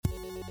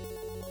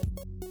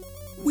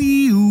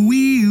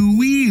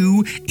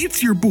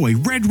It's your boy,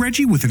 Red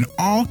Reggie, with an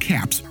all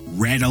caps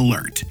red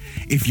alert.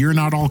 If you're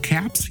not all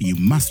caps, you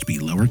must be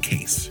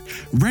lowercase.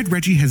 Red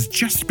Reggie has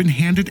just been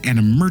handed an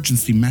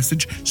emergency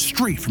message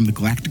straight from the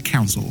Galactic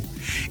Council.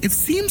 It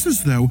seems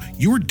as though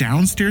your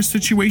downstairs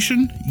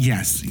situation,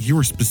 yes,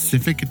 your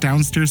specific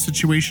downstairs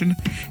situation,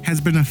 has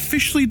been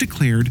officially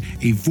declared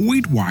a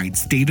void-wide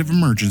state of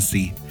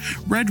emergency.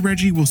 Red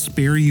Reggie will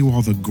spare you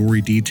all the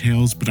gory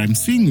details, but I'm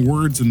seeing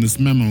words in this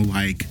memo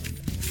like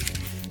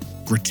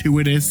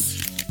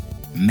gratuitous,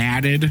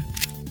 matted,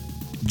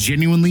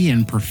 genuinely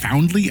and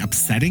profoundly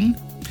upsetting.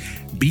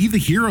 Be the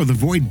hero the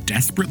Void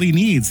desperately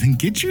needs and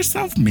get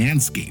yourself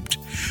Manscaped.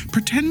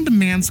 Pretend the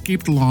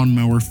Manscaped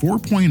Lawnmower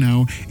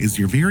 4.0 is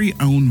your very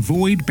own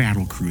Void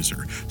battle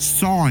cruiser,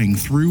 sawing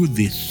through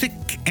the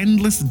thick,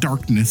 endless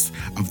darkness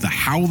of the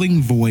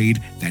howling void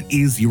that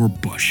is your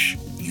bush,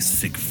 you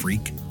sick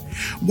freak.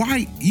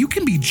 Why, you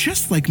can be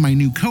just like my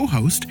new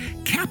co-host,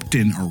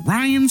 Captain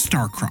Orion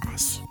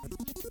Starcross.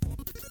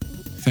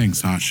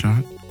 Thanks,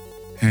 Hotshot.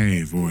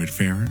 Hey,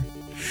 Voidfarer.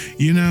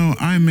 You know,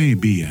 I may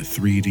be a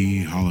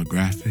 3D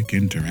holographic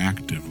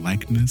interactive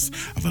likeness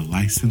of a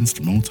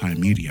licensed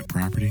multimedia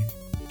property,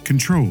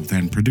 controlled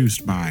and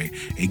produced by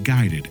a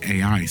guided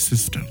AI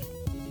system,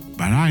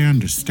 but I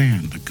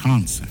understand the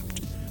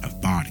concept of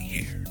body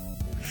hair.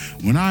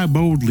 When I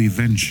boldly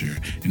venture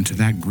into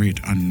that great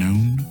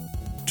unknown,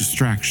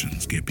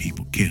 distractions get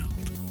people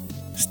killed.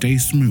 Stay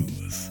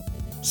smooth,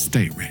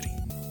 stay ready.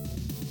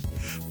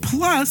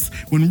 Plus,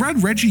 when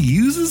Red Reggie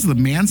uses the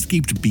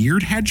Manscaped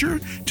Beard Hedger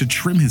to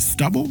trim his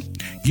stubble,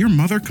 your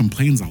mother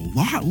complains a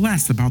lot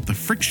less about the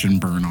friction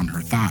burn on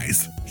her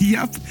thighs.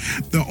 Yep,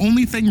 the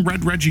only thing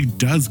Red Reggie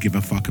does give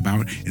a fuck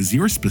about is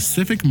your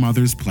specific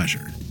mother's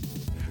pleasure.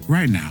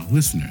 Right now,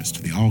 listeners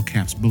to the All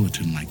Caps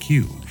Bulletin like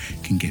you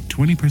can get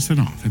 20%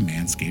 off at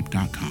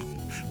manscaped.com,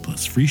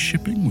 plus free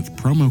shipping with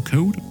promo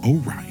code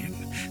ORION.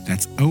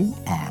 That's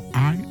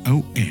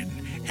ORION.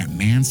 At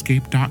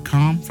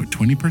manscaped.com for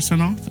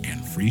 20% off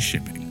and free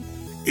shipping.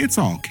 It's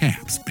all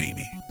caps,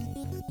 baby.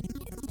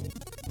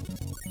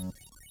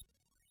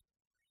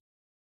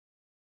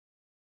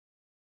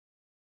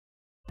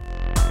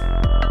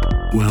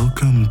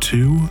 Welcome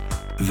to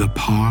The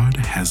Pod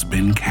Has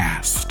Been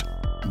Cast,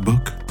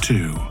 Book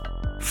 2,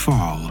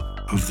 Fall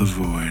of the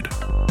Void.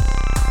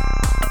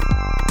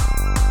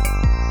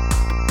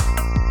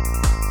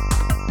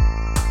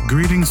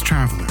 Greetings,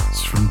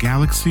 travelers from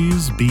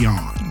galaxies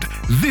beyond.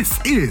 This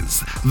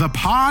is The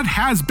Pod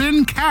Has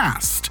Been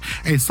Cast,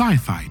 a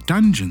sci-fi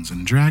Dungeons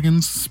 &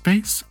 Dragons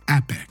space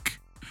epic.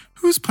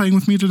 Who's playing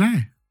with me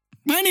today?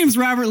 My name's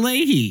Robert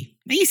Leahy.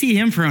 I use he,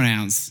 him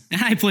pronouns.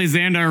 I play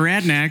Xandar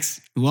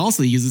Radnax, who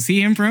also uses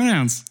he, him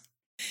pronouns.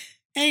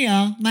 Hey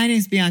y'all, my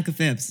name's Bianca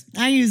Phipps.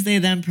 I use they,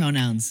 them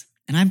pronouns.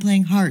 And I'm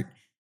playing Hart,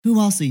 who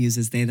also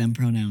uses they, them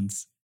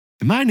pronouns.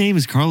 And my name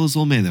is Carlos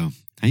Olmedo.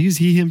 I use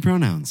he, him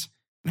pronouns.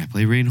 And I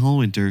play Rain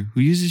Hallwinter, who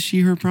uses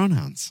she, her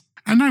pronouns.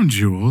 And I'm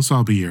Jules.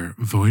 I'll be your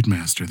Void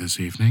Master this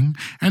evening,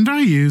 and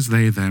I use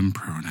they, them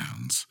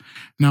pronouns.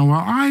 Now,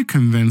 while I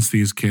convince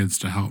these kids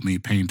to help me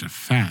paint a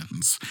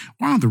fence,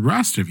 why don't the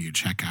rest of you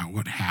check out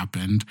what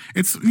happened?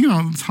 It's,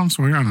 Tom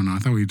Sawyer. I don't know. I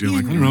thought we'd do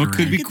like I don't know. It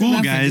could be cool,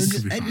 guys.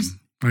 Could be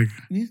fun.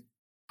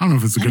 I don't know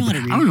if it's a good book.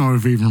 I don't know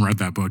if I even read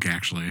that book,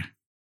 actually.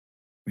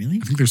 Really?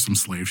 I think there's some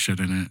slave shit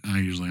in it. And I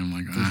usually am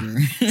like,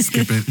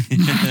 skip it.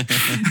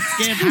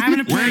 Time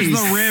and a place.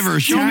 Where's the river?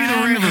 Show me the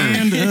river.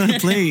 And a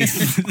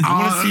place.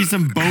 I want to see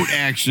some boat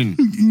action.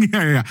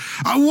 Yeah.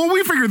 Well,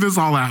 we figured this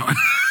all out.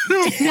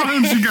 Why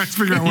don't you guys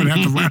figure out what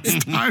happened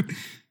last time?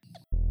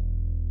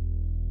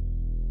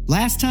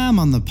 Last time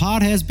on The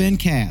Pod Has Been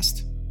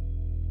Cast.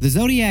 The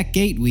Zodiac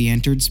Gate we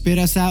entered spit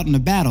us out in a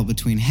battle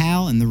between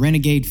Hal and the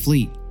Renegade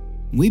fleet.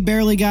 We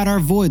barely got our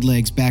void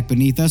legs back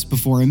beneath us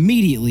before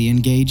immediately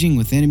engaging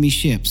with enemy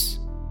ships.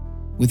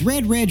 With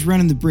Red Reg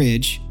running the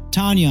bridge,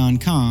 Tanya on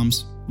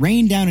comms,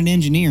 Rain down in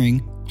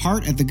engineering,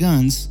 Hart at the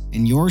guns,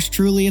 and yours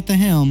truly at the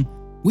helm,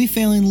 we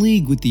fell in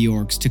league with the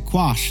orcs to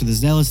quash the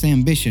zealous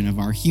ambition of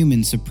our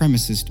human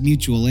supremacist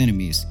mutual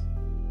enemies.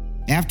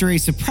 After a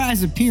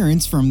surprise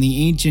appearance from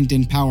the ancient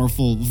and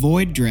powerful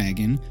Void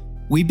Dragon,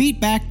 we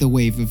beat back the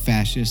wave of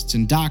fascists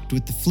and docked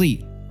with the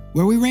fleet,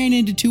 where we ran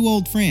into two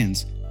old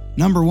friends.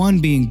 Number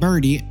 1 being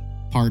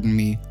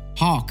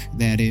Hawk,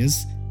 that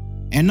is,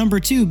 and number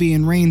 2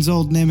 being Rain's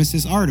old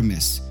nemesis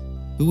Artemis,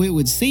 who it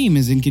would seem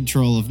is in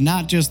control of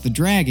not just the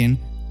dragon,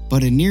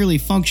 but a nearly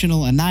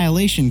functional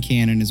annihilation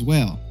cannon as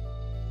well.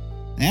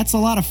 That's a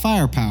lot of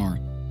firepower,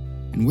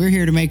 and we're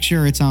here to make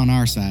sure it's on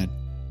our side.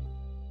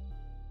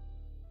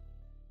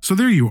 So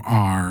there you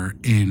are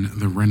in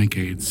the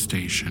Renegade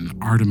station.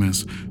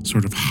 Artemis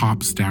sort of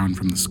hops down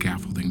from the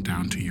scaffolding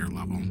down to your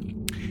level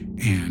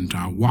and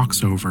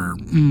walks over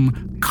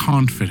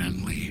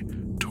confidently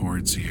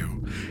towards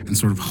you and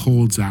sort of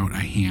holds out a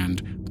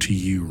hand to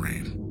you,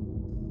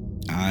 Rain.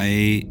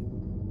 I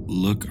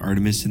look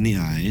Artemis in the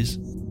eyes,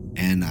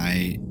 and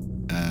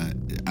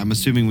I'm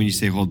assuming when you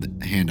say hold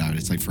the hand out,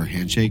 it's like for a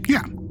handshake?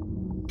 Yeah.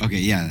 Okay,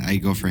 yeah, I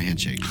go for a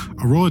handshake.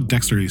 Roll a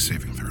dexterity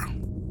saving throw.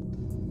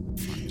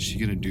 Is she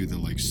gonna do the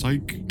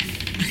psych?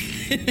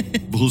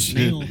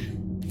 Bullshit. Nail.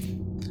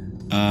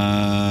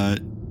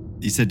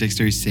 You said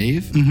dexterity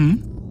save?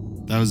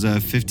 Mm-hmm. That was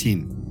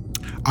 15.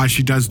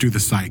 She does do the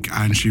psych,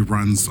 and she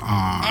runs her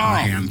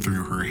hand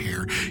through her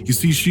hair. You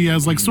see, she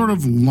has like sort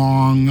of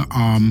long,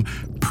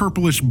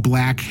 purplish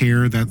black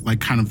hair that like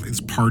kind of is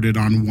parted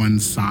on one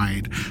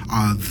side.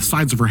 The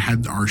sides of her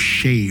head are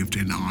shaved,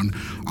 and on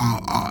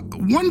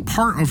one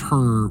part of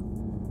her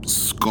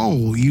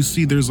skull, you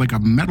see there's like a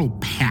metal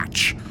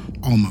patch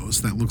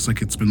almost that looks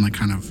like it's been like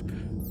kind of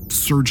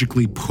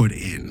surgically put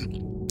in.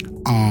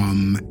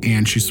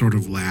 And she sort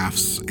of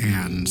laughs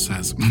and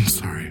says, "I'm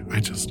sorry,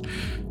 I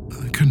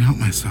couldn't help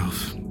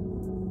myself."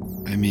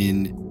 I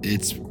mean,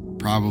 it's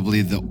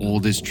probably the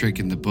oldest trick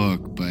in the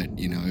book, but,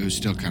 you know, it was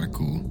still kind of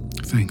cool.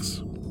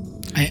 Thanks.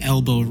 I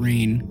elbow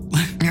Rain.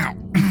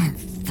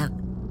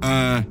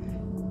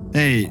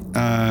 Hey,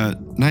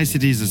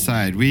 niceties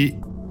aside, we're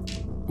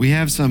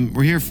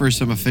here for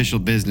some official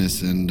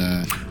business, and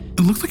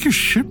It looks like your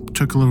ship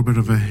took a little bit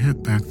of a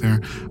hit back there.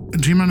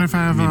 Do you mind if I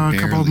have a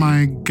couple of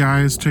my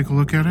guys take a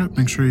look at it?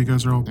 Make sure you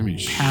guys are all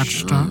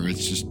patched sure, up.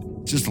 it's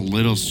just a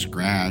little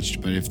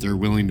scratched, but if they're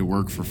willing to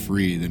work for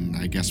free, then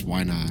I guess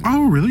why not?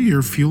 Oh, really?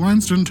 Your fuel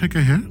lines didn't take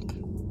a hit?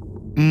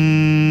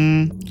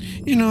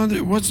 You know,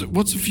 what's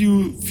a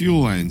few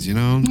fuel lines, you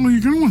know? Well,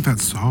 you're going to want that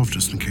solved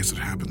just in case it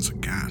happens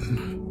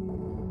again.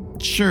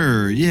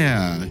 Sure,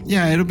 yeah,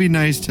 it'll be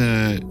nice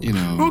to, you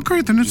know. Oh,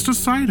 great. Then it's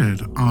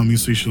decided. You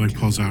see she like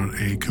pulls out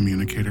a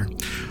communicator.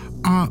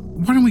 Why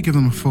don't we give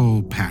them a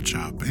full patch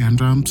up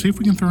and see if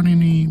we can throw in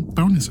any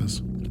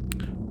bonuses?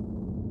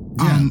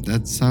 Yeah,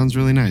 that sounds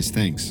really nice.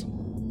 Thanks.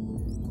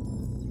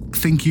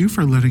 Thank you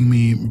for letting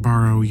me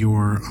borrow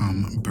your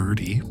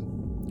birdie.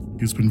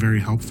 He's been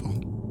very helpful.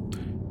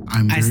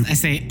 I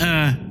say,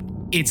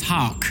 it's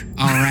Hawk,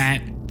 all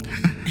right?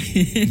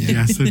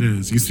 Yes, it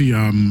is. You see,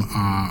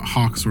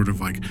 Hawk sort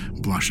of like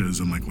blushes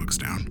and like looks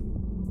down.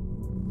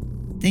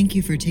 Thank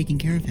you for taking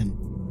care of him.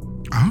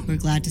 Oh, We're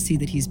glad to see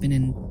that he's been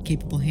in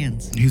capable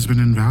hands. he's been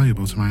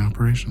invaluable to my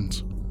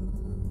operations.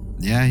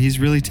 Yeah, he's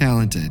really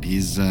talented. He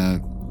was a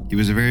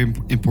very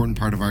important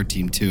part of our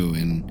team too,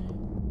 and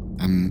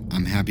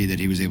I'm happy that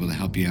he was able to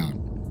help you out.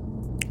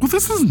 Well,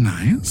 this is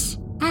nice.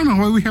 I don't know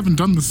why we haven't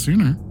done this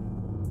sooner.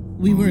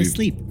 We were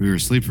asleep. We were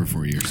asleep for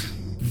 4 years.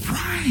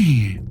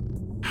 Right.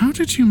 How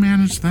did you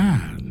manage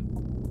that?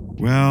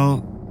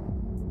 Well,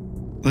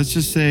 let's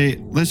just say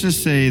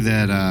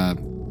that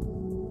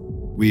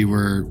we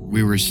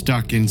were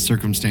stuck in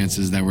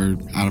circumstances that were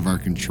out of our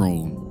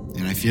control,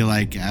 and I feel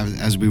like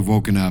as we've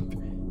woken up,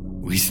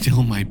 we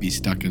still might be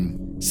stuck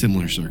in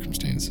similar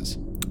circumstances.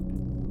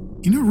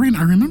 You know, Rain,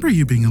 I remember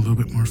you being a little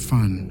bit more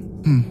fun.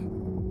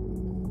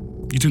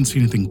 You didn't see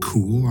anything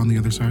cool on the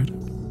other side?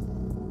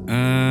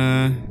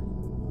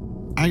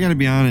 I gotta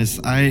be honest,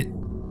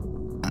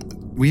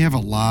 we have a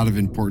lot of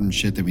important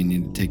shit that we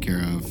need to take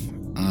care of.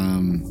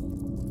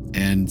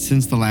 And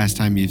since the last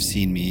time you've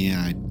seen me,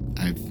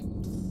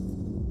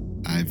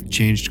 I've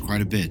changed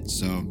quite a bit.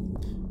 So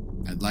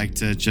I'd like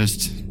to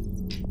just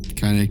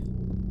kind of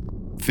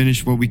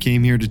finish what we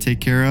came here to take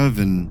care of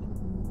and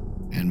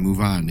move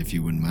on, if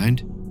you wouldn't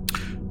mind.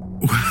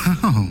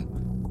 Well,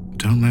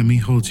 don't let me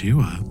hold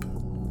you up.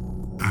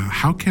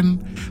 How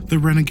can the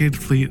Renegade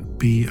Fleet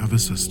be of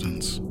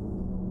assistance?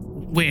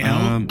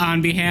 Well,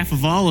 on behalf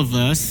of all of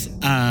us,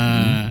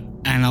 and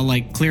I'll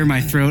like clear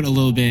my throat a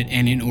little bit,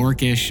 and in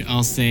Orcish,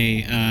 I'll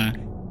say,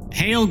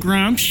 Hail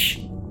Grumsh,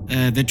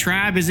 the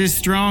tribe is as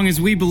strong as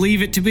we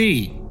believe it to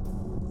be.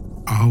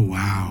 Oh,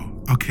 wow.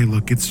 Okay,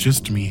 look, it's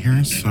just me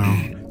here, so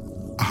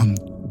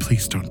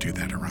please don't do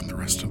that around the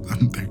rest of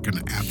them. They're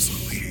gonna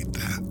absolutely hate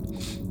that.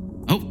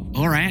 Oh,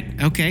 all right,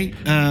 okay.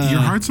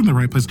 Your heart's in the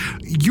right place.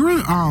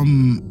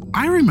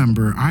 I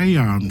remember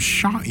I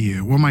shot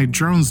you. Well, my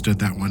drones did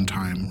that one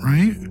time,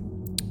 right?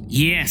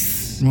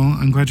 Yes. Well,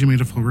 I'm glad you made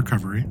a full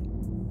recovery.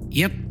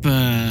 Yep.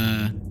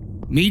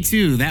 Me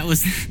too. That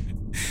was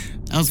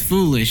that was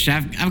foolish.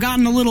 I've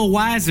gotten a little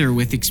wiser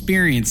with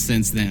experience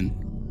since then.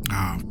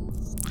 Oh,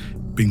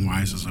 being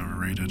wise is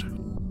overrated.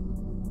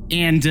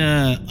 And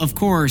of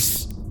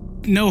course,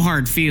 no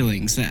hard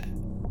feelings.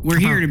 We're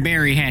here to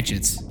bury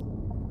hatchets.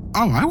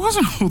 Oh, I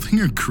wasn't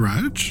holding a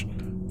grudge.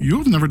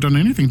 You've never done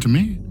anything to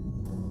me.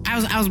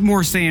 I was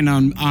more saying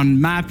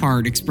on my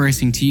part,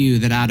 expressing to you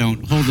that I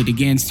don't hold it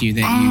against you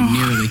that you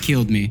nearly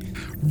killed me.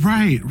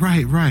 Right.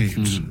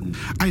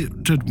 I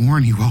did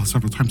warn you all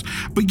several times.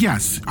 But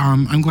yes,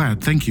 I'm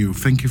glad. Thank you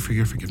for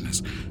your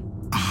forgiveness.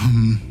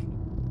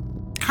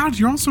 God,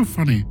 you're all so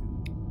funny.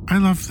 I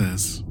love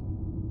this.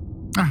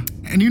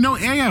 And you know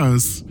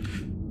Eos.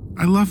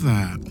 I love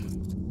that.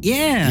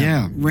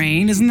 Yeah.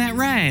 Rain, isn't that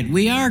right?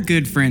 We are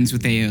good friends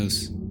with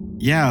Eos.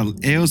 Yeah,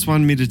 Eos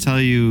wanted me to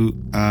tell you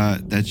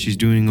that she's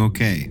doing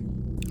okay.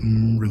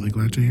 I'm really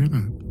glad to hear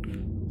that.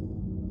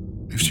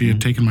 If she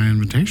had taken my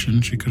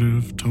invitation, she could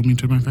have told me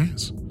to my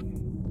face.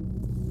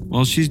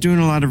 Well, she's doing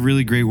a lot of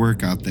really great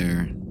work out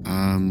there,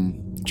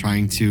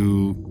 trying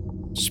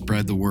to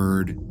spread the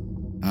word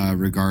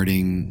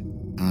regarding,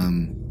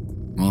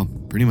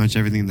 pretty much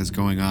everything that's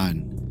going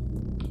on.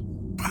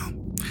 Well,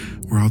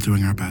 we're all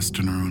doing our best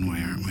in our own way,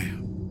 aren't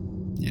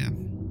we? Yeah.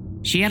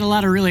 She had a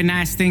lot of really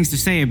nice things to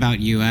say about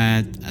you.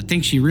 I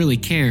think she really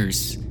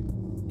cares.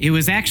 It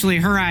was actually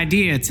her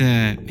idea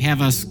to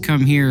have us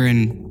come here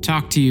and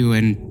talk to you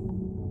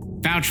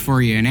and vouch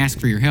for you and ask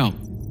for your help.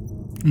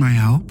 My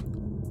help?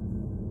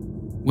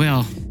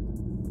 Well,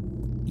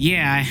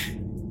 yeah, I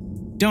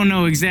don't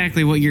know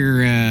exactly what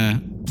you're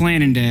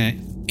planning to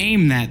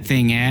aim that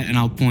thing at, and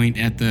I'll point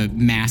at the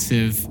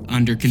massive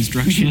under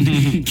construction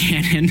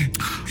cannon,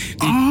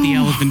 the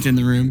elephant in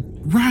the room.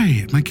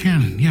 Right, my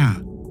cannon, yeah.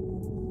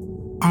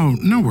 Oh,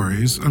 no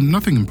worries.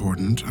 Nothing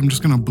important. I'm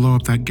just gonna blow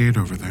up that gate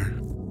over there.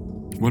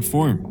 What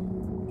for?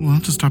 Well,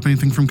 to stop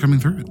anything from coming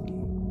through it.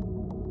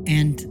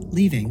 And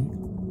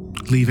leaving.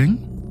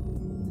 Leaving?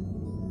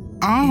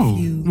 Oh,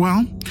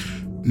 well,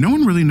 no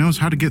one really knows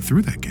how to get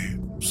through that gate,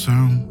 so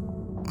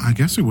I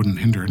guess it wouldn't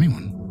hinder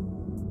anyone.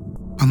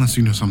 Unless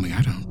you know something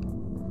I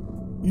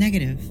don't.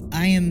 Negative.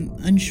 I am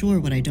unsure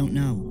what I don't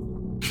know.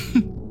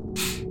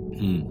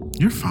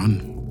 You're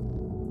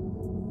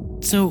fun.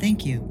 So,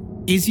 Thank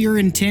you. is your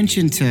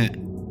intention to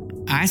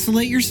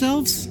isolate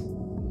yourselves?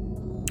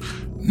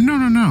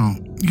 No.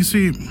 You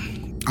see,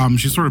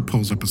 she sort of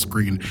pulls up a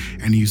screen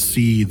and you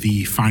see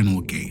the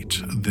final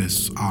gate,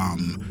 this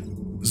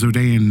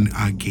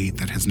Zodaean gate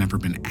that has never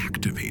been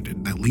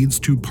activated, that leads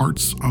to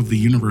parts of the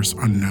universe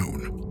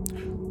unknown.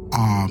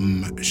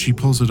 She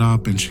pulls it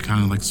up and she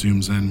kind of like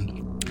zooms in.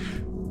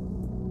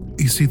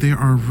 You see, there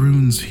are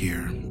runes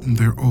here.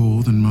 They're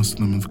old and most of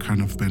them have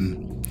kind of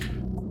been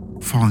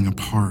falling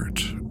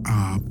apart.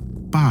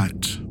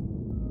 But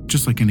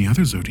just like any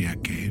other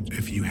Zodiac gate,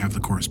 if you have the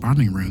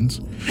corresponding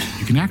runes,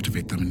 you can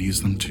activate them and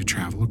use them to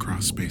travel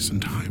across space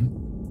and time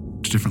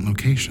to different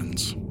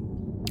locations.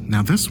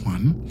 Now, this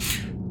one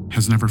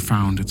has never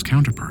found its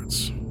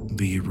counterparts,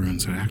 the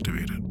runes that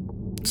activate it.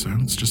 So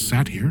it's just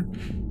sat here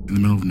in the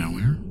middle of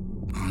nowhere,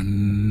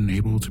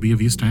 unable to be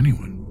of use to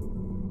anyone.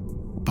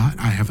 But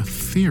I have a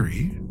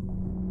theory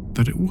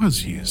that it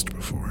was used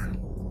before.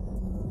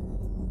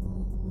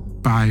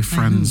 By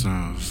friends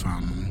of,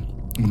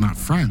 well, not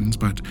friends,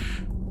 but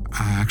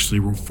actually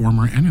were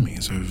former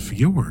enemies of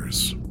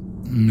yours,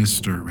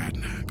 Mr.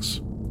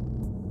 Radnax.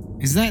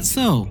 Is that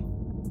so?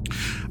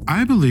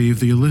 I believe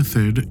the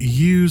Illithid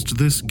used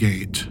this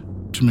gate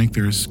to make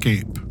their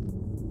escape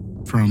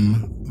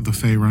from the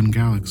Faerun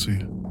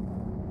galaxy.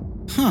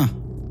 Huh.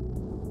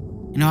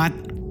 You know, I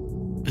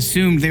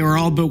assumed they were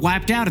all but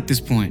wiped out at this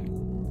point.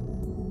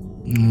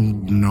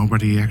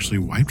 Nobody actually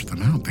wiped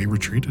them out. They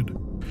retreated,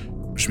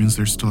 which means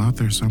they're still out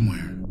there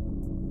somewhere.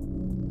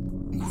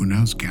 Who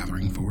knows,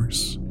 gathering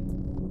force,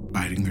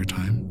 biding their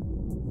time.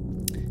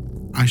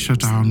 I shut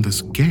down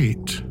this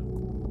gate.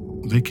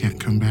 They can't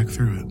come back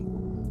through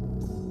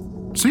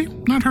it. See?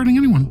 Not hurting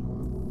anyone.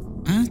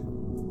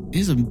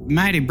 Is a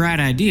mighty bright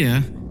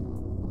idea.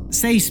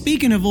 Say,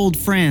 speaking of old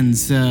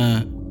friends,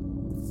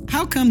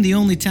 how come the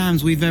only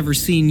times we've ever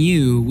seen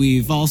you,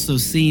 we've also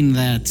seen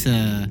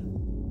that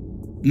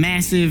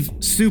massive,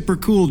 super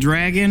cool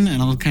dragon?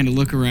 And I'll kind of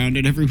look around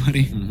at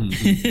everybody.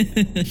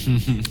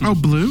 Oh,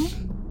 Blue?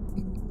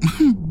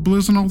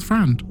 Blue's an old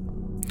friend.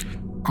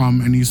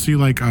 And you see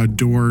like a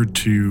door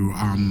to,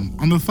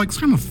 on the like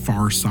kind of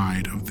far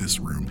side of this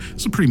room.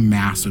 It's a pretty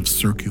massive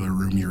circular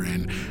room you're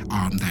in,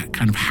 that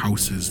kind of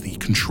houses the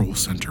control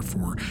center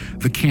for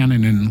the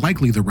cannon and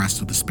likely the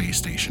rest of the space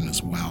station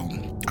as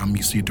well.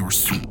 You see a door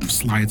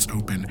slides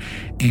open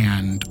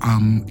and,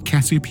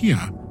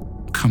 Cassiopeia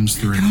comes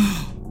through.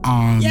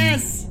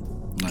 Yes!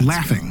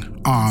 Laughing,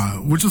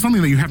 which is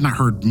something that you have not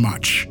heard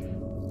much.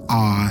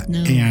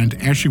 No. And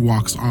as she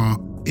walks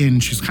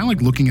in, she's kind of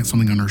like looking at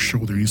something on her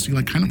shoulder. You see,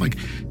 like, kind of like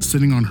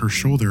sitting on her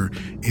shoulder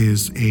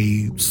is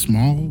a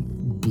small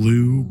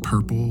blue,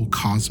 purple,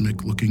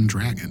 cosmic looking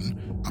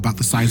dragon about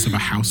the size of a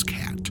house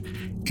cat.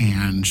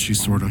 And she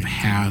sort of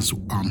has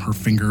her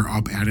finger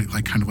up at it,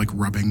 like kind of like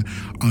rubbing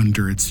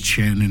under its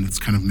chin, and it's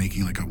kind of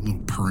making like a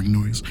little purring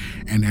noise.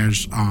 And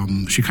as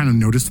she kind of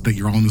noticed that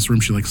you're all in this room,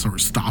 she like sort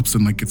of stops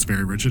and like gets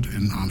very rigid.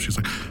 And she's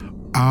like,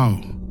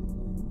 "Oh,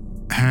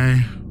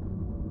 hey."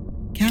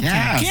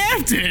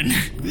 Captain!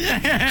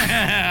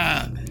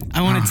 Yeah!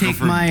 I want to take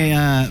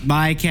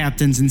my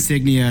captain's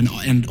insignia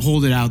and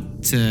hold it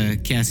out to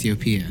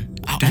Cassiopeia.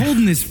 I'm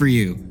holding this for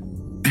you.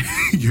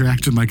 You're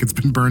acting like it's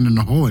been burned in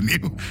a hole in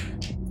you.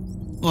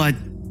 Well,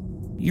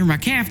 you're my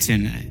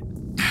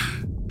captain.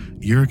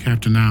 You're a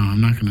captain now.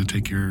 I'm not going to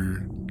take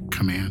your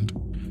command.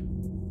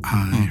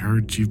 I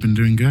heard you've been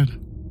doing good.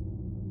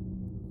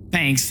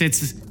 Thanks.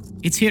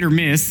 It's hit or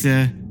miss.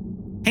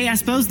 Hey, I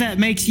suppose that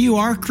makes you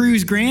our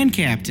crew's grand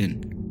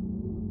captain.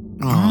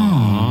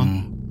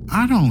 Oh,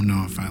 I don't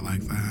know if I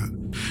like that.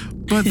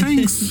 But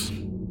thanks.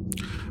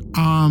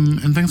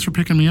 And thanks for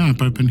picking me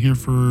up. I've been here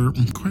for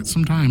quite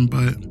some time,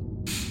 but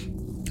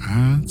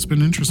it's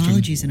been interesting.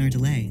 Apologies in our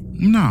delay.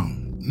 No,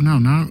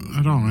 not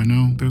at all. I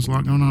know there's a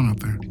lot going on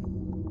out there.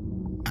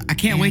 I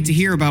can't wait to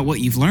hear about what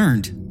you've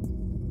learned.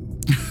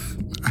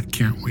 I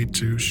can't wait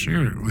to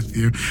share it with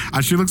you.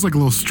 She looks like a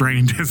little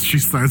strained as she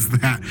says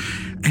that.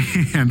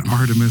 And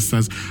Artemis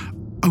says,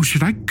 "Oh,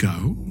 should I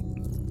go?"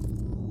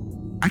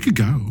 I could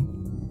go.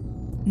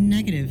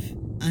 Negative,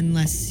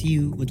 unless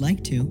you would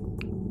like to.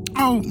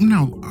 Oh,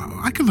 no,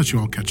 I could let you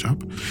all catch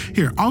up.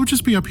 Here, I'll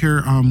just be up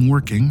here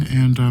working,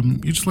 and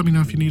you just let me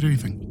know if you need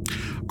anything.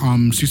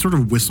 She sort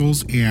of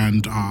whistles,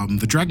 and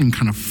the dragon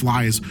kind of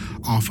flies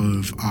off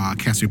of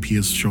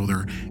Cassiopeia's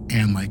shoulder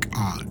and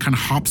kind of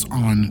hops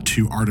on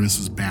to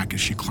Artemis's back as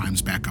she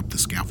climbs back up the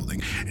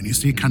scaffolding. And you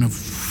see it kind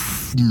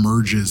of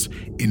merges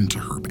into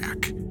her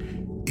back.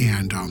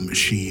 And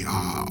she,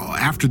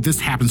 after this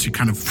happens, she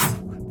kind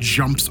of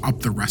jumps up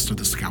the rest of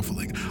the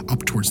scaffolding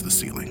up towards the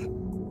ceiling.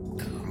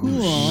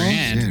 Cool.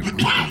 Shit, what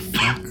the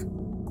fuck?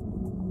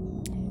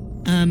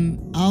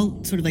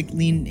 I'll sort of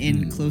lean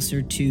in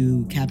closer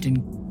to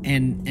Captain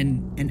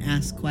and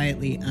ask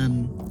quietly,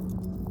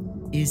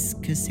 is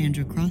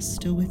Cassandra Cross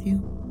still with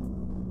you?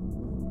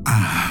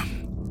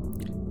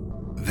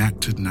 That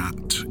did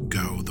not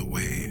go the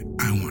way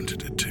I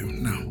wanted it to,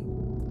 no.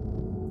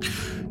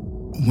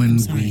 When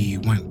we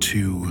went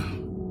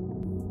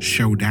to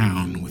show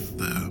down with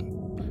the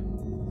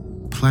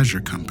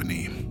pleasure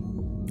company,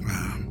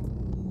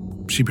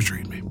 she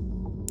betrayed me.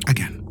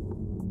 Again.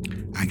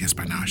 I guess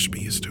by now I should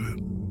be used to it.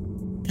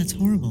 That's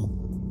horrible.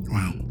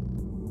 Well,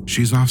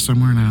 she's off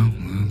somewhere now.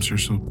 I'm sure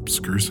she'll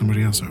screw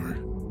somebody else over.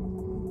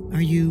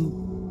 Are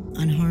you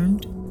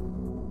unharmed?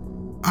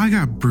 I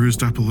got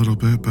bruised up a little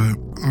bit, but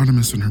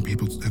Artemis and her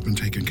people have been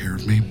taking care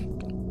of me.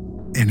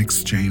 In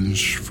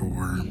exchange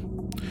for...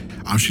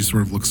 she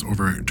sort of looks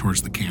over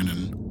towards the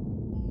cannon.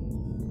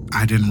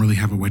 I didn't really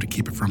have a way to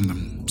keep it from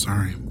them.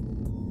 Sorry.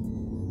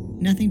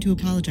 Nothing to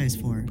apologize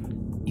for.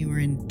 You were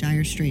in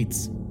dire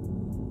straits.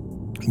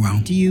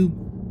 Well, Do you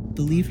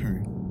believe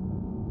her?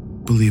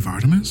 believe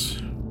Artemis?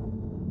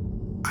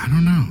 I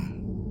don't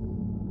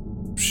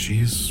know.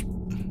 She's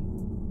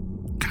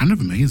kind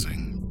of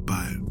amazing,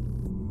 but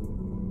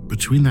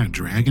between that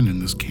dragon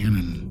and this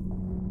cannon,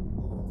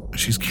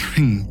 she's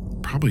carrying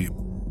probably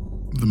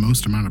the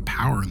most amount of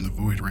power in the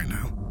void right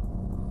now.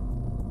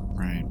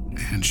 Right.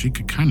 And she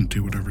could kind of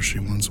do whatever she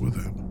wants with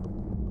it.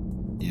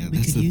 Yeah, We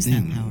that's could the use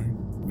thing. that power.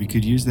 We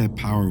could use that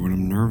power. What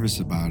I'm nervous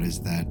about is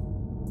that,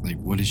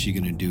 what is she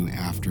going to do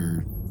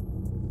after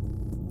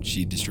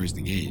she destroys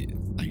the gate?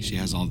 She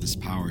has all this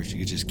power. She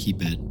could just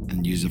keep it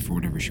and use it for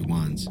whatever she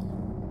wants.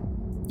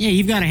 Yeah,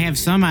 you've got to have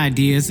some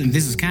ideas, and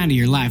this is kind of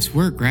your life's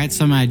work, right?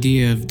 Some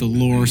idea of the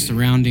lore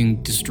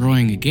surrounding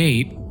destroying a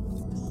gate.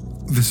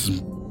 This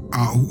is...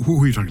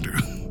 who are you talking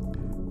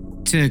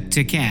to?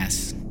 To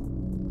Cass.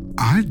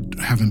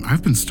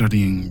 I've been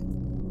studying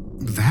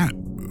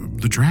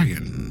the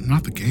dragon,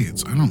 not the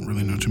gates. I don't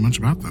really know too much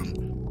about them.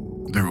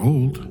 They're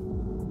old.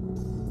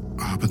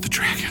 But the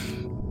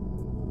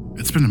dragon,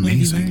 it's been What have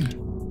you amazing. learned?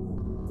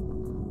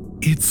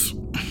 It's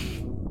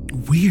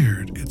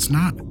weird. It's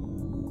not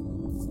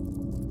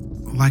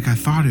like I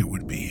thought it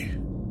would be.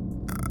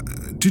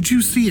 Did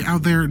you see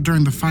out there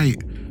during the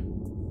fight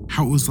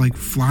how it was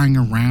flying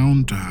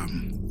around,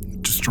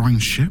 destroying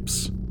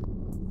ships?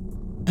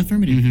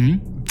 Affirmative.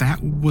 Mm-hmm.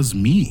 That was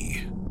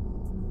me.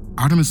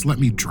 Artemis let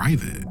me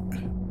drive it.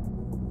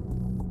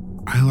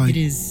 It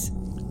is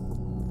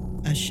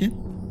a ship?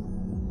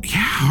 Yeah,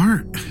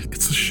 Hart.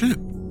 It's a ship.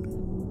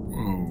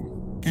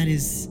 Whoa. That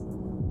is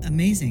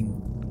amazing.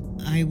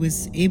 I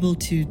was able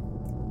to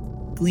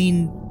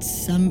glean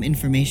some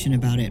information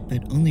about it,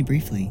 but only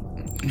briefly.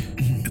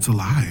 It's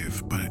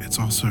alive, but it's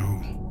also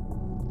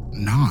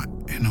not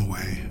in a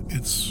way.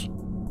 It's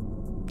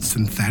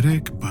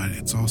synthetic, but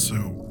it's also,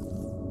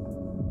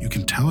 you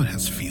can tell it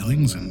has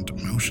feelings and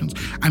emotions.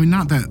 I mean,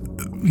 not that,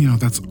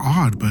 that's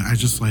odd, but I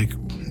just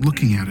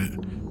looking at it.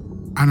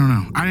 I don't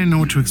know. I didn't know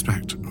what to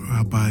expect,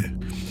 but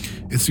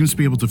it seems to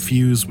be able to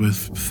fuse with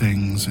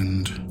things,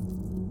 and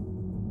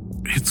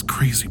it's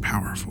crazy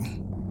powerful.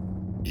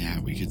 Yeah,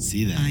 we could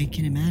see that. I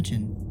can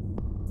imagine.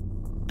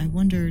 I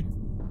wonder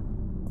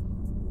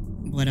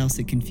what else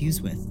it can fuse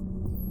with.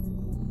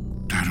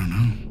 I don't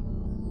know.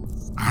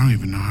 I don't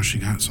even know how she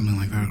got something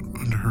like that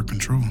under her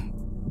control.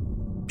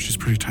 She's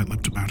pretty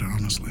tight-lipped about it,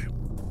 honestly.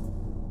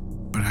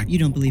 But You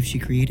don't believe she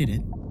created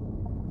it?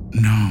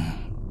 No.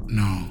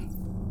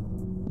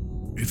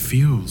 It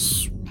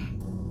feels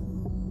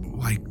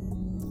like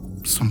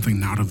something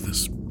not of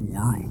this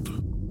world.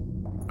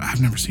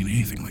 I've never seen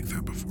anything like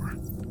that before.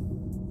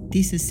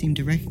 Thesis seemed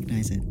to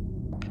recognize it.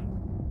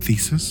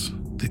 Thesis?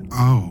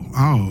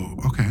 Oh,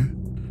 okay.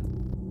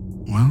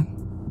 Well,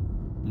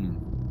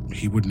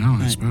 he would know,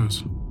 I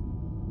suppose.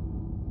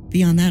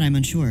 Beyond that, I'm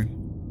unsure.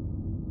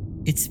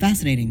 It's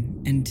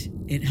fascinating, and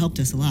it helped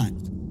us a lot.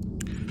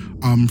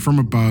 From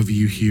above,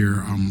 you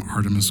hear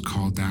Artemis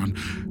call down,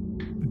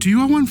 "Do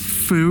you all want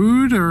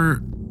food,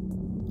 or...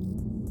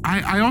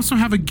 I also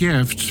have a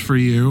gift for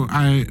you,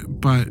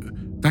 but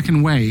that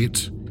can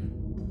wait.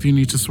 If you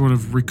need to sort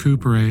of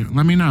recuperate,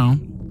 let me know."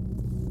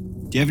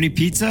 Do you have any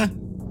pizza?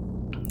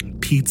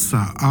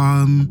 Pizza.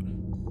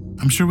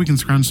 I'm sure we can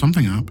scrounge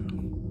something up.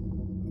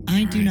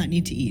 I do not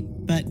need to eat,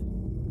 but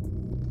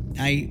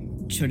I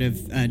sort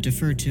of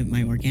defer to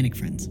my organic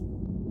friends.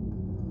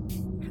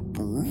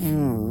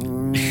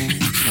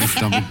 My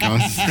stomach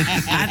goes.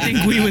 I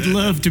think we would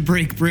love to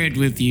break bread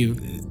with you.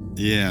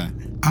 Yeah.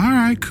 All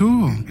right,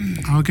 cool.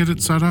 I'll get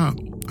it set up.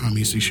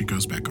 You see she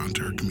goes back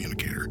onto her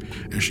communicator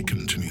as she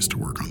continues to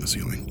work on the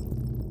ceiling.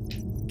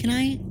 Can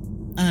I?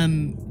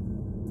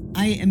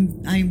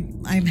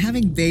 I'm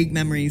having vague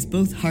memories.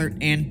 Both Hart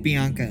and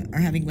Bianca are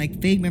having like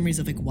vague memories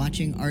of like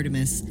watching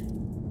Artemis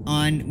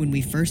on when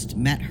we first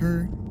met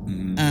her.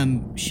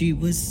 She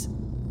was.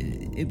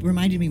 It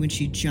reminded me when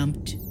she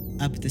jumped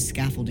up the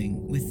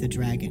scaffolding with the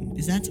dragon.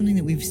 Is that something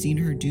that we've seen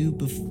her do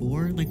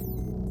before? Like,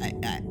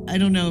 I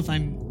don't know if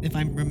I'm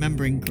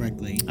remembering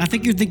correctly. I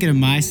think you're thinking of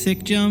my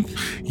sick jump.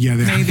 Yeah,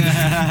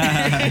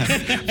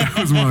 that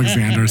was more like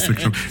Xander's sick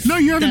jump. No,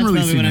 you haven't That's really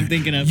probably seen what it. I'm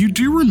thinking of. You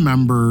do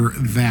remember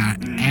that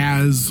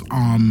as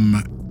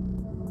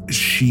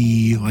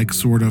she like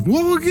sort of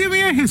give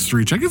me a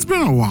history check. It's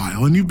been a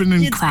while, and you've been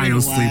in It's been a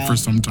cryo sleep while. for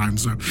some time.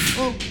 So,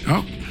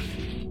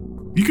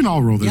 you can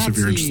all roll this if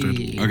you're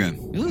interested. Okay.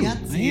 Ooh, I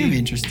am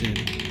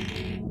interested.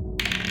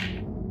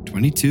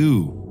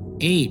 22.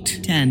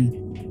 8. 10.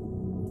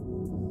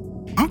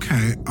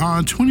 Okay,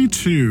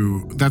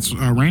 22. That's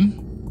Rain.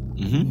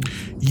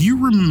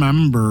 You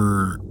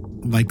remember,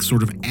 like,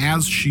 sort of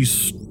as she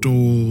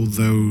stole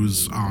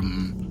those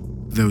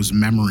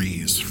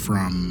memories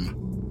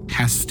from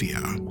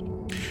Hestia,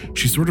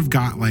 she sort of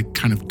got like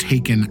kind of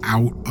taken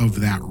out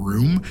of that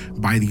room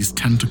by these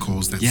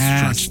tentacles that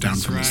stretched down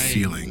from the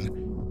ceiling.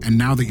 And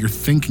now that you're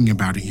thinking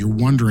about it, you're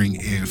wondering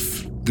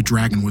if the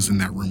dragon was in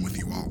that room with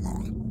you all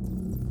along.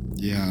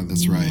 Yeah,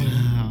 that's right.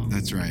 Wow.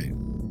 That's right.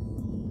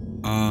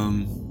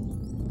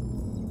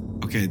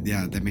 Okay,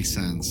 yeah, that makes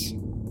sense.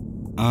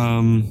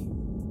 I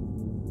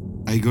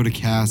go to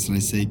Cass and I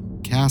say,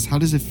 Cass, how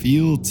does it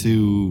feel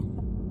to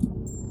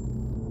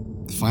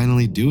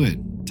finally do it?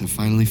 To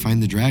finally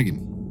find the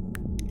dragon?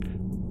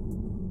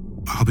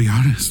 I'll be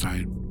honest,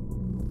 I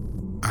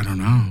don't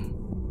know.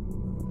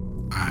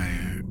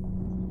 I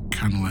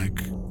kind of like,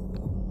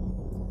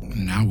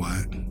 now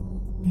what?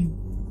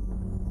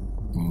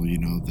 Well, you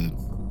know,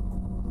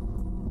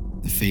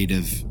 the fate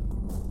of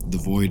the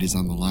void is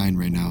on the line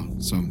right now,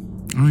 so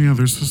Oh yeah,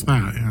 there's just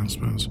that, yeah, I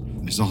suppose.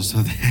 there's also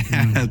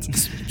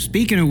that.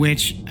 Speaking of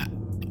which,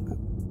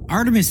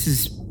 Artemis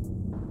is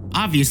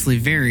obviously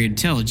very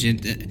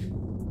intelligent.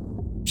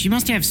 She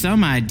must have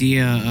some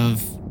idea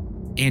of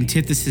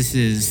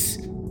Antithesis's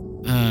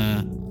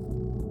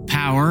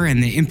power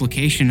and the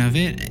implication of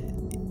it.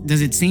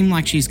 Does it seem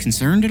like she's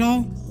concerned at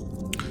all?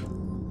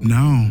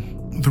 No,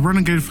 the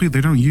Renegade Fleet,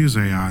 they don't use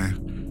AI.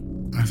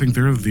 I think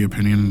they're of the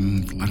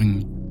opinion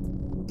letting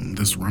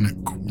this run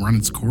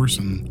its course,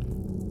 and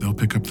they'll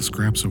pick up the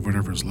scraps of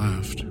whatever's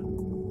left.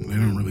 They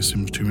don't really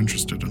seem too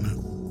interested in it.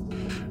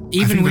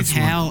 Even with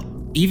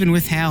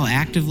Hal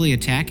actively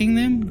attacking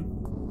them?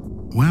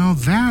 Well,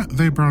 that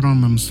they brought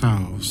on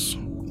themselves.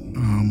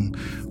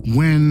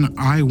 When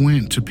I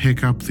went to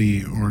pick up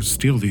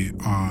steal the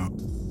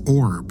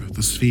orb,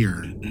 the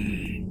sphere,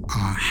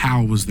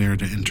 Hal was there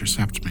to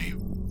intercept me.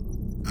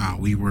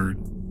 We were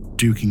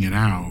duking it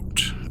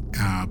out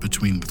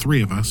between the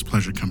three of us,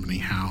 Pleasure Company,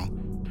 Hal,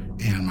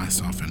 and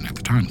myself, and at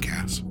the time,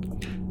 Cass,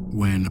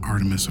 when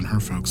Artemis and her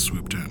folks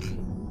swooped in.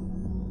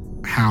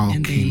 Hal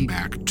came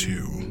back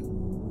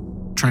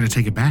to try to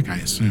take it back, I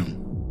assume,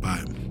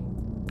 but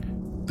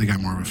they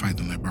got more of a fight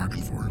than they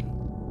bargained for.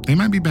 They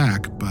might be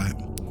back, but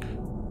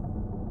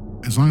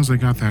as long as they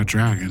got that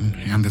dragon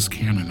and this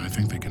cannon, I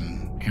think they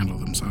can handle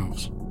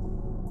themselves.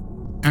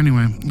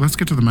 Anyway, let's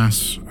get to the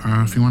mess.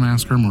 If you want to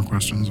ask her more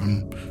questions,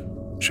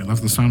 she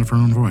left the sound of her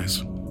own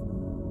voice.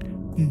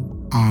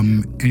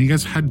 And you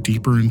guys head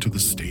deeper into the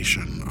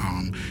station.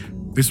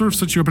 They sort of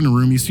set you up in a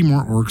room. You see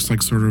more orcs,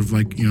 like sort of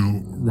like, you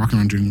know, walking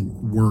around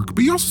doing work.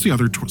 But you also see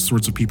other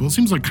sorts of people. It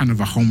seems like kind of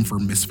a home for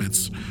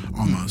misfits,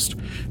 almost.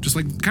 Just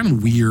like kind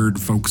of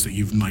weird folks that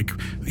you've like,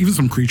 even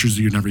some creatures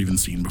you've never even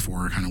seen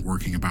before, kind of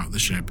working about the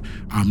ship.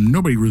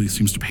 Nobody really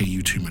seems to pay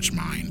you too much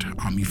mind.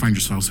 You find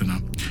yourselves in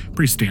a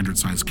pretty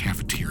standard-sized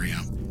cafeteria.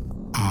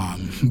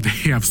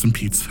 They have some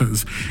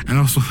pizzas and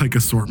also like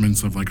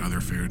assortments of like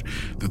other food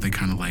that they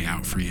kind of lay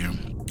out for you.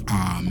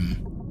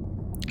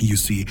 You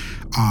see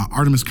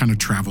Artemis kind of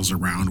travels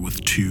around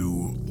with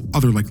two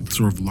other like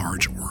sort of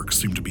large orcs,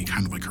 seem to be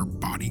kind of like her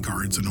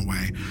bodyguards in a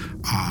way,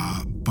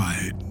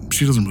 but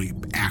she doesn't really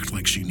act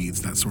like she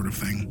needs that sort of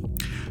thing.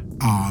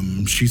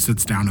 She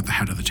sits down at the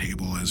head of the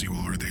table as you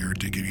all are there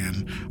digging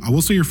in.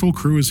 We'll say your full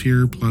crew is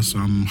here, plus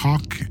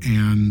Hawk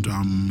and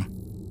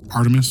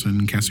Artemis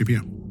and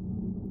Cassiopeia.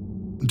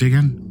 Dig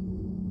in.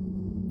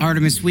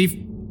 Artemis, we've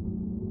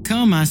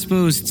come, I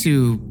suppose,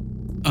 to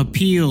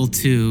appeal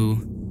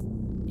to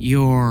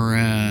your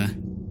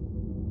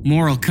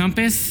moral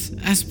compass,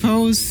 I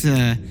suppose.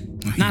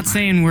 Not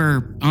saying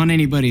we're on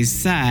anybody's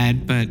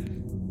side, but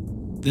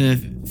the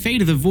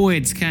fate of the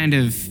void's kind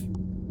of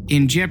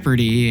in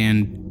jeopardy,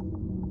 and,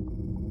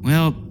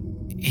 well,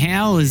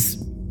 Hal is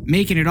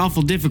making it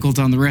awful difficult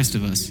on the rest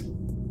of us.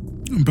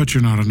 But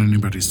you're not on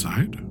anybody's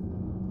side.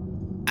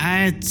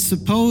 I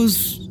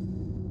suppose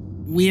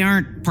we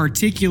aren't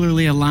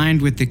particularly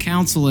aligned with the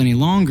council any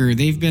longer.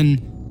 They've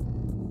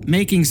been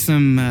making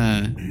some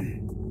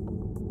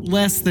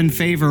less than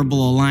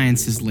favorable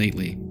alliances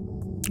lately.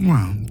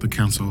 Well, the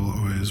council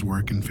always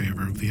work in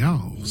favor of the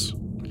elves.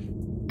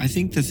 I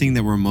think the thing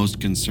that we're most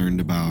concerned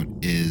about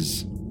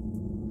is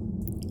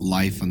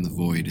life on the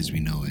void as we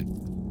know it.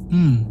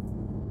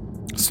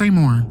 Say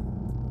more.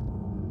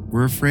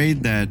 We're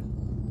afraid that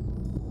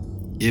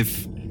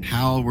if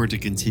Hal were to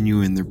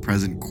continue in their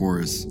present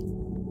course,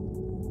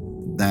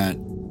 that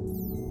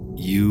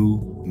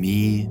you,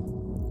 me,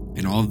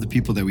 and all of the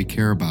people that we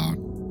care about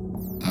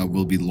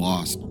will be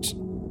lost.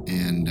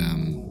 And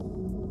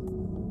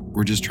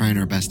we're just trying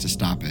our best to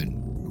stop it.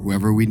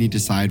 Whoever we need to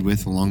side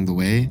with along the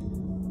way,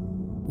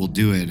 we'll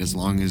do it as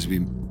long as we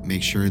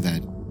make sure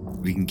that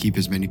we can keep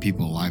as many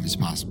people alive as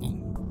possible.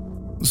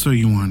 So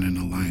you want an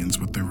alliance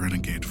with the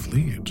renegade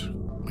fleet,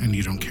 and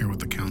you don't care what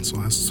the council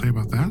has to say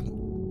about that?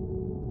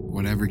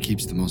 Whatever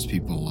keeps the most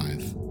people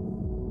alive.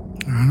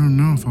 I don't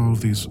know if all of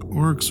these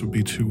orcs would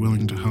be too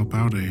willing to help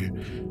out a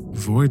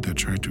void that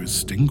tried to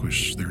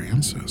extinguish their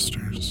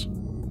ancestors.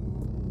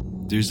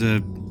 There's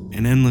an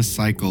endless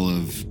cycle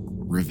of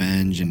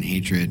revenge and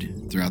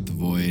hatred throughout the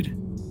void.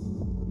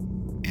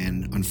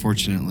 And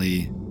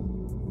unfortunately,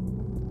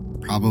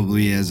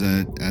 probably as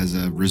a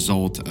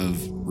result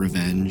of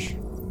revenge,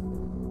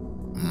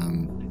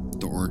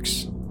 the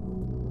orcs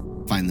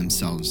find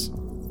themselves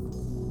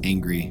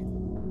angry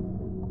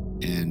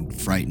and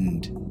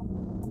frightened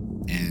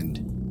and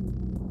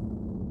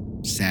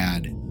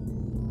sad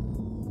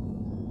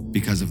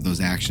because of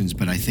those actions.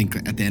 But I think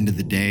at the end of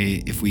the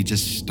day, if we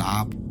just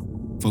stop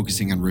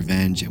focusing on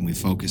revenge and we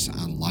focus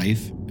on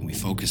life and we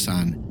focus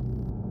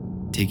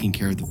on taking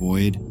care of the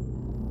void,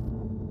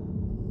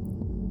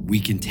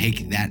 we can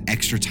take that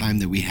extra time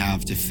that we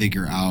have to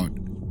figure out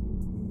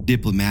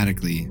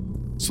diplomatically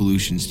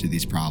solutions to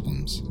these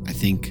problems. I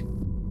think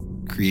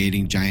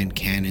creating giant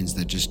cannons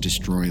that just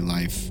destroy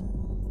life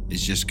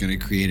is just going to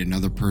create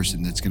another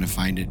person that's going to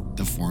find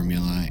the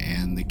formula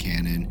and the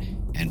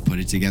cannon and put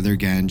it together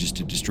again just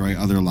to destroy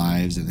other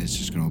lives, and it's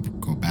just going to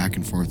go back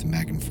and forth and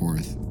back and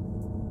forth.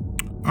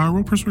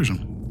 Roll persuasion.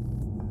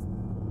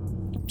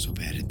 I'm so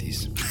bad at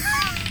these.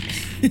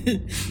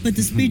 But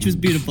the speech was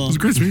beautiful. It was a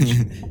great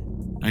speech.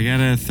 I got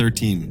a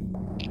 13.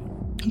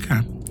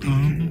 Okay.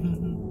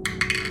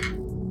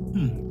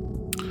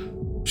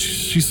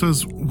 She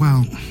says,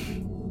 well,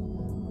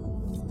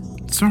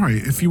 sorry,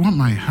 if you want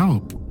my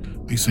help,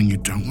 are you saying you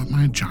don't want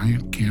my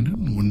giant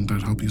cannon? Wouldn't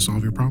that help you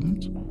solve your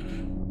problems?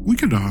 We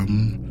could,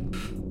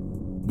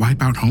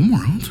 wipe out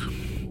Homeworld.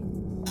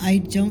 I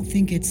don't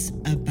think it's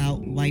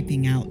about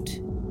wiping out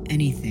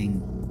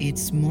anything.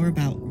 It's more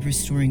about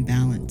restoring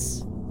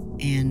balance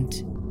and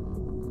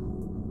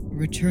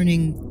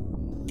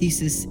returning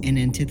thesis and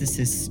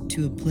antithesis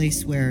to a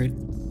place where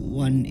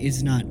one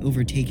is not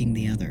overtaking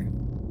the other.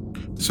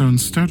 So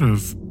instead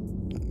of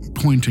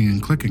pointing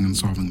and clicking and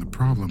solving the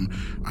problem,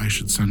 I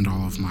should send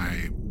all of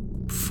my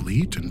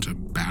fleet into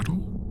battle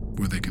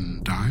where they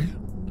can die?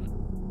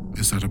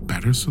 Is that a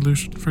better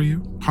solution for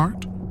you,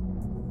 Hart?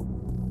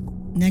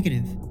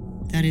 Negative.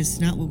 That is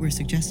not what we're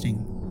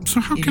suggesting. So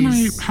how can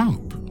I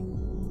help?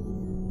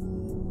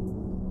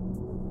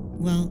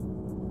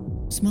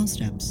 Well, small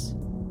steps.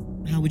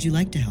 How would you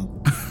like to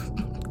help?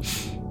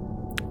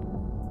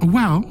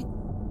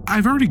 Well,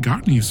 I've already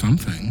gotten you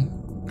something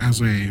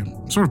as a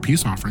sort of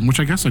peace offering, which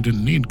I guess I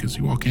didn't need because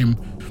you all came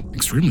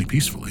extremely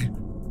peacefully.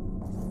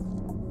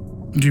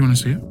 Do you want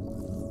to see it?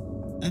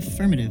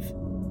 Affirmative.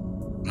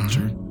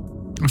 Sure.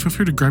 Well, feel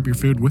free to grab your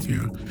food with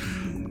you.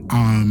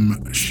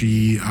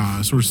 She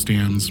sort of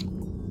stands.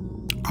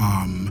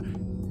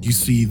 You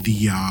see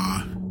the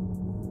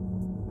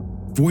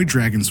void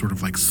dragon sort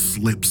of like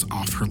slips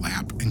off her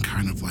lap and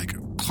kind of like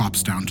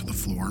clops down to the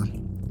floor.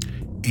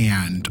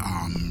 And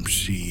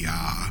she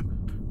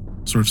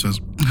sort of says,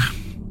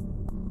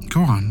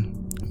 go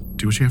on,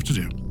 do what you have to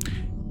do.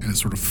 And it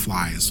sort of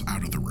flies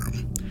out of the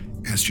room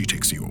as she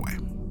takes you away.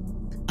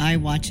 I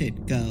watch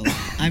it go.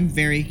 I'm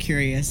very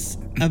curious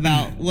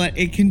about what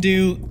it can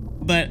do,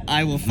 but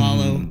I will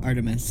follow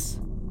Artemis.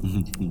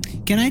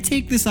 Can I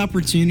take this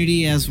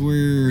opportunity as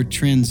we're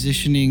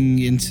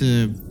transitioning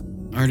into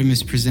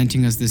Artemis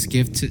presenting us this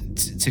gift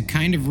to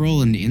kind of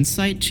roll an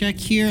insight check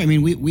here? I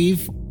mean,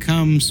 we've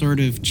come sort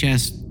of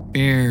chest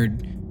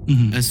bared,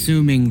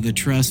 assuming the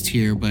trust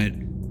here, but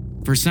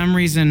for some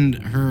reason,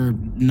 her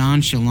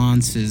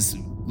nonchalance is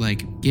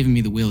like giving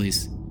me the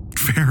willies.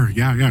 Fair,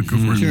 yeah, go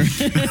for it.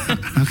 Sure.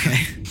 Okay.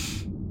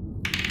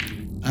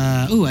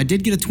 I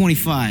did get a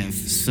 25,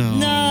 so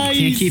Nice.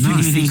 can't keep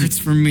any secrets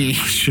from me.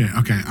 Shit,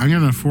 okay, I'm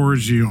gonna forward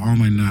you all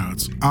my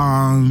notes.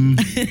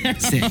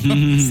 Sick.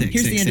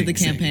 Here's the end of the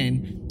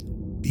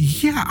campaign.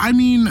 Yeah, I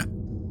mean,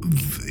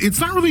 it's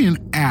not really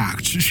an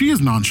act. She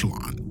is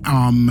nonchalant.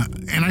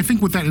 And I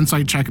think with that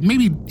insight check,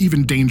 maybe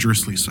even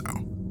dangerously so.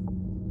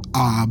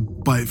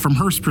 But from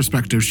her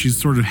perspective, she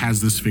sort of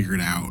has this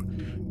figured out,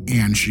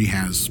 and she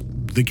has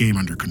the game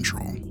under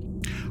control.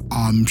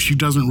 She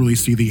doesn't really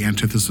see the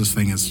antithesis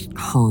thing as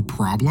her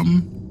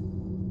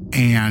problem.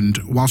 And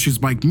while she's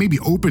like maybe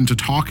open to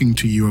talking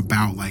to you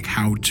about like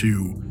how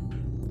to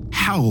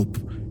help,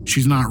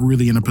 she's not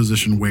really in a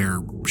position where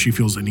she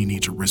feels any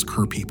need to risk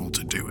her people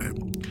to do it.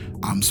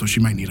 So she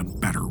might need a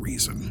better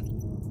reason.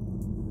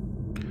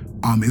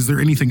 Is there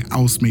anything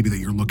else maybe that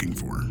you're looking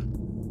for?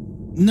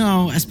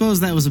 No, I suppose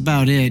that was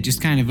about it.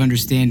 Just kind of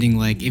understanding,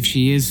 like, if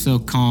she is so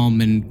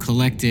calm and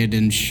collected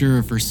and sure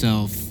of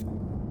herself,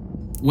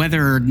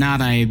 whether or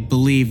not I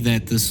believe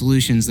that the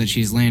solutions that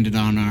she's landed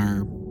on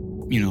are,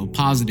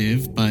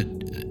 positive, but,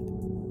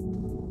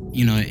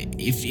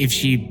 if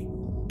she...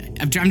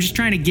 I'm just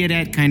trying to get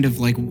at kind of,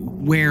 like,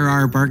 where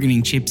our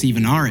bargaining chips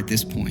even are at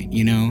this point,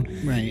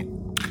 Right.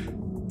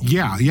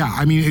 Yeah.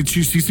 I mean,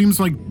 she seems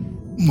like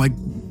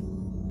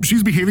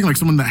she's behaving like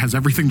someone that has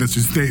everything that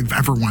they've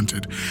ever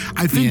wanted.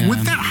 I think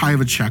with that high of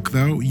a check,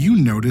 though, you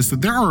notice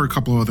that there are a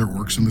couple of other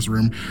orcs in this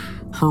room,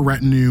 her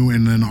retinue,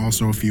 and then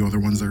also a few other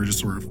ones that are just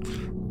sort of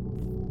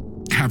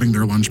having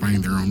their lunch,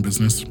 minding their own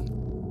business.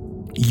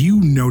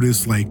 You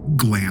notice like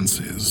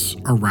glances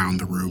around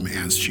the room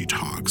as she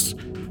talks.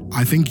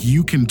 I think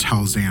you can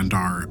tell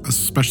Xandar,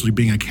 especially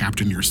being a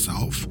captain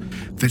yourself,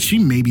 that she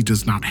maybe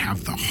does not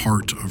have the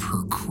heart of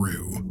her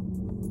crew,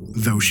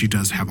 though she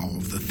does have all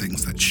of the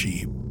things that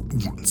she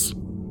wants.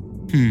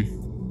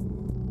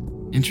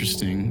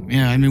 Interesting.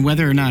 Yeah, I mean,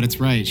 whether or not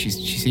it's right, she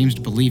seems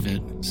to believe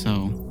it.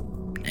 So,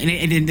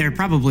 and they're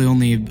probably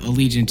only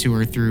allegiant to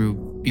her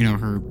through,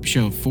 her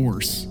show of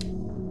force,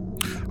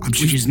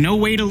 which is no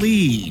way to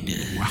lead.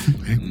 Well,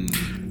 okay.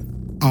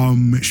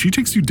 She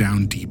takes you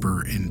down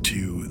deeper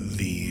into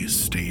the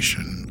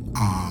station.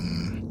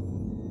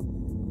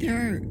 There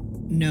are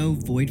no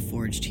Void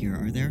Forged here,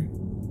 are there?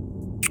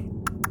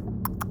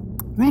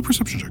 Roll a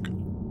perception check.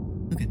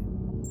 Okay.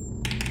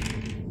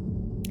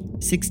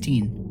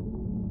 16.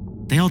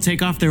 They all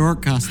take off their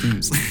orc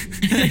costumes.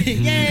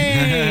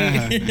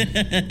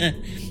 Yay!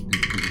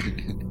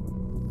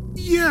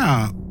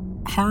 Yeah,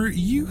 Hart,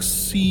 you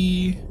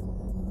see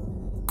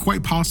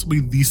quite possibly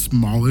the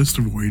smallest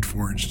Void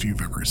Forged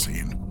you've ever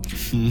seen,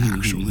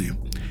 actually.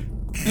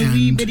 A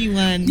wee bitty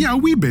one. Yeah, a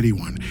wee bitty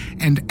one.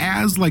 And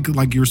as like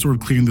you're sort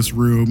of clearing this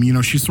room,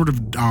 she sort of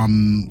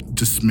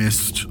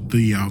dismissed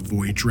the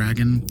void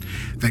dragon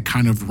that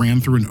kind of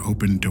ran through an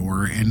open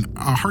door. And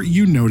Hart,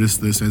 you notice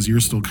this as you're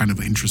still kind of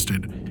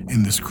interested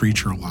in this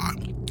creature a lot.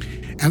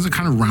 As it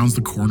kind of rounds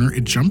the corner,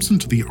 it jumps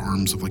into the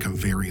arms of like a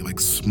very like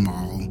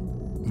small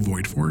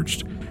void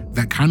forged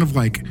that kind of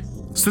like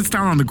sits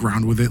down on the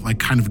ground with it, like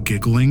kind of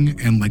giggling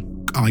and like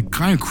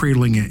kind of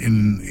cradling it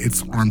in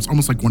its arms,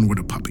 almost like one would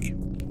a puppy.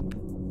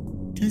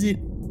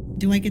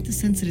 Do I get the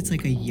sense that it's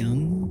like a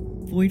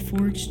young Void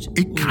Forged?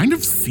 It kind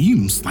of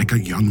seems like a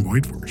young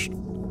Void Forged.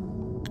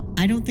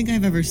 I don't think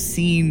I've ever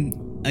seen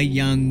a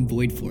young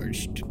Void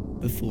Forged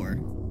before.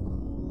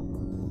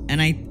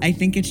 And I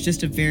think it's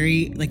just a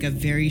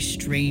very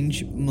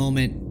strange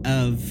moment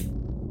of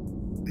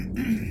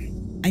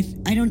I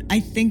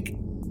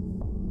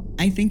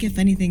think if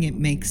anything it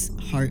makes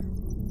Hart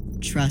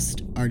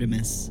trust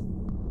Artemis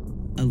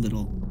a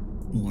little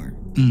more.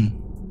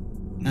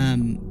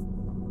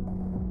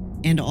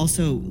 And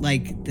also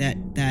like that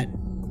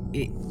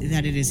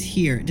it is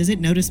here. Does it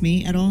notice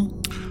me at all?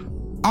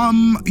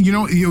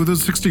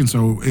 There's 16,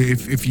 so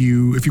if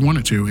you want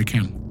it to, it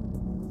can.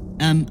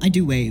 I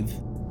do wave.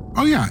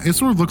 Oh yeah, it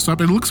sort of looks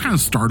up. It looks kind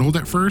of startled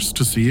at first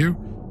to see you,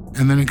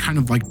 and then it kind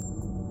of like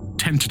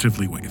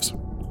tentatively waves.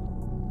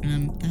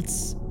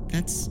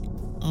 That's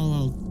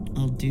all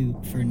I'll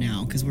do for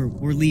now, because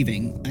we're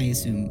leaving, I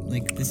assume.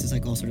 Like this is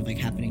like all sort of like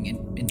happening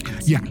in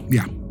passing.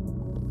 Yeah.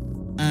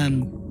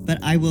 But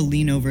I will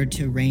lean over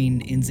to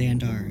Rain and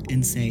Xandar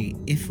and say,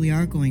 if we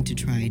are going to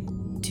try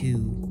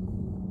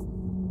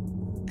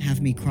to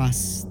have me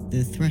cross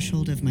the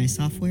threshold of my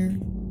software,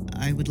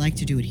 I would like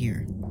to do it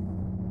here.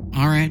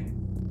 All right.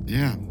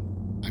 Yeah.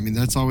 I mean,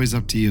 that's always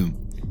up to you.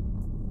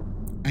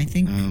 I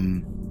think...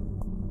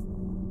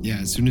 yeah,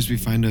 as soon as we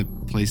find a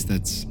place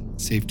that's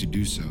safe to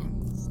do so.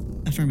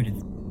 Affirmative.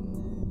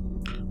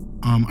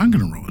 I'm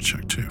gonna roll a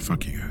check too.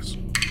 Fuck you guys.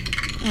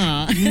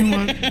 Aw. You know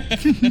what?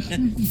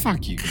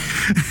 Fuck you guys.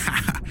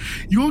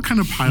 You all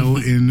kind of pile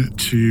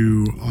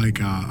into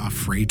like a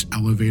freight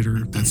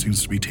elevator that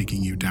seems to be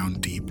taking you down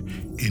deep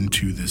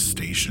into this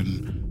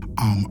station.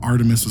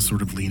 Artemis is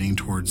sort of leaning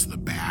towards the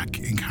back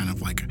and kind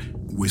of like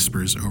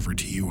whispers over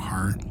to you,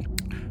 Hart.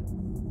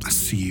 I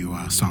see you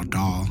saw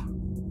Doll.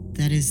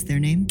 That is their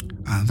name?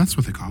 That's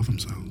what they call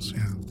themselves,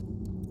 yeah.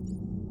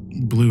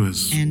 Blue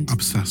is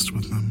obsessed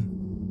with them.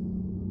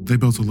 They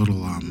built a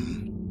little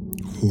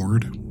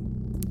hoard,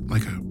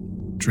 like a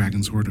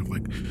dragon's hoard of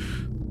like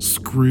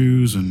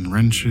screws and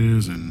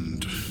wrenches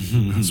and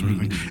that sort of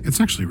thing. It's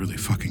actually really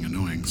fucking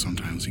annoying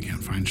sometimes you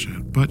can't find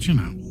shit, but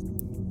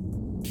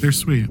they're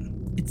sweet.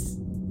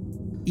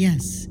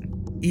 Yes,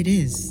 it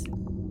is.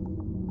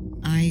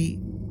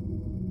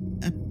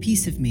 A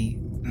piece of me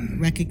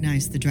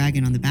recognized the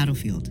dragon on the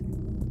battlefield.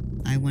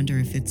 I wonder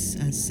if it's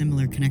a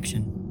similar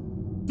connection.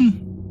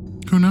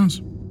 Who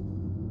knows?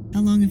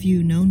 How long have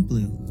you known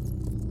Blue?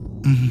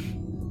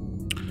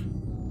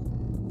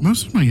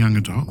 Most of my young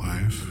adult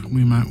life.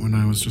 We met when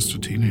I was just a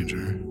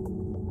teenager.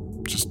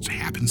 Just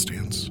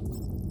happenstance.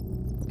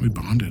 We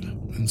bonded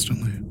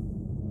instantly.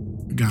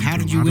 How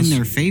did you win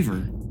their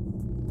favor?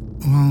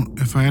 Well,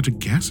 if I had to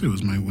guess, it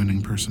was my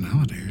winning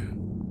personality.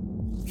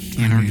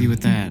 Can't argue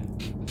with that.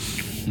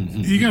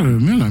 You gotta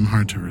admit, I'm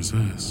hard to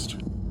resist.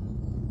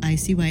 I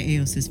see why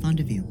Eos is fond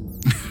of you.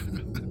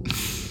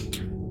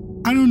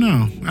 I don't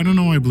know. I don't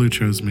know why Blue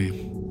chose me,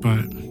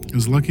 but it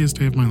was the luckiest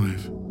day of my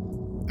life.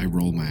 I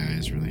roll my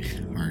eyes really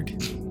hard.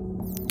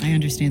 I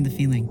understand the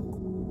feeling.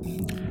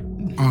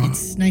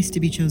 It's nice to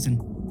be chosen.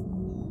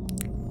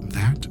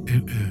 That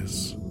it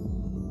is.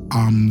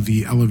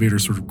 The elevator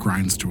sort of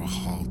grinds to a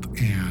halt,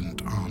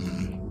 and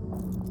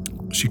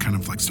she kind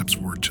of like steps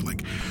forward to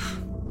like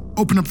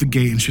open up the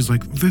gate, and she's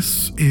like,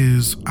 "This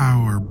is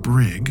our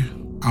brig."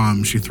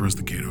 She throws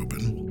the gate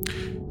open,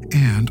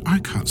 and I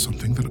caught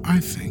something that I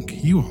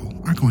think you all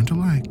are going to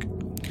like.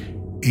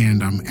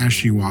 And as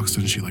she walks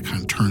in, she like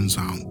kind of turns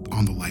on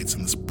the lights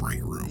in this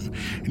bright room,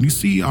 and you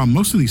see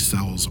most of these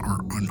cells are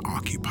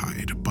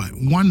unoccupied, but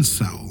one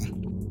cell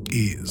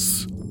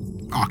is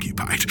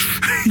occupied.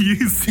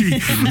 You see,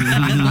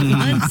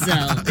 One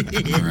cell.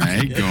 All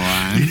right, go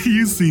on.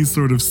 you see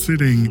sort of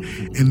sitting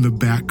in the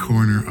back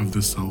corner of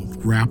the cell,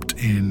 wrapped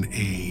in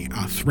a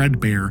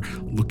threadbare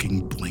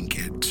looking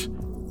blanket,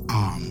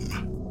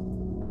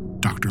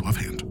 Dr.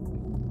 Lovehand.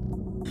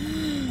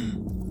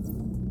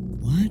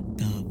 What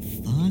the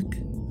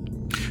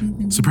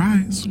fuck?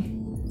 Surprise.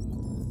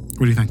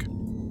 What do you think?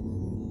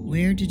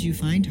 Where did you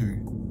find her?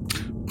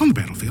 On the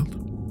battlefield.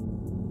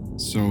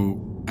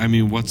 So, I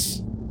mean, what's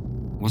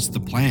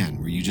the plan?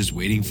 Were you just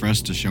waiting for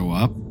us to show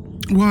up?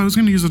 Well, I was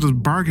going to use it as a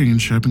bargaining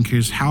chip in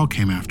case Hal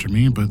came after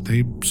me, but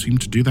they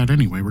seemed to do that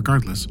anyway,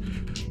 regardless.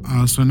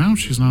 So now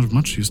she's not of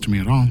much use to me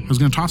at all. I was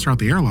going to toss her out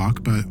the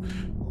airlock, but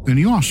then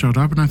you all showed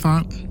up, and I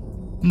thought,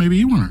 maybe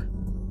you want her.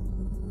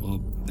 Well,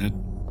 that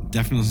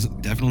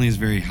definitely is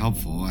very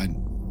helpful. I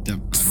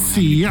don't have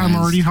any See, I'm plans.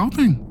 already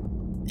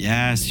helping.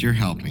 Yes, you're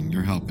helping.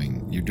 You're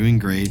helping. You're doing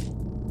great.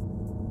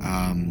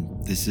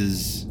 This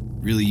is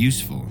really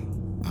useful.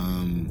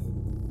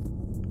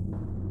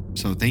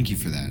 So thank you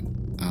for that.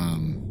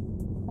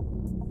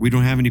 We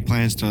don't have any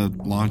plans to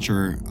launch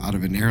her out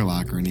of an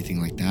airlock or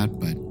anything like that,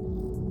 but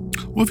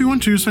Well, if you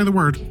want to, say the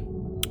word.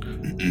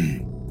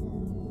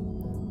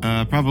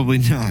 probably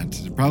not.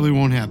 It probably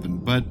won't happen.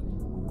 But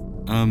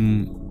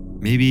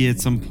maybe at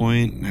some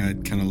point, I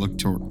kind of look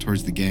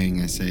towards the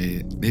gang. I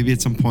say, maybe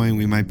at some point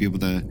we might be able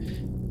to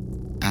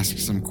ask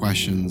some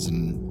questions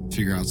and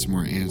figure out some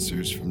more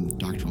answers from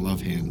Dr.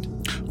 Lovehand.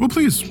 Well,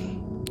 please,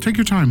 take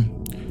your time.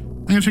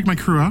 I'm going to take my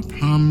crew up.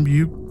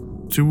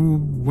 You do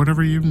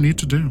whatever you need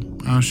to do.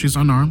 She's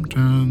unarmed,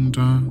 and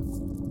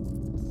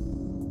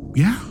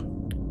yeah.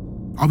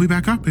 I'll be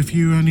back up if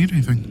you need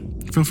anything.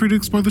 Feel free to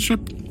explore the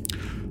ship.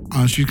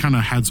 She kind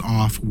of heads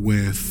off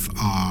with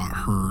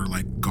her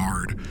like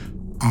guard.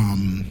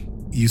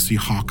 You see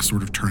Hawk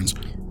sort of turns.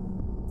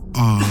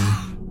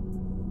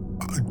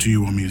 Do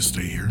you want me to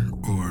stay here,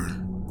 or?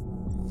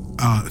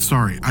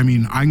 Sorry. I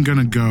mean, I'm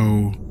gonna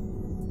go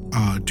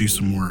do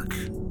some work.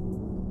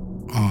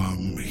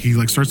 He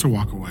like starts to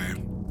walk away.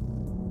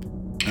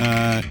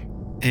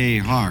 Hey,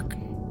 Hawk.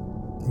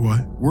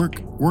 What?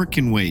 Work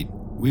can wait.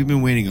 We've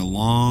been waiting a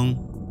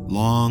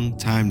long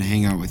time to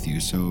hang out with you,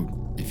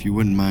 so if you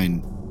wouldn't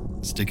mind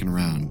sticking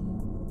around.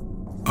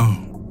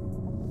 Oh.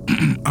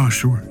 Oh,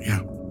 sure. Yeah.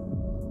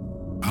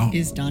 Oh.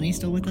 Is Donnie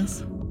still with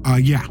us?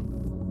 Yeah.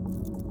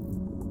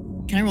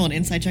 Can I roll an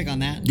insight check on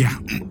that? Yeah.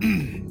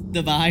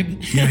 The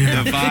vibe?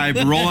 Yeah. The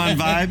vibe. Roll on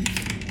vibe.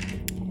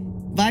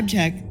 Vibe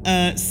check,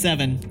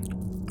 7.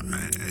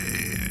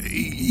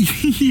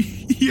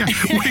 Yeah.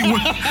 Wait,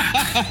 what?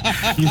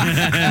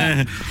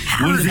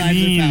 What does it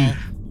mean?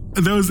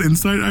 Those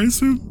insight, I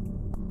assume?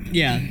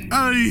 Yeah.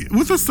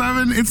 With a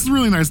 7, it's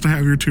really nice to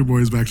have your two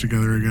boys back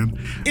together again.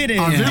 It is.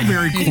 They're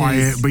very It quiet,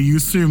 is. but you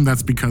assume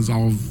that's because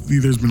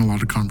there's been a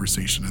lot of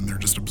conversation and they're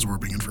just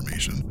absorbing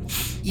information.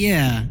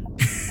 Yeah.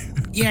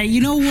 Yeah, you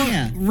know what,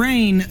 Yeah.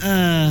 Rain,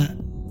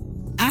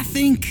 I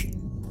think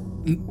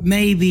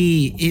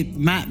maybe it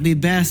might be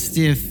best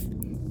if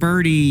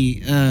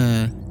Birdie,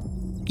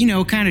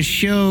 kind of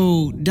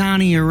show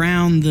Donnie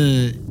around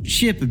the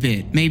ship a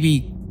bit.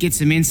 Maybe get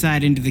some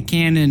insight into the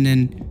canon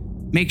and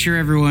make sure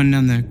everyone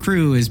on the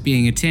crew is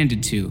being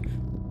attended to.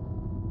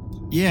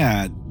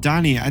 Yeah,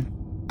 Donnie, I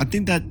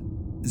think that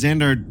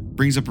Xandar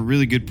brings up a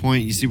really good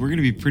point. You see, we're going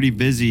to be pretty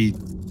busy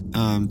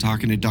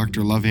talking to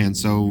Dr. Lovehand,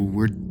 so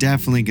we're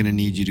definitely going to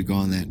need you to go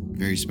on that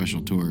very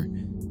special tour.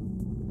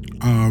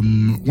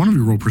 One of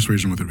you roll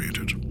persuasion with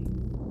advantage.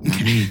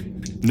 Not me.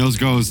 Nose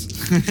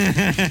goes.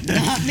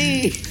 Not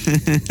me.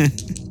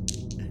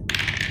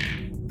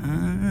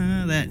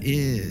 That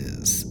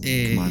is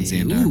a... Come on,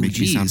 Xandar, make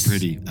me sound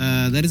pretty.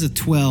 That is a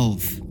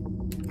 12.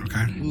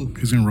 Okay.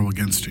 He's going to roll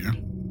against you.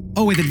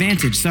 Oh, with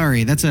advantage,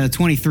 sorry. That's a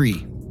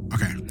 23.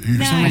 Okay.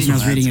 For some reason I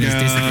was reading it as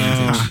Let's go.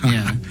 disadvantage.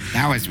 Yeah.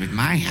 That was with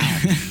my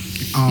help.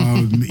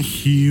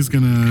 He's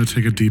going to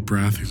take a deep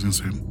breath. He's going to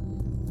say,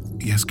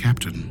 "Yes,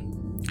 Captain."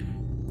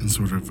 And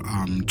sort of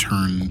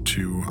turn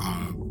to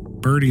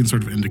Birdie and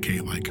sort of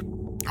indicate, like,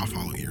 "I'll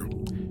follow you."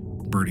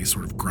 Birdie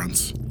sort of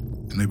grunts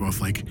and they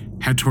both like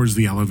head towards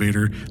the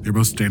elevator. They're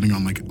both standing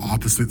on like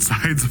opposite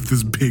sides of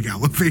this big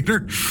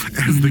elevator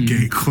as the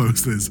gate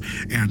closes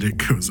and it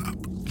goes up.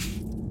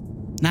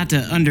 Not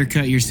to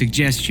undercut your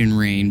suggestion,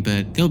 Rain,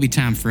 but there'll be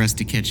time for us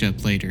to catch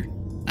up later.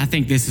 I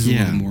think this is a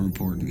little more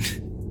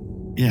important.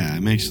 Yeah,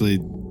 I'm actually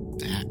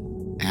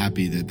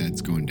happy that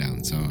that's going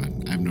down, so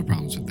I have no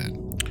problems with that.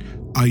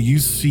 You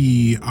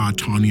see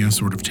Tanya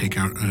sort of take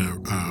out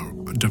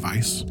a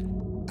device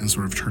and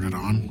sort of turn it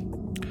on.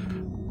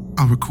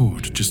 I'll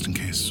record just in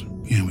case,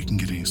 we can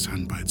get any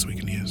sound bites we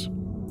can use.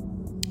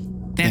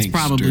 That's Thanks,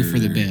 probably Ster. for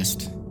the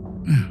best.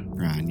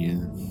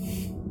 Rania.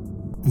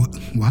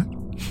 What?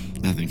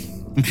 Nothing.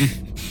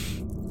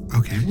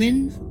 Okay.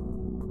 When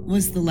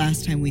was the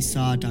last time we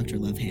saw Dr.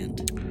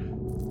 Lovehand?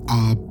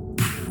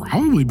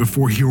 Probably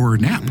before your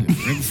nap.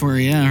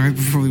 Right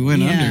before we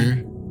went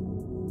under.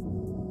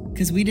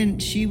 Because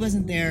she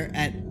wasn't there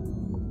at,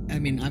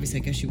 obviously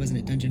I guess she wasn't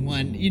at Dungeon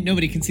 1.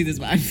 Nobody can see this,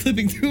 but I'm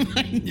flipping through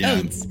my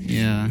notes.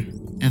 Yeah.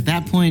 At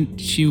that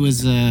point, she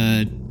was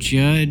a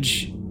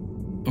judge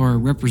or a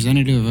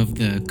representative of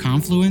the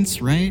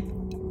Confluence, right?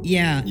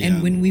 Yeah, Yeah.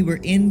 and when we were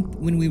in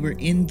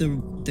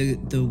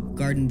the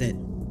garden that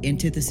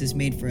Antithesis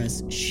made for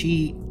us,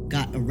 she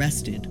got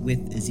arrested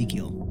with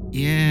Ezekiel.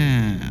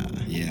 Yeah.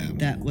 Yeah.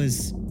 That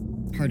was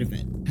part of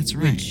it. That's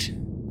right. Which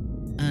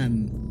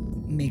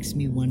makes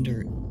me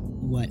wonder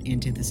what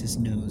Antithesis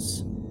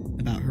knows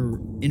about her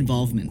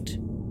involvement.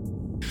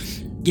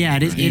 Yeah,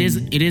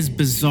 it is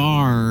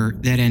bizarre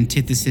that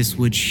Antithesis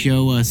would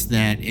show us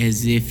that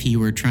as if he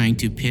were trying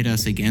to pit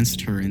us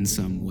against her in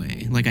some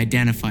way, like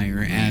identify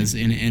her as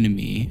an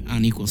enemy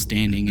on equal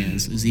standing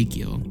as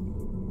Ezekiel.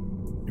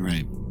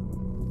 Right.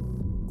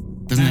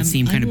 Doesn't that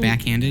seem I kind of will-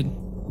 backhanded?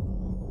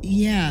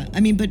 Yeah,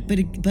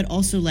 but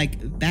also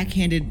like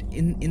backhanded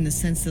in the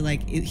sense that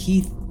like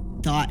he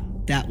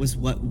thought that was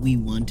what we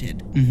wanted.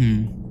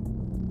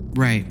 Mm-hmm.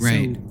 Right.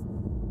 So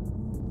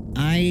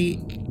I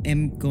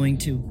am going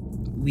to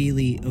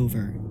wheelie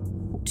over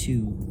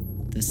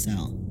to the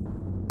cell.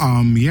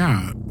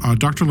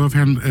 Dr.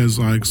 Lovehand is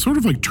like sort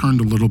of like turned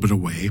a little bit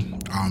away.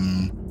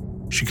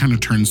 She kind of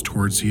turns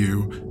towards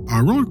you.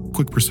 Roll a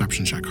quick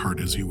perception check, hard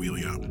as you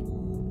wheelie up.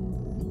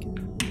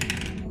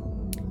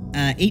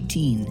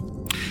 18.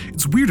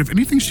 It's weird. If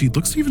anything, she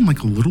looks even like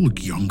a little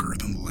younger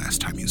than the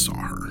last time you saw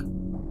her.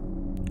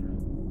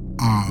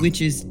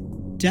 Which is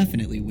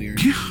definitely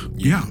weird.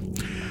 Yeah.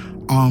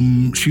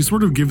 She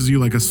sort of gives you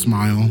like a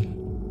smile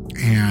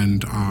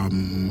and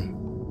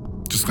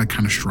just like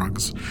kind of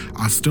shrugs.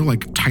 Still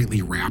like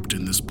tightly wrapped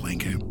in this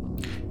blanket.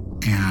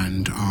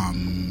 And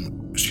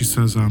she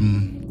says, Hart,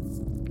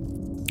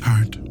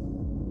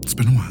 it's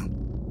been a while.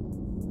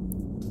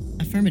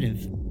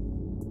 Affirmative.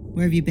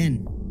 Where have you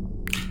been?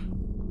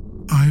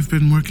 I've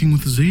been working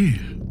with Z.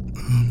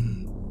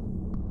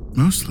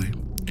 Mostly.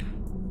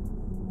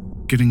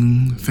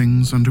 Getting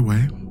things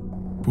underway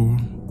for,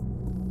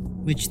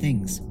 Which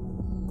things?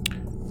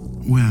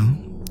 well,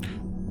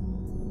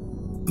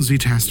 Z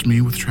tasked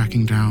me with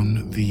tracking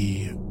down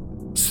the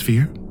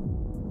sphere.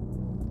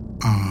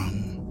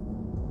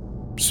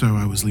 So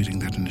I was leading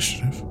that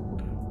initiative.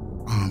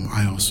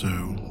 I also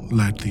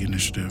led the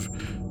initiative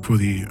for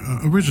the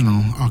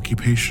original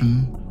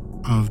occupation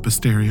of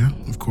Basteria.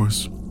 Of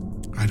course,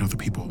 I had other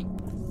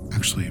people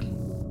actually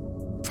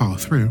follow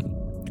through.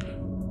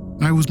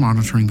 I was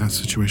monitoring that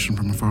situation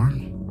from afar.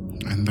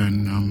 And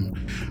then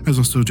I was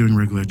also doing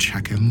regular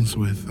check-ins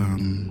with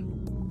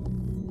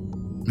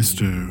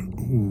Mr.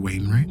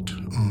 Wainwright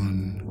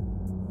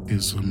on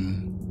his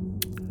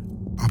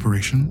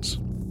operations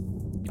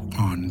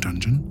on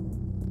Dungeon.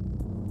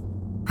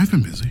 I've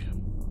been busy,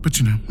 but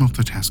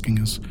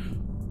multitasking is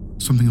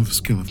something of a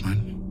skill of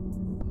mine.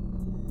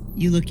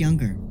 You look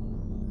younger.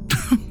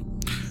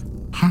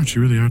 Hart,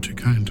 you really are too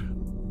kind.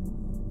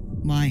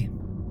 Why?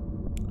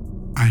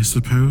 I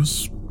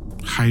suppose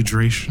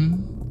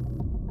hydration,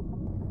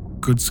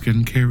 good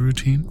skincare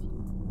routine,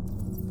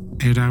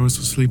 8 hours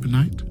of sleep a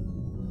night.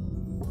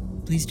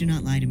 Please do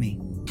not lie to me.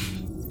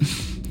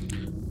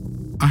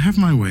 I have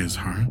my ways,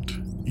 Hart.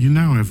 You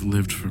know I've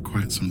lived for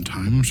quite some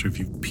time. I'm sure if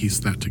you've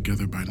pieced that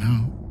together by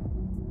now.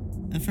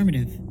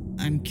 Affirmative.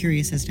 I'm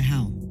curious as to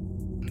how.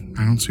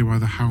 I don't see why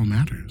the how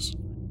matters.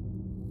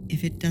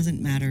 If it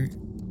doesn't matter,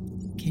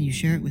 can you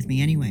share it with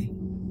me anyway?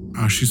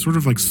 She sort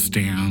of like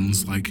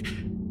stands, like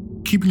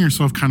keeping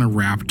herself kind of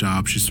wrapped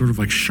up. She sort of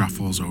like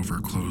shuffles over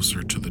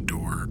closer to the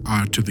door,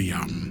 to the,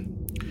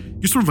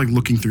 you're sort of like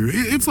looking through.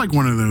 It's like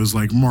one of those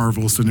like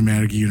Marvel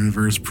Cinematic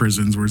Universe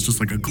prisons where it's just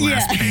like a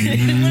glass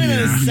pane. One of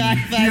those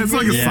sci-fi. Yeah, it's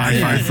like a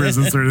sci-fi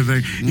prison sort of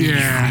thing.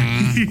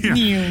 Yeah.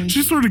 Yeah.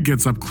 She sort of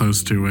gets up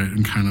close to it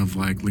and kind of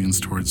like leans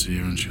towards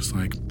you and she's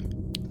like,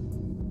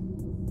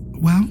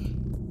 well,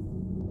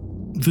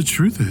 the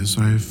truth is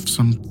I'm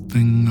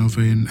something of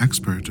an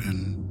expert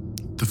in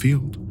the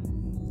field.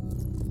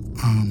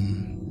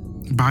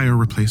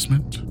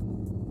 Bioreplacement,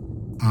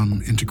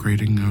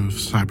 integrating of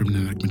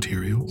cybernetic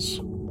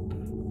materials,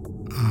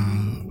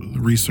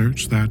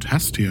 research that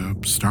Hestia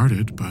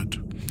started, but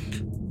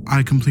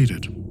I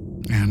completed,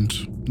 and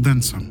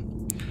then some.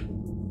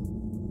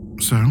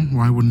 So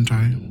why wouldn't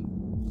I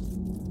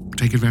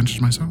take advantage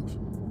myself?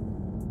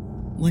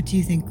 What do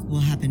you think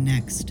will happen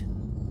next?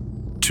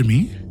 To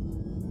me?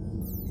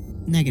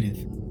 Negative.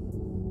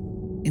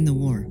 In the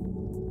war.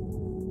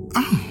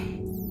 Oh,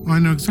 well, I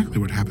know exactly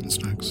what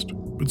happens next.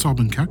 It's all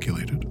been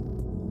calculated.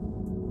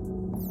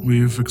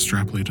 We've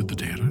extrapolated the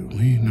data.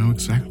 We know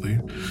exactly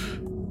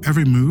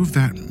every move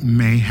that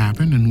may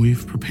happen, and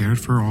we've prepared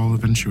for all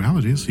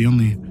eventualities. The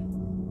only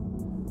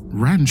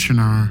wrench in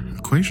our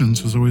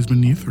equations has always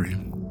been you three,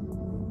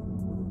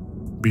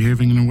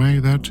 behaving in a way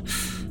that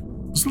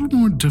is a little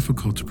more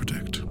difficult to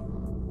predict,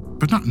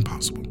 but not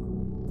impossible.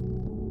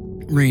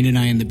 Rain and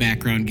I in the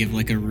background give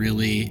like a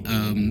really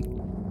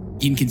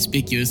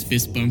inconspicuous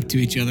fist bump to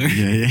each other.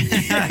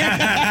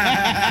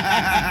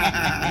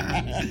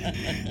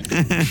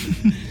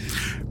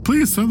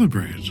 Please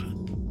celebrate.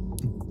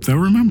 Though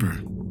remember,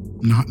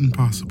 not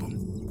impossible.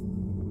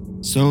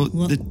 So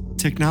the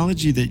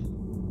technology that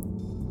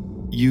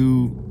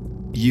you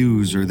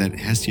use or that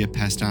Hestia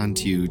passed on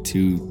to you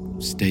to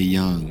stay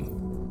young,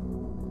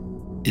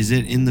 is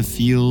it in the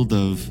field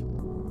of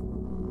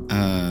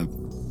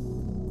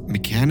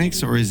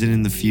mechanics, or is it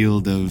in the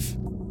field of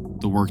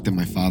the work that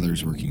my father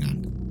is working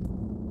on?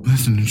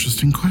 That's an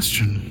interesting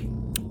question.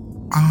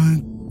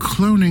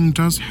 Cloning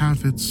does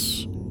have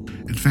its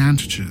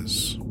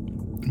advantages,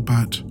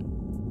 but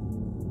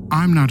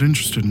I'm not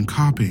interested in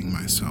copying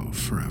myself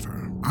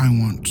forever. I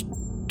want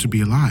to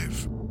be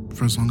alive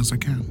for as long as I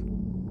can.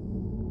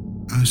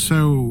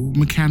 So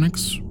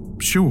mechanics,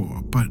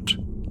 sure, but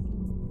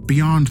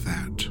beyond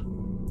that,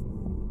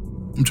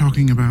 I'm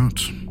talking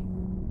about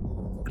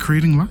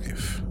creating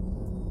life.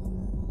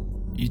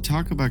 You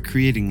talk about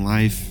creating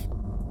life,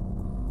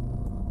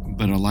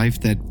 but a life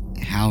that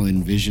Hal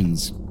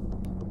envisions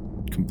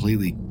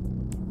completely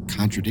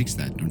contradicts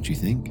that, don't you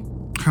think?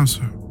 How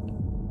so?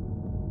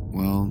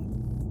 Well,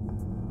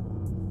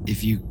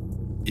 if you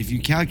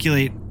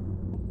calculate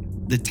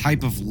the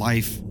type of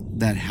life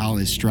that Hal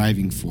is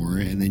striving for,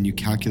 and then you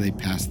calculate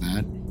past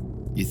that,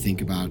 you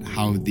think about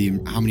how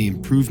many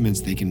improvements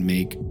they can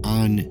make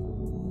on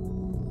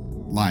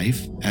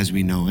life as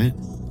we know it.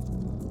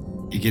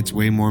 It gets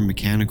way more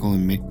mechanical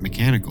and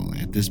mechanical.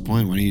 At this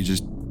point, why don't you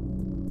just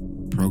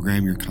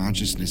program your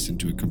consciousness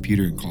into a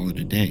computer and call it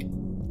a day?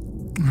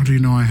 How do you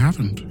know I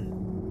haven't?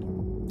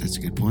 That's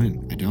a good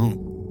point. I don't.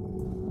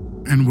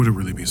 And would it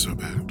really be so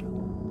bad?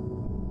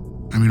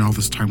 I mean, all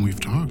this time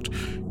we've talked,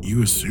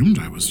 you assumed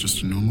I was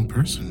just a normal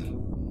person.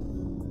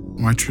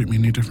 Why treat me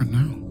any different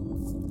now?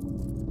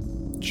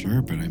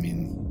 Sure, but I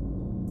mean,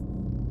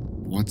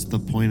 what's the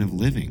point of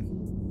living?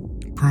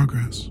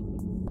 Progress.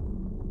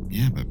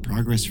 Yeah, but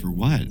progress for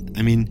what?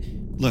 I mean,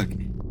 look,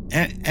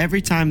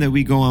 every time that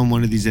we go on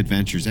one of these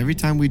adventures, every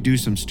time we do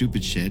some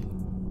stupid shit,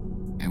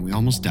 and we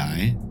almost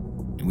die,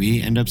 and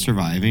we end up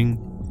surviving,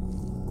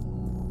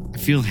 I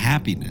feel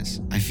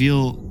happiness. I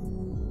feel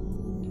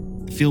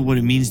what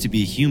it means to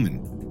be a human.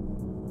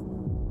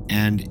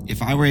 And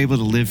if I were able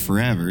to live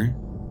forever,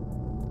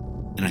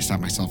 and I stop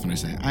myself and I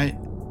say, I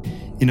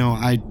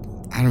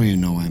don't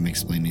even know why I'm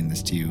explaining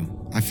this to you.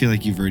 I feel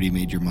like you've already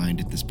made your mind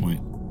at this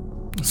point.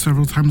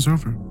 Several times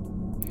over.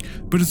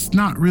 But it's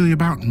not really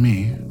about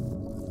me.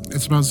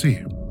 It's about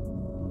Z.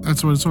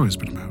 That's what it's always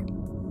been about.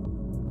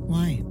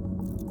 Why?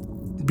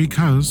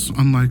 Because,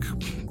 unlike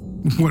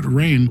what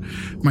Rain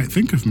might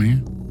think of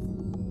me,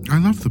 I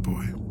love the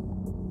boy.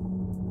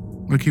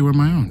 Like he were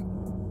my own.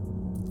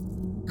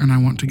 And I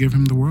want to give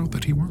him the world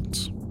that he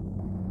wants.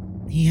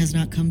 He has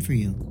not come for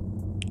you.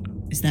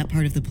 Is that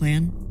part of the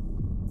plan?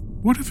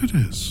 What if it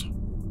is?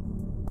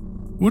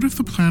 What if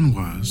the plan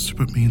was to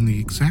put me in the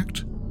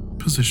exact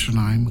position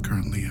I'm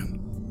currently in?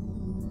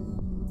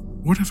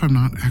 What if I'm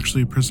not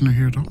actually a prisoner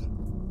here at all?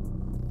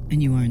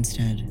 And you are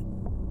instead...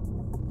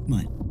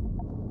 what?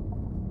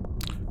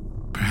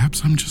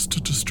 Perhaps I'm just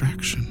a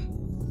distraction.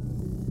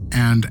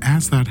 And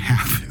as that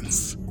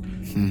happens,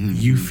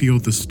 you feel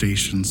the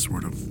station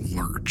sort of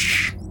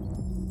lurch.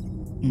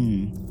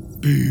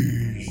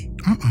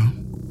 Uh-oh.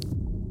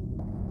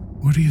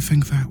 What do you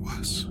think that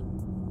was?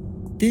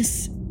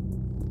 This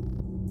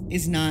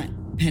is not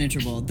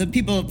penetrable. For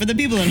the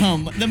people at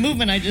home, the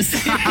movement I just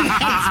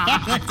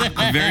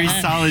A very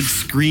solid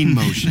screen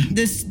motion.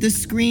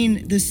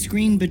 the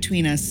screen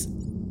between us,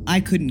 I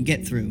couldn't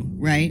get through,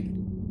 right?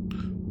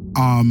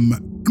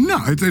 No,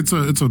 it's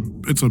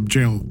a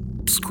jail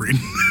screen.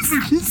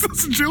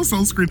 It's a jail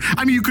cell screen.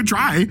 I mean, you could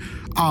try.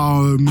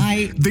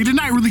 They did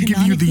not really give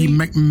you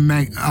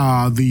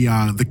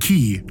the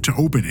key to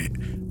open it.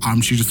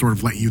 She just sort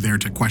of let you there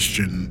to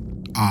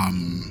question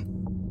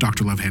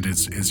Dr. Lovehand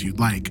as you'd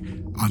like.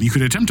 You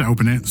could attempt to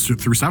open it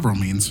through several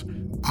means,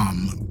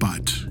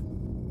 but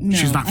No,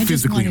 she's not I just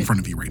physically in wanted front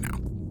of you right now.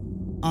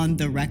 On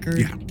the record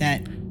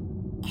that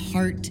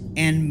Hart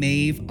and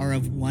Maeve are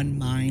of one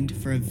mind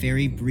for a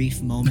very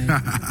brief moment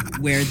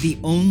where the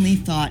only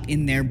thought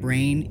in their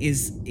brain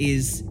is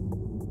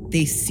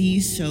they see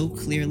so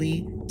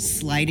clearly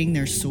sliding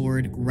their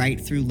sword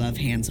right through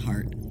Lovehand's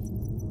heart.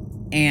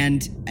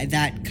 And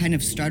that kind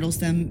of startles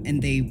them,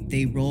 and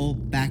they roll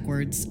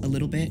backwards a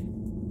little bit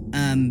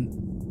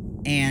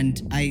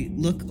And I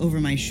look over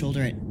my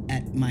shoulder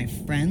at my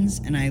friends,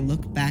 and I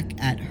look back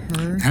at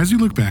her. As you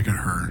look back at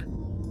her,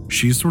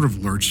 she sort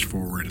of lurched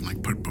forward and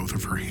like put both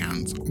of her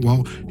hands.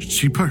 Well,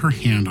 she put her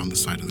hand on the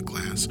side of the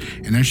glass,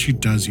 and as she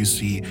does, you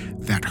see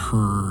that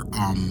her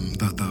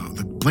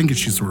the blanket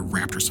she sort of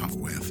wrapped herself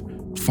with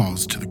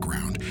falls to the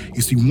ground.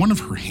 You see one of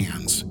her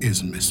hands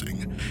is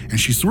missing, and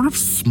she's sort of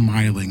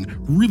smiling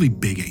really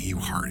big at you,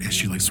 Hart, as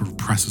she like sort of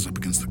presses up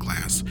against the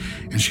glass,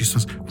 and she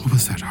says, "What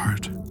was that,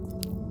 Hart?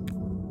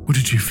 What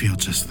did you feel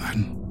just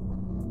then?"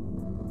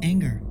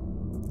 Anger.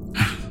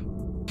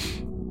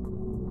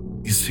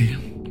 You see,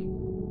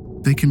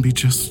 they can be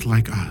just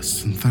like us,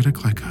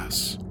 synthetic like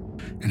us,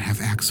 and have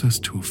access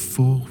to a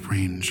full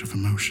range of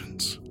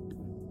emotions.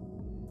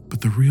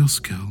 But the real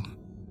skill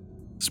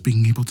is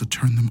being able to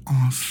turn them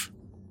off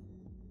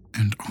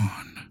and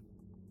on.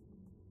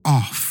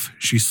 Off,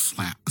 she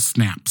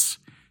snaps,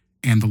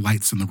 and the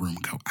lights in the room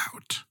go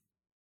out.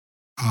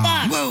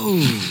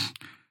 Whoa!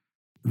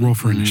 Roll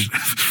for initiative.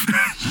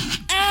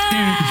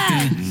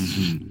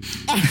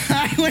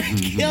 I want to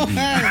kill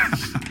her.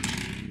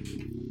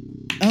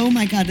 Oh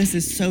my god, this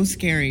is so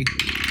scary.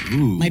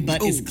 Ooh. My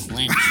butt is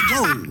clenched.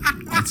 Whoa!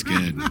 That's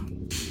good.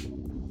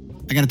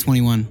 I got a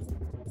 21.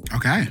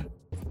 Okay.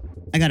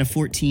 I got a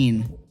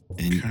 14.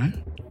 And Okay.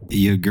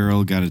 your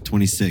girl got a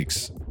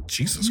 26.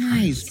 Jesus Nice.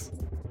 Christ.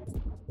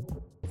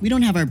 We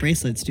don't have our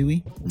bracelets, do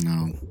we?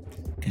 No.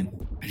 Okay.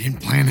 I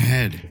didn't plan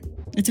ahead.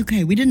 It's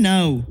okay. We didn't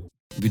know.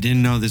 We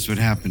didn't know this would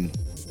happen.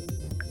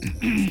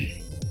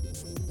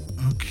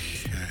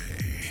 Okay.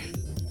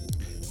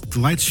 The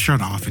lights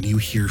shut off, and you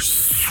hear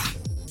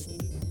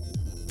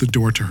the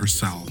door to her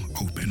cell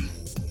open.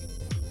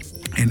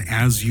 And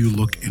as you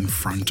look in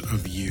front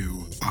of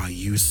you,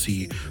 you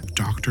see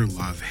Dr.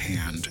 Love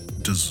Hand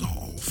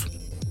dissolve.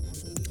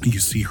 You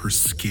see her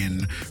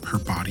skin, her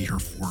body, her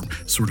form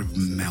sort of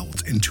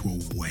melt into a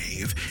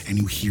wave, and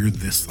you hear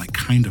this like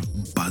kind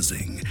of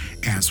buzzing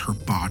as her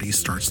body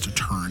starts to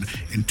turn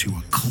into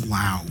a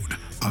cloud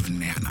of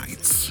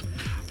nanites.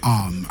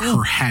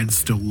 Her head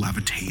still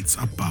levitates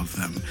above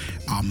them.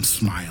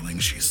 Smiling,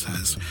 she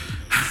says,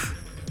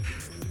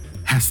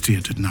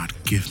 "Hestia did not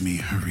give me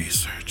her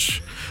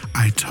research.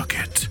 I took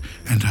it,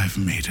 and I've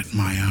made it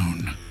my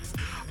own."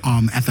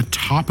 At the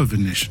top of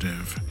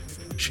initiative,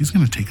 she's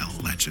going to take a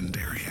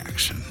legendary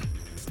action.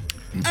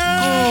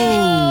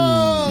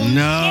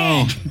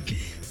 No.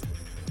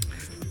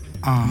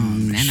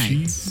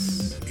 She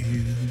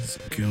is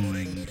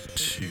going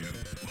to...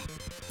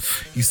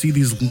 You see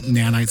these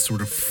nanites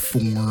sort of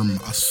form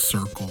a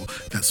circle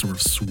that sort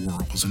of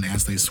swirls, and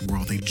as they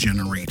swirl, they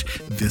generate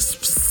this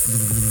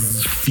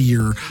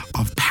sphere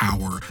of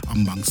power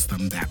amongst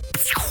them that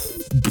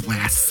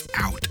blasts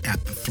out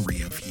at the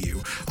three of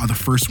you. The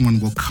first one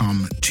will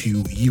come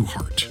to you,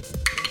 Hart.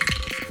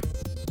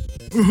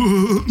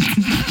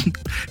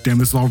 Damn,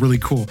 this is all really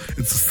cool.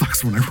 It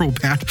sucks when I roll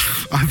bad.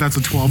 That's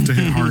a 12 to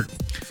hit Hart.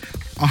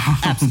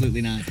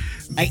 Absolutely not.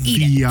 I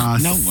eat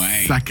it. No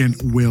way.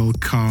 Second will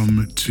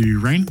come to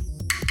Rain.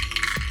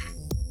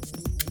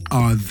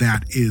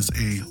 That is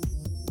a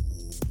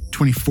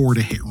 24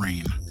 to hit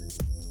Rain.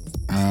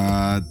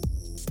 I'm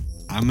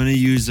gonna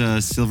use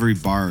silvery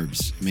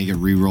barbs, make it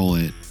re-roll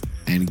it,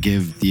 and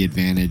give the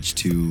advantage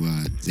to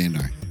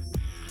Xandar.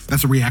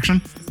 That's a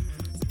reaction?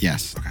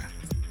 Yes. Okay.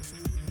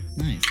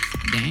 Nice.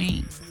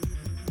 Dang.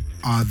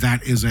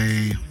 That is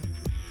a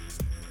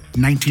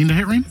 19 to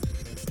hit Rain?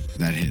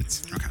 That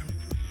hits. Okay.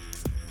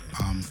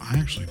 I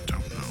actually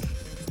don't know.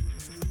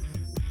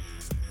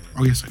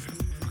 Oh, yes, I do.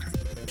 Okay.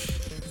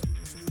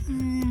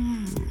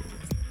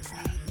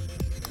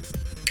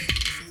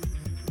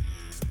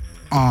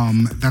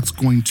 That's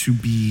going to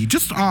be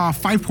just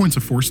 5 points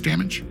of force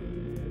damage.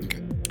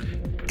 Okay.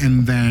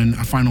 And then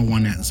a final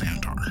one at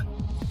Xandar.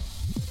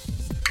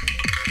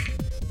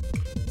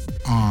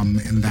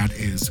 And that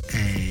is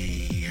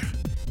a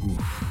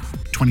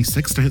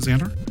 26 to hit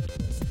Xandar.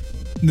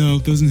 No,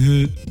 it doesn't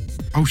hit.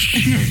 Oh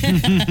shit.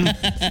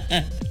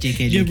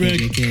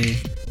 JK.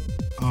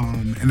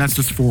 And that's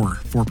just 4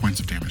 points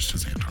of damage to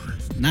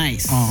Xandar.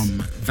 Nice.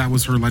 That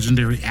was her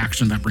legendary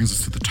action. That brings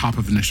us to the top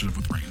of initiative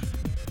with Rain.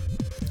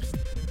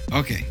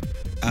 Okay.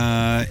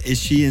 Is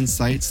she in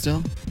sight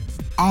still?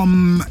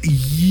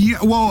 Yeah,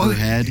 well, Her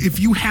head? if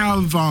you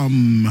have,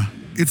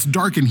 it's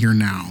dark in here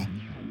now,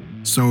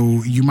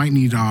 so you might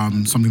need,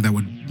 something that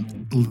would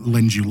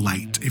lend you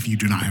light if you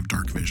do not have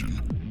dark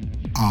vision.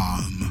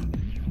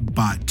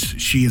 But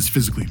she is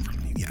physically in front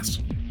of you, yes.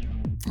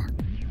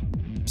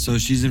 So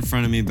she's in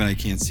front of me, but I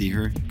can't see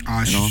her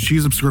at all?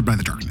 She's obscured by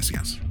the darkness,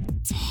 yes.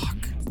 Fuck.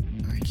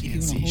 I If you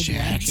can't wanna see hold your shit.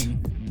 action,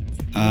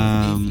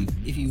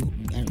 if you,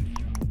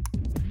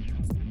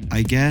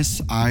 I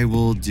guess I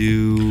will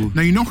do...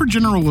 Now, you know her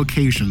general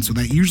location, so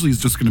that usually is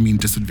just going to mean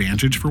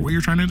disadvantage for what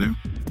you're trying to do.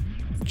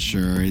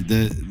 Sure.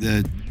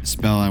 The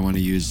spell I want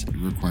to use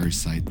requires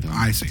sight, though.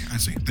 I see.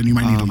 Then you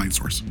might need a light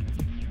source.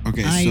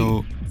 Okay, I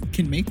so...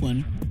 can make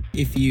one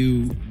if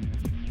you.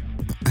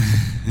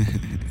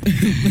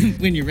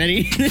 When you're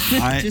ready.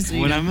 Just so you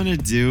what know. I'm gonna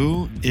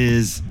do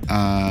is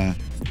I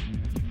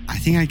I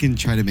think I can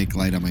try to make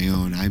light on my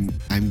own.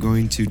 I'm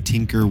going to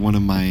tinker one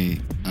of my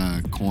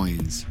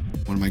coins,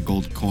 one of my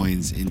gold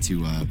coins,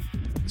 into a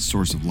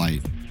source of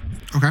light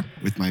Okay.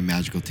 with my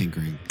magical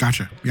tinkering.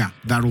 Gotcha. Yeah,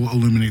 that'll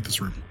illuminate this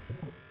room.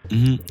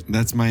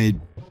 That's my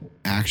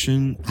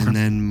action, Okay. and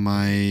then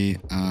my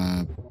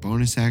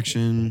bonus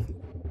action.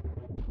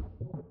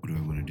 What do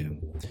I want to do?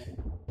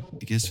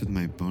 I guess with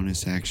my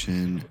bonus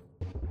action,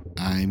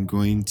 I'm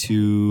going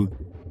to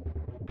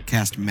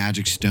cast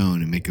Magic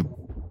Stone and make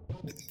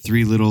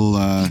three little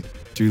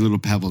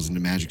pebbles into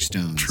magic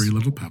stones. 3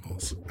 little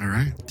pebbles. All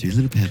right. 3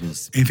 little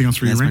pebbles. Anything else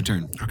for you, That's Ray? my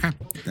turn. Okay.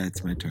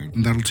 That's my turn.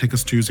 And that'll take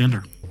us to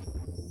Xander.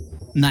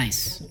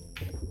 Nice.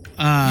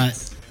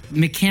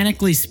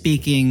 Mechanically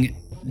speaking,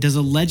 does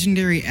a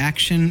legendary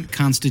action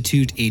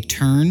constitute a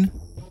turn?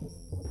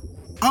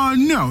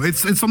 No, it's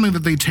something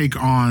that they take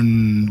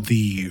on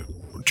the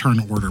turn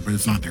order, but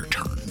it's not their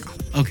turn.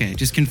 No. Okay,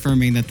 just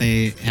confirming that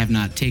they have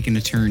not taken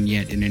a turn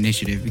yet in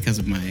initiative because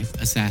of my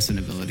assassin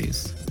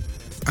abilities.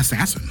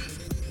 Assassin.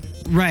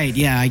 Right,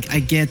 yeah, I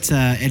get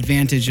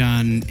advantage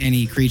on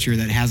any creature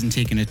that hasn't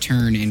taken a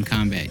turn in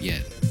combat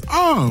yet.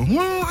 Oh,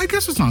 well, I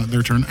guess it's not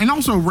their turn. And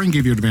also, Rain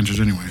gave you advantage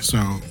anyway, so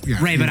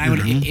yeah. Right, but I would,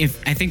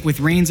 I think with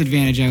Rain's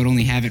advantage, I would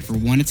only have it for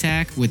 1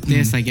 attack. With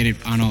this, I get it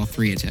on all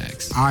 3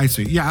 attacks. I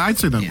see. Yeah, I'd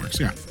say that Yeah. works,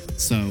 yeah.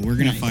 So we're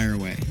gonna fire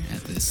away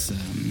at this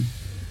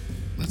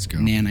Let's go.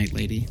 nanite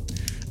lady.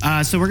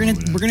 So we're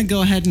gonna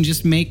go ahead and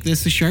just make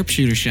this a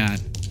sharpshooter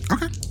shot.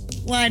 Okay.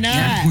 Why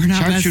not? We're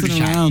not Sharpshooter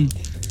messing shot. around.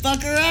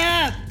 Fuck her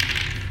up.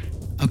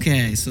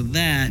 Okay, so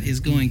that is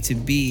going to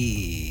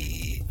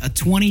be a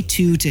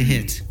 22 to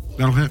hit.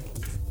 That'll hit.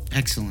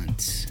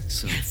 Excellent.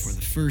 So for the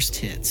first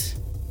hit,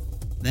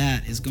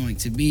 that is going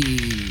to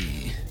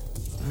be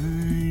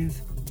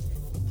 5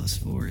 plus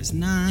 4 is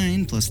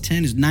 9 plus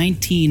 10 is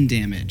 19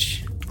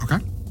 damage. Okay.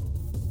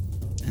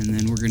 And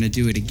then we're going to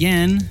do it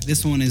again.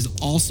 This one is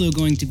also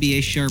going to be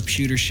a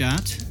sharpshooter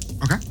shot.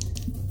 Okay.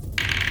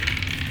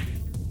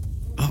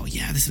 Oh,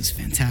 yeah, this is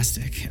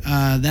fantastic.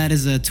 That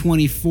is a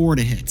 24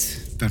 to hit.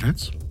 That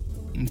hits.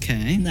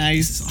 Okay.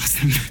 Nice. This is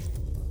awesome.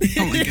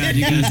 Oh my god,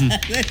 you guys.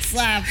 That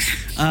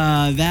slaps.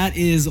 That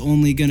is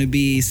only going to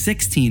be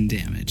 16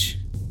 damage.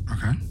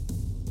 Okay.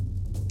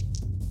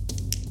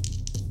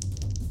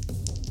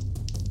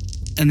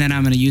 And then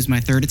I'm going to use my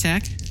third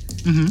attack.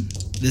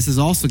 This is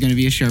also going to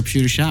be a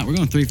sharpshooter shot. We're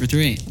going 3 for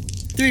 3.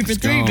 3 for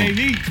 3, go.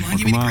 baby. Come on,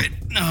 give me the crit.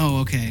 No,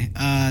 okay.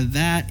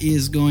 That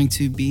is going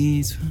to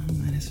be 12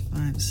 minus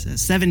 5,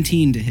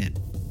 17 to hit.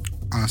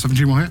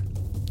 17 will hit.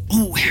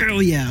 Oh,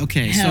 hell yeah.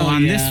 Okay, Hell so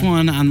on yeah. this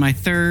one, on my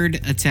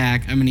third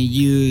attack, I'm going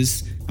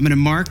to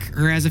mark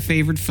her as a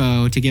favored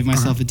foe to give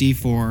myself a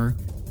d4.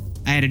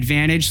 I had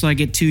advantage, so I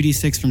get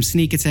 2d6 from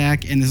sneak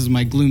attack, and this is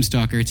my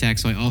Gloomstalker attack,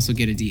 so I also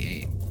get a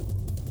d8.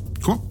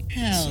 Cool.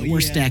 Hell So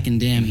we're stacking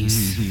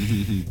dammies.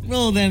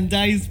 Roll them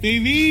dice,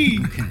 baby.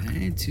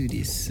 Okay,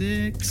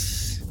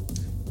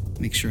 2d6.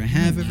 Make sure I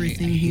have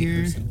everything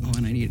here. Oh,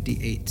 and I need a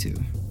d8 too.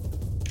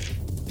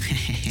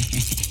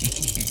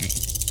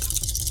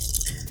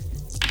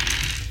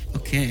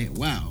 Okay,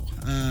 wow.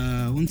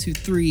 1, 2,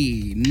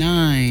 3,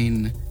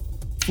 9,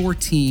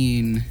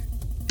 14,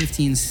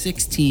 15,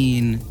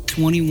 16,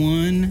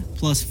 21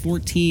 plus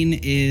 14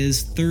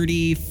 is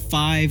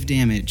 35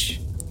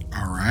 damage.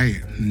 All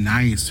right.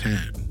 Nice hit.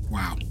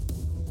 Wow.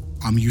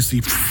 You see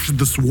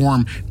the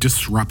swarm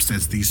disrupts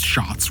as these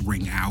shots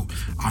ring out,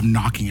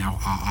 knocking out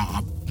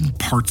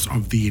parts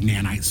of the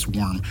nanite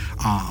swarm,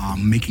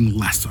 making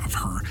less of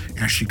her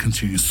as she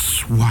continues.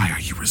 Why are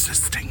you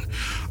resisting?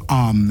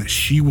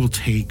 She will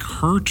take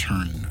her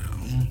turn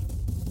now.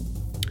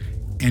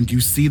 And you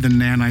see the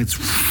nanites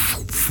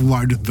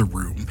flood the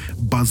room,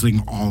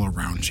 buzzing all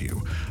around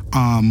you.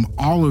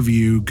 All of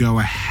you go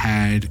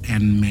ahead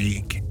and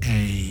make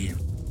a...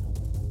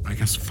 I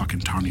guess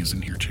fucking Tanya's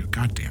in here too.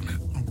 God damn it.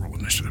 I'll roll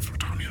initiative for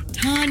Tanya.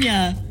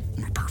 Tanya.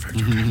 Oh, perfect.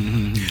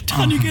 Okay.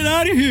 Tanya, get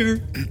out of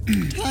here.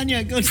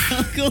 Tanya, go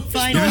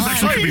find This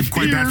us. actually could be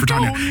quite bad for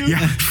Tanya.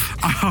 Yeah.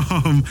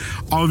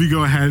 All of you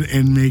go ahead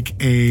and make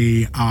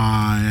a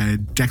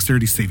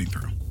dexterity saving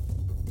throw.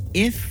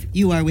 If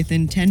you are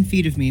within 10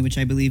 feet of me, which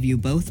I believe you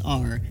both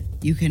are,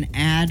 you can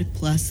add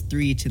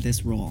 +3 to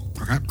this roll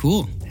Okay.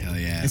 Cool. Hell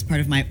yeah. as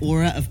part of my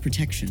aura of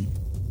protection.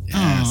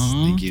 Yes,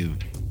 Aw. thank you.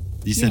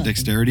 You said welcome.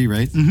 dexterity,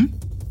 right?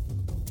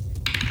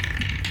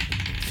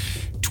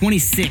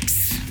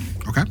 26.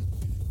 Okay.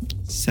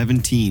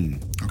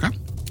 17. Okay.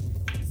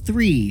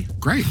 3.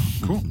 Great.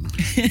 Cool.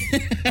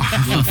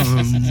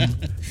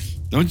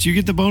 Don't you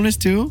get the bonus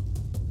too?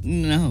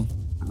 No.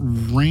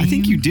 Rain. I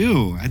think you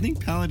do. I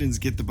think paladins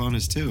get the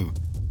bonus too.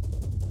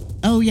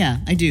 Oh, yeah,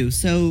 I do.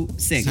 So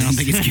 6. I don't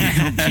think it's going to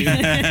help you.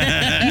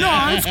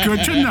 No, it's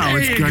good to know.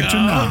 It's good to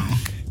know.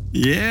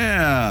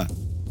 Yeah.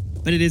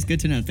 But it is good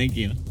to know. Thank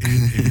you.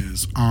 It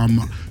is.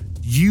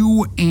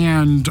 You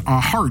and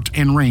Hart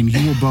and Rain,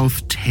 you will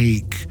both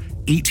take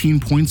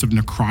 18 points of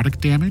necrotic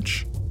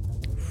damage.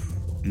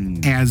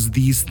 As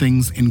these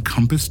things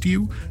encompassed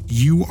you,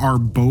 you are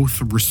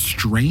both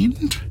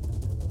restrained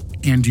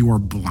and you are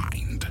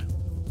blind.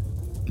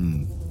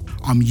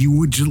 You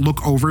would just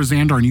look over,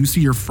 Xandar, and you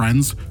see your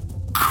friends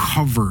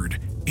covered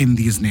in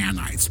these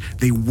nanites.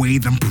 They weigh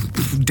them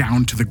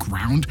down to the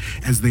ground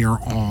as they are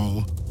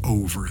all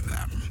over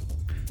them.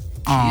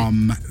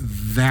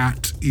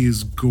 That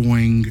is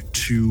going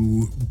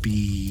to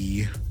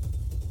be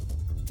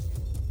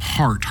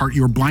Heart. Heart,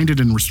 you are blinded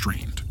and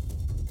restrained.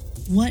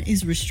 What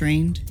is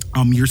restrained?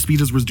 Your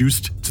speed is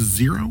reduced to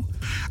 0.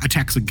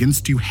 Attacks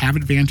against you have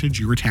advantage.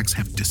 Your attacks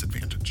have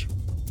disadvantage.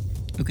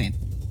 Okay.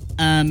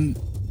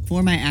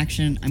 For my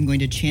action, I'm going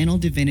to channel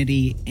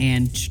divinity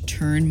and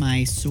turn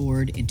my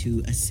sword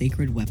into a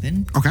sacred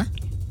weapon. Okay.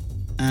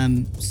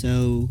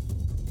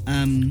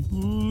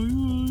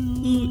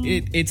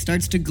 It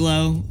starts to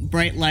glow,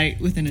 bright light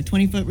within a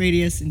 20-foot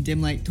radius, and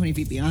dim light 20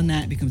 feet beyond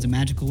that. It becomes a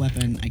magical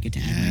weapon. I get to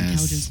add my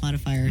intelligence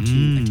modifier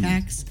to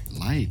attacks.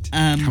 Light.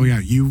 Oh yeah,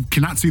 you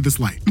cannot see this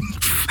light.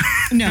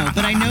 No,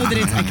 but I know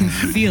that I can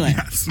feel it.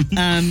 Yes.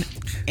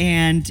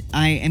 And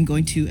I am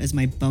going to, as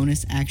my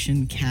bonus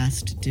action,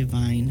 cast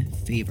Divine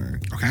Favor.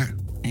 Okay.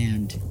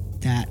 And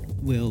that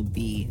will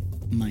be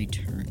my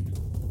turn.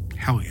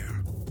 Hell yeah.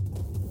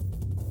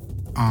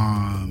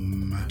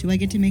 Do I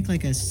get to make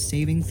like a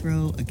saving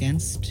throw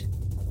against?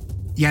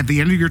 Yeah, at the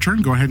end of your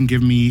turn, go ahead and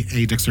give me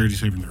a dexterity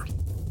saving throw.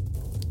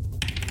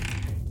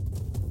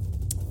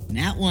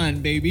 Nat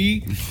 1,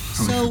 baby.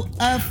 So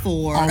a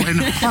 4. Oh,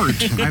 and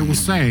Heart, I will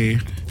say,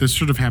 this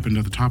should have happened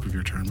at the top of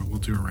your turn, but we'll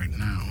do it right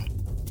now.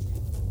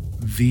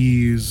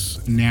 These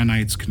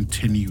nanites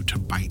continue to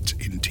bite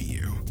into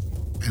you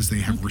as they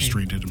have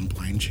restrained and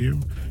blind you.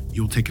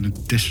 You'll take an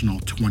additional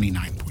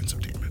 29 points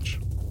of damage.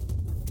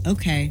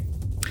 Okay.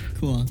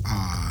 Cool.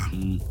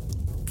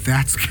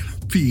 That's going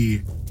to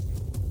be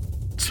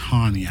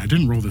Tanya. I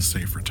didn't roll this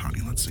save for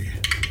Tanya. Let's see.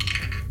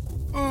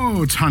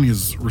 Oh,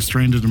 Tanya's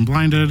restrained and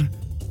blinded.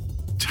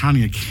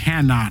 Tanya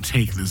cannot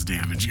take this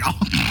damage, y'all.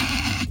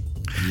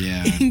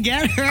 Yeah.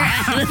 Get her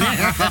out of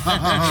there.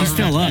 She's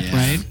still up,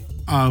 right?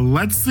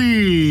 Let's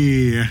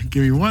see.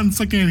 Give me 1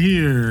 second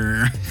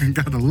here. I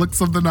gotta look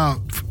something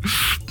up.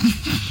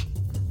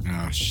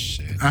 Oh,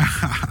 shit.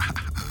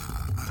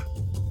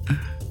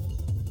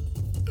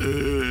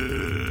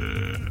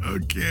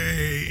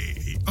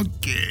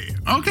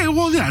 Okay,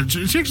 well, yeah,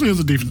 she actually has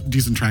a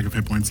decent track of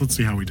hit points. Let's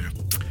see how we do.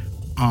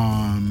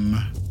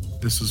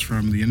 This is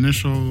from the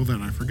initial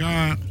that I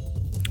forgot.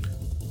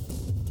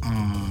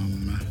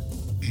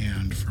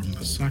 And from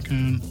the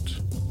second.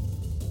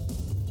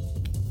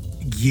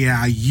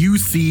 Yeah, you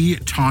see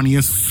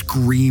Tanya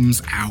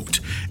screams out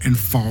and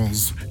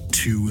falls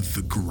to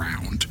the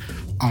ground.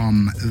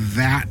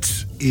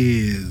 That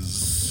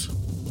is...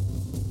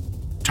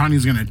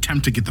 Tanya's gonna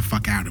attempt to get the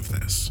fuck out of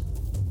this.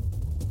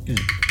 Good.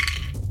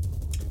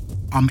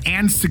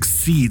 And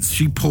succeeds.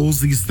 She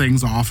pulls these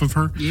things off of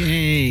her.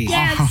 Yay.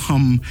 Yes.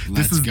 This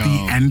Let's is go.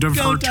 the end of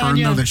Go, her turn,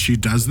 Tanya. though, that she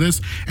does this.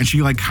 And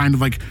she, like, kind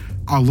of, like,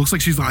 looks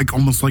like she's, like,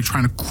 almost, like,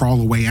 trying to crawl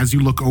away. As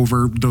you look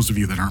over, those of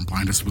you that aren't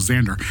blind, this was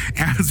Xandar.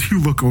 As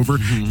you look over,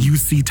 you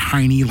see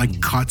tiny,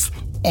 like, cuts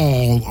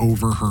all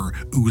over her,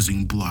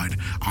 oozing blood.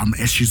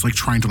 As she's, like,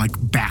 trying to, like,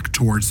 back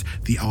towards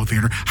the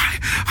elevator.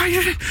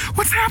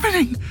 What's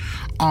happening?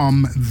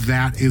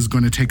 That is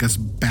going to take us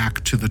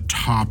back to the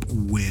top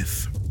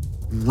with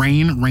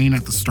Rain. Rain,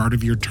 at the start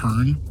of your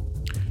turn,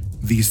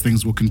 these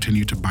things will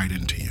continue to bite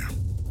into you.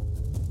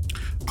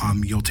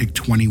 You'll take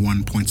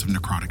 21 points of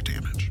necrotic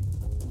damage.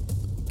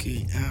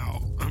 Okay,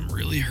 ow. I'm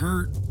really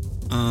hurt.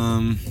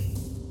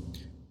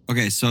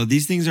 Okay, so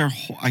these things are,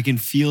 I can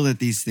feel that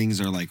these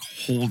things are like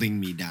holding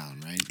me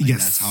down, right? Like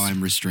Yes. That's how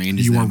I'm restrained.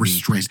 Is You that are I'm being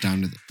restrained. pressed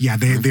down to the, Yeah,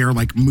 they're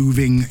like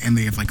moving and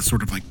they have like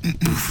sort of like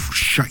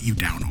shut you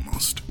down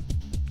almost.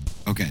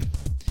 Okay.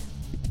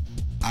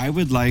 I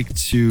would like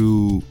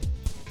to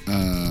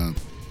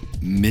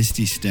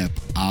Misty Step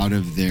out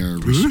of their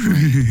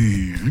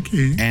restraint.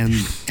 Okay.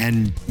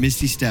 and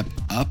Misty Step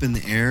up in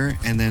the air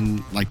and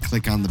then like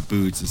click on the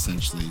boots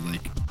essentially,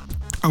 like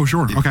Oh,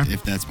 sure. Okay.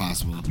 if that's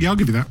possible. Yeah, I'll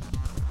give you that.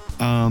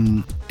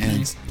 And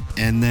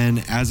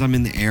then as I'm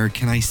in the air,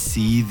 can I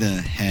see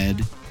the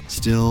head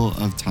still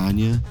of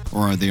Tanya,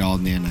 or are they all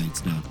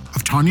nanites now?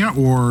 Of Tanya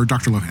or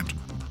Dr. Lovehand?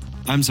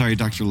 I'm sorry,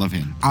 Dr.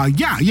 Lovehand.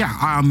 Yeah.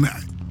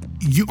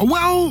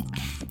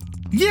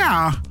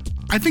 Yeah.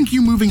 I think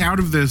you moving out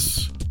of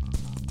this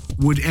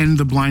would end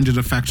the blinded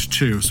effect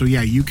too. So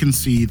yeah, you can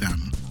see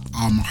them.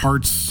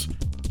 Hearts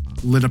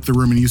lit up the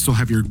room and you still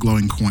have your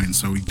glowing coin,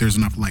 so there's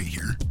enough light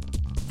here.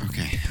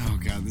 Okay. Oh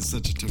god, this is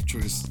such a tough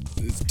choice.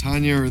 It's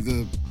Tanya or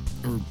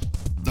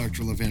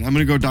Dr. Lovehand. I'm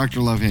gonna go Dr.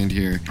 Lovehand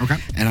here. Okay.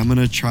 And I'm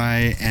gonna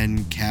try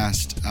and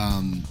cast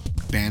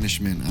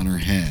banishment on her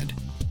head.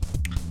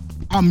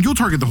 You'll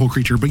target the whole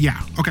creature, but yeah.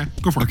 Okay,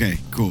 go for it. Okay,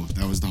 cool.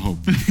 That was the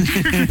hope.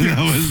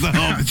 That was the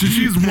hope. So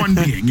she is one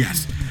being,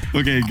 yes.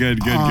 Okay, good.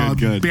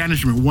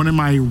 Banishment. What am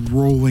I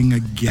rolling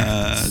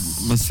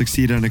against? Must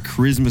succeed on a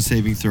charisma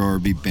saving throw or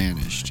be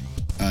banished.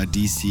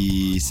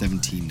 DC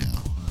 17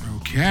 now.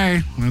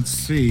 Okay, let's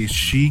see.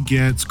 She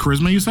gets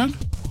charisma, you said?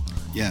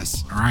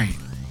 Yes. All right.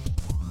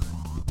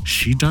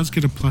 She does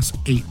get a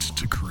 +8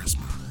 to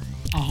charisma.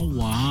 Oh,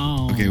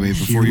 wow. Okay, wait,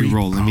 before Here you we-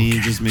 roll, let me okay.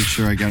 just make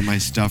sure I got my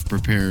stuff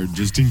prepared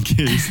just in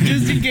case.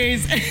 Just in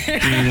case.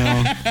 You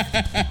know?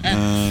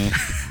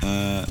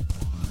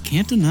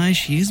 Can't deny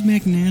she is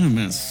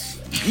magnanimous.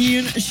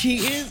 You know, she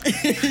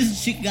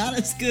is. She got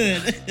us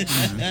good.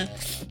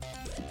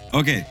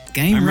 Okay,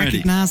 Game I'm ready.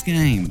 recognized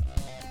game.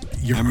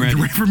 I'm ready.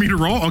 You ready for me to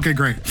roll? Okay,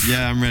 great.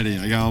 Yeah, I'm ready.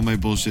 I got all my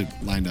bullshit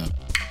lined up.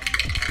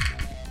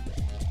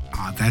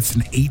 That's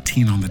an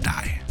 18 on the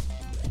die.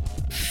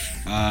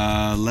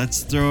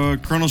 Let's throw a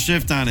chronal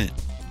shift on it.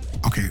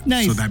 Okay,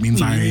 Nice. so that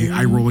means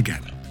I roll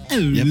again.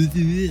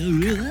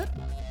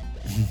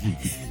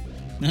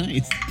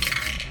 Nice.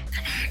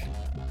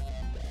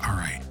 All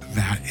right,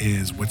 that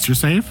is, what's your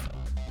save?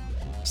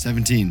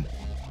 17.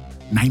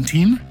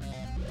 19?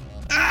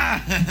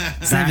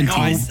 17.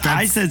 Oh,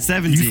 I said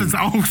 17. You said,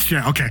 oh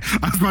shit, okay.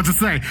 I was about to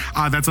say,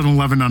 that's an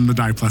 11 on the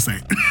die plus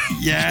 8.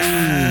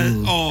 Yeah.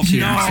 Oh, Yeah, so she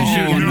got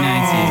a 19,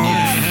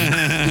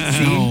 yeah.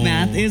 See,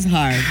 math is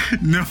hard.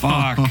 No.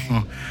 Fuck.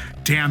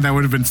 Damn, that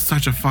would have been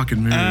such a fucking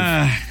move.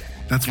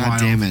 That's God wild.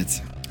 damn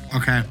it.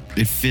 Okay.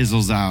 It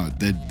fizzles out.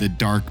 The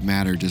dark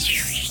matter just...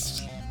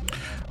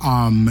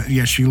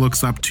 Yeah, she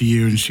looks up to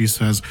you and she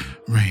says,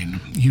 Rain,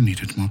 you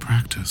needed more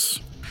practice.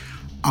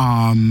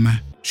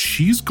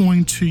 She's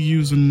going to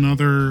use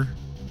another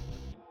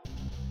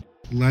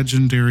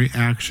legendary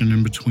action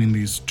in between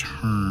these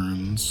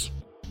turns.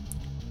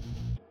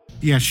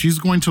 Yeah, she's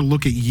going to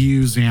look at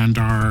you,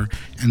 Xandar,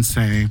 and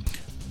say,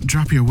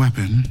 drop your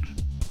weapon,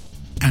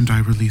 and I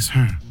release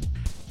her.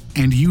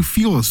 And you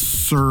feel a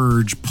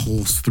surge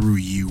pulse through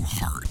you,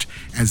 heart,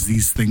 as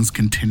these things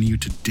continue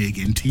to dig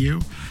into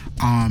you.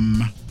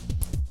 Well,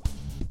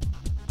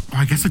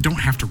 I guess I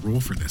don't have to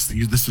roll for this.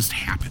 This just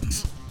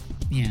happens.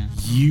 Yeah.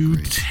 You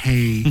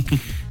take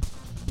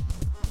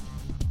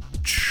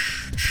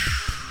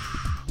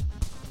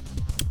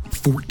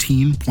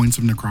 14 points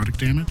of necrotic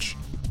damage.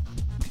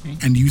 Okay.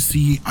 And you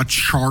see a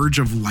charge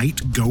of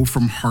light go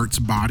from Heart's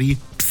body,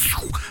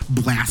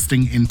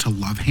 blasting into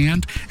Love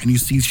Hand, and you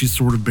see she's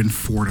sort of been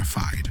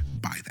fortified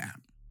by that.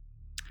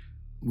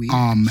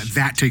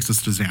 That takes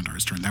us to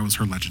Xandar's turn. That was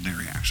her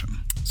legendary action.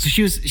 So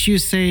she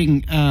was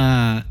saying,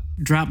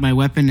 drop my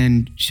weapon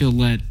and she'll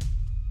let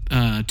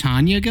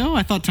Tanya go?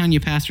 I thought Tanya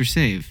passed her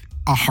save.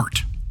 A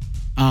heart.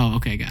 Oh,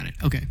 okay, got it.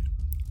 Okay.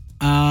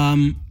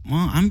 Well,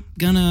 I'm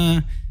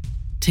gonna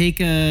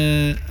take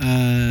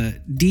a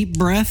deep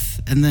breath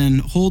and then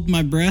hold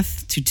my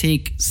breath to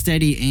take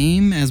steady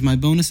aim as my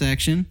bonus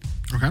action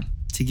Okay.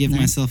 to give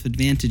myself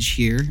advantage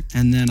here,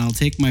 and then I'll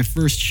take my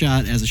first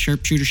shot as a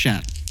sharpshooter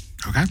shot.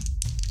 Okay.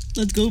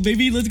 Let's go,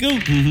 baby. Let's go.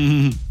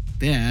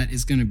 That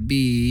is gonna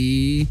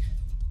be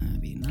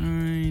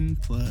 9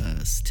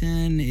 plus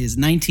 10 is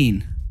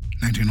 19.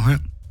 19 will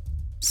hit.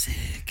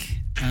 Sick.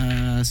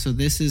 So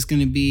this is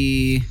gonna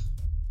be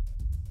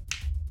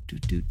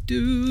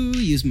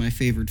use my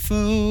favored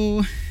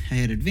foe. I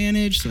had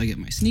advantage, so I get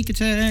my sneak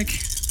attack.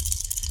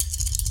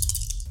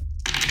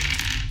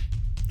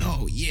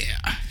 Oh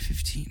yeah.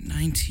 15,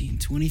 19,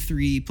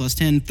 23 plus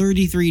 10,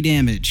 33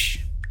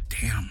 damage.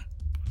 Damn.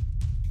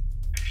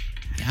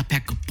 Yeah, I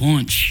pack a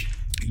punch.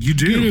 You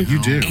do.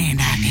 You do. And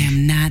I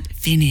am not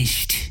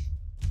finished.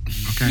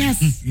 Okay.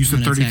 Yes. You said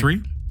I'm gonna attack.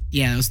 33?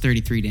 Yeah, that was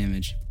 33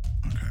 damage.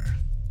 Okay.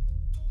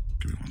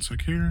 Give me one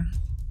sec here.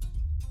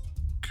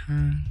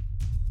 Okay.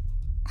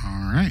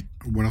 All right.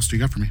 What else do you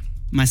got for me?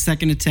 My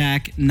second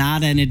attack,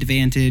 not an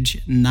advantage,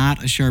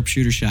 not a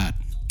sharpshooter shot.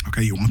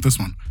 Okay, you want this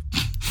one.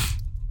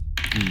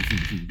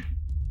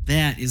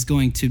 That is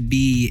going to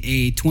be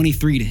a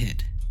 23 to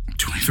hit.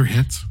 23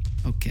 hits.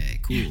 Okay,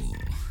 cool.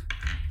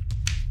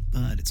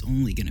 But it's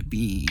only going to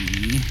be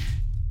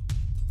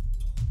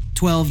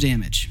 12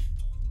 damage.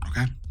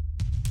 Okay.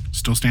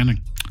 Still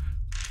standing.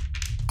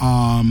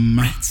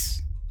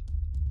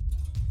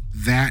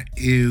 That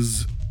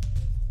is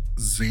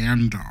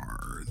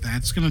Xandar.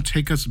 That's going to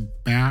take us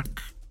back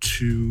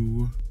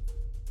to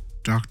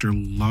Dr.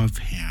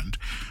 Lovehand.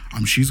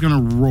 She's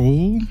going to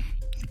roll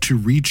to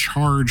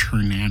recharge her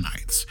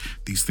nanites.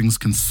 These things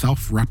can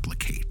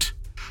self-replicate.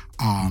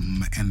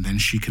 And then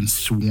she can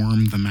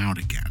swarm them out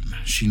again.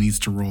 She needs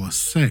to roll a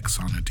 6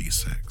 on a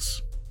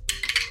d6.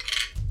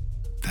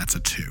 That's a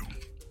 2.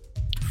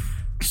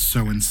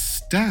 So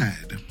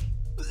instead,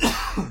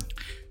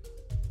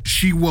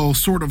 she will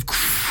sort of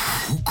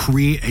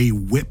create a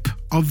whip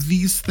of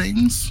these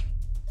things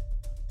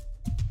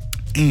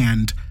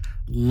and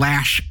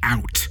lash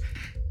out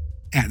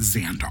at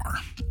Xandar.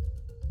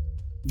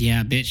 Yeah,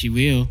 I bet you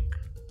will.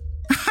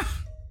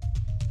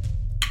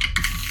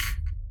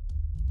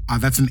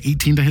 That's an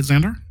 18 to hit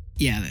Xandar.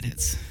 Yeah, that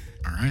hits.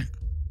 All right.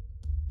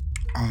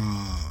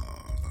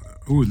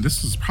 And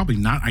this is probably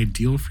not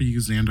ideal for you,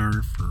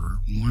 Xandar, for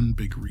one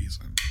big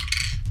reason.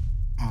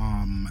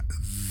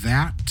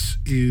 That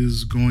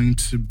is going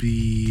to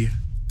be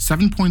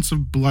 7 points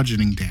of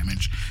bludgeoning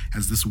damage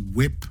as this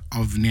whip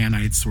of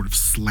nanites sort of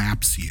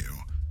slaps you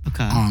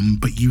Okay.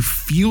 But you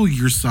feel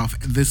yourself,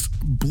 this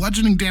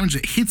bludgeoning damage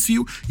that hits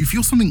you, you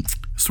feel something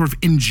sort of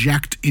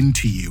inject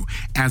into you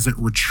as it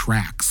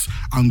retracts.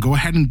 Go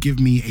ahead and give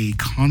me a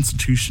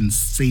Constitution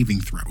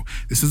saving throw.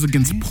 This is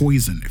against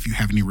poison if you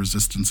have any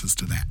resistances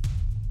to that.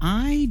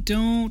 I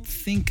don't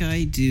think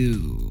I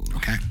do.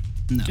 Okay.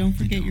 No. Don't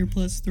forget your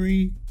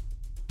 +3.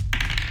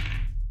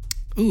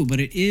 Ooh, but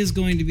it is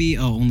going to be,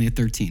 only a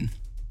 13.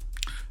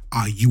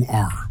 You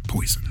are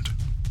poisoned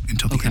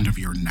until the end of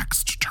your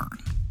next turn.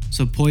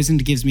 So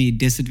poisoned gives me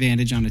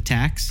disadvantage on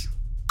attacks?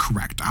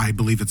 Correct. I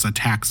believe it's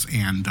attacks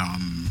and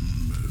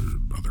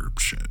other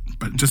shit.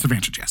 But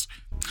disadvantage, yes.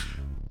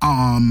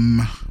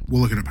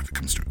 We'll look it up if it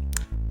comes to it.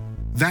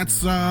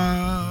 That's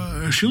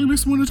she only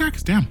makes 1 attack.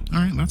 Damn.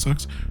 All right, that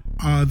sucks.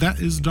 That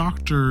is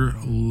Dr.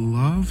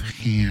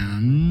 Lovehand.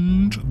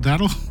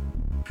 That'll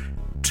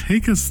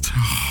take us to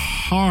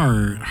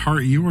Heart.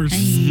 Heart, you are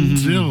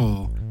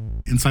still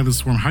inside the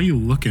swarm. How you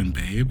looking,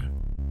 babe?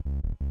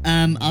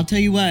 I'll tell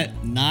you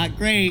what, not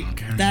great.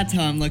 Okay. That's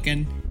how I'm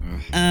looking.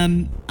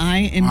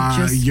 I am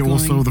just going...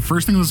 So the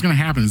first thing that's going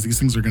to happen is these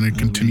things are going to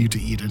continue to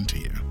eat into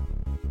you.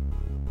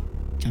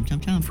 Chomp,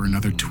 chomp, chomp. For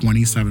another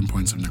 27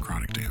 points of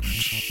necrotic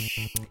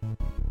damage.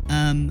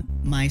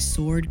 My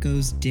sword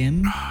goes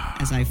dim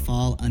as I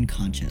fall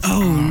unconscious.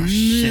 Oh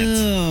shit.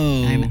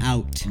 No. I'm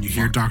out. You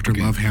hear Dr.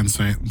 Lovehand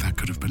say, that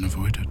could have been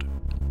avoided.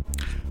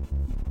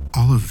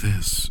 All of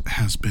this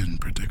has been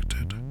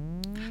predicted.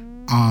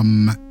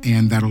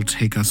 And that'll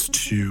take us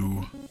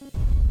to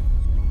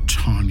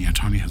Tanya.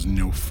 Tanya has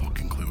no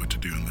fucking clue what to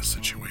do in this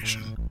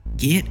situation.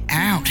 Get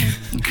out.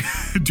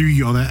 Do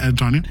you yell that at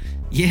Tanya?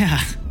 Yeah.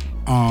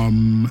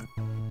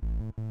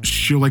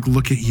 She'll like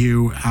look at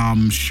you.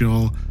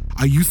 She'll,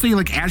 you say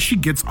like as she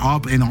gets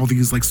up and all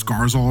these like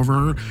scars all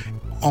over her,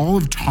 all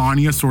of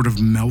Tanya sort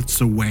of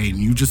melts away and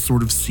you just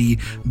sort of see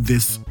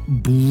this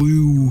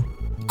blue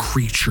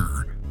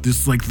creature.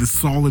 This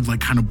solid, like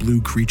kind of blue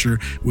creature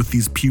with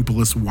these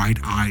pupilless white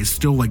eyes,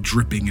 still like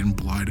dripping in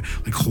blood,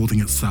 like holding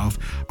itself.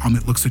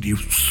 It looks at you,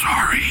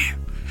 sorry.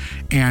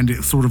 And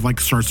it sort of like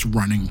starts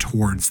running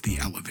towards the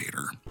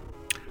elevator.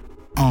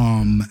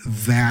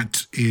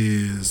 That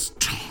is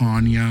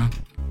Tanya.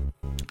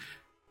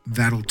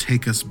 That'll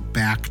take us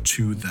back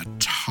to the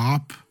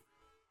top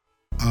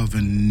of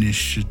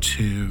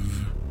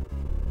initiative.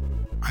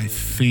 I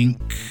think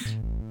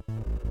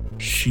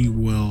she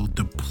will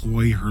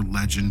deploy her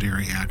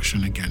legendary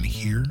action again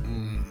here.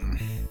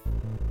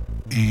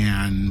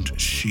 And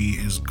she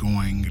is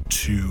going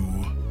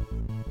to...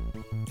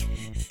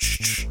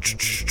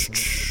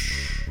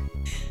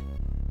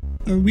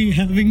 Are we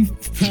having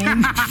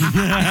fun?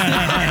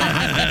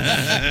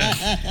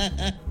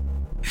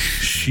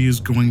 She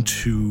is going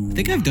to... I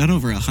think I've done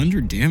over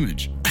 100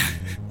 damage.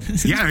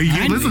 Yeah,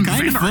 listen,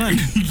 kind of fun.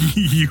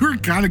 You were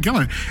kind of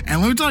killing it.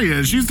 And let me tell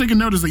you, she's taking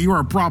notice that you are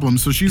a problem,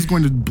 so she's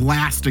going to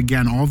blast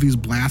again. All these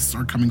blasts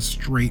are coming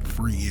straight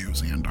for you,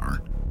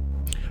 Xandar.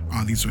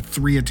 These are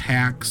 3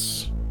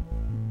 attacks.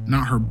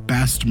 Not her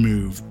best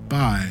move,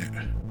 but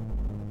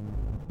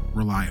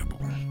reliable.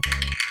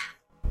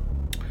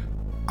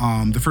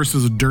 The first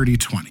is a dirty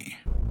 20.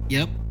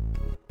 Yep.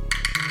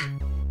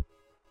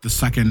 The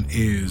second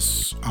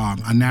is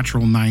a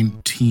natural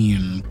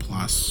 19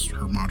 plus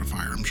her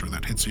modifier. I'm sure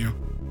that hits you.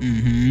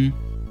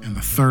 Mm-hmm. And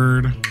the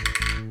third.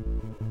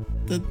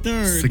 The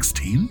third.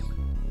 16?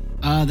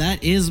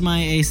 That is my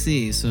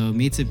AC, so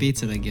meets it,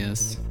 beats it, I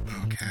guess.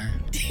 Okay.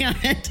 Damn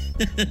it.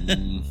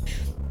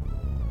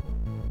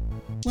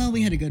 Well,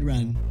 we had a good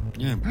run.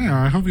 Yeah.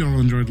 I hope you all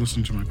enjoyed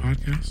listening to my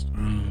podcast.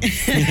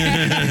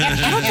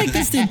 I don't think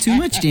this did too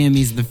much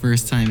damage the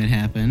first time it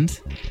happened.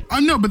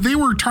 No, but they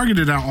were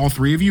targeted at all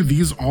 3 of you.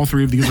 All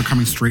 3 of these are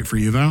coming straight for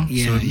you, though.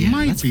 Yeah, so it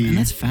might be and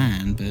that's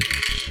fine, but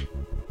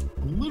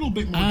a little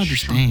bit more I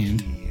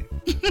understand.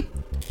 chunky.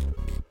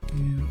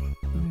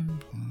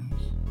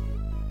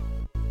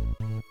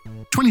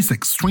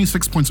 26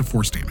 points of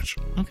force damage.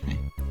 okay.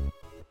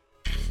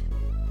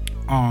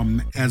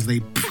 As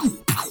they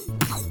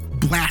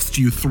blast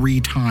you 3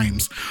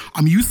 times.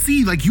 You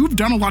see, like, you've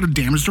done a lot of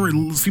damage to her.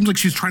 It seems like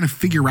she's trying to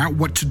figure out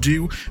what to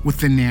do with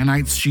the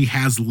nanites she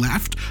has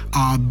left,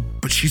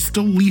 but she's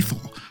still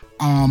lethal.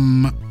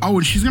 And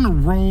she's gonna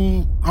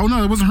roll. Oh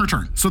no, it wasn't her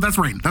turn. So that's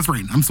Rain.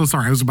 I'm so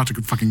sorry. I was about to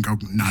fucking go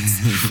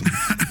nuts.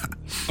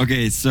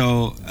 Okay,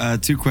 so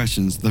 2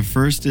 questions. The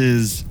first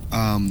is,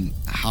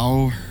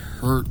 how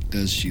hurt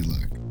does she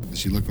look? Does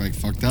she look like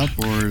fucked up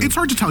or? It's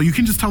hard to tell. You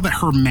can just tell that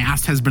her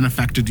mass has been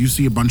affected. You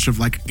see a bunch of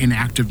like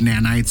inactive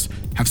nanites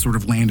have sort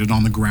of landed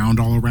on the ground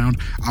all around,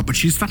 but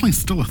she's definitely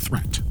still a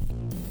threat.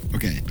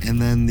 Okay,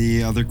 and then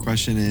the other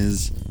question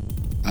is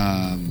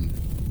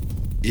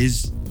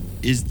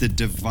the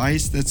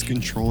device that's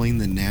controlling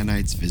the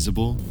nanites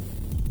visible,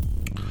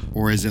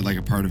 or is it like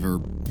a part of her,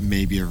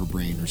 maybe of her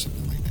brain or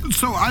something like that?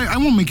 So I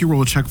won't make you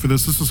roll a check for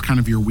this. This is kind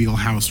of your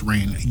wheelhouse,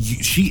 Rain.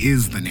 She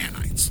is the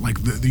nanites. Like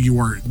you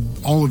are.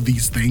 All of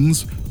these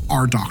things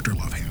are Dr.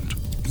 Lovehand.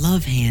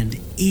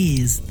 Lovehand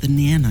is the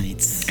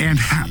nanites. And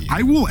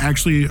I will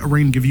actually,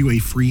 Rain, give you a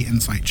free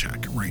insight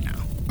check right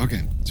now.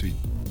 Okay, sweet.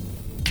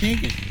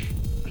 Take it.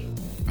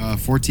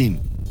 14.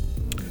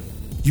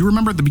 You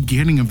remember at the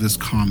beginning of this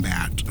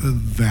combat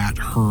that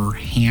her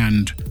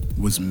hand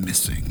was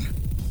missing.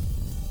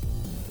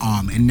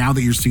 And now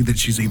that you see that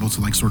she's able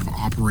to like sort of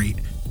operate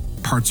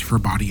parts of her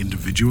body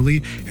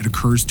individually, it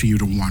occurs to you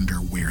to wonder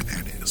where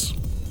that is.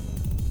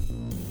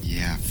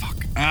 Yeah, fuck.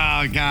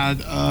 Oh, God.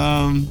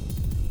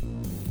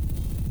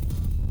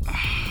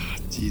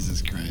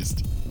 Jesus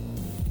Christ.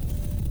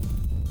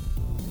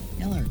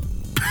 Yeller.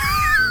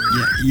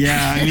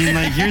 Yeah, I mean,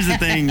 like, here's the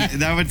thing.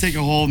 That would take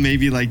a whole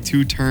maybe like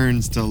 2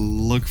 turns to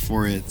look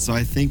for it. So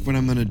I think what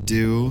I'm going to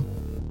do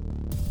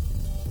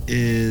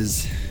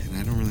is, and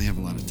I don't really have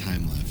a lot of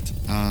time left.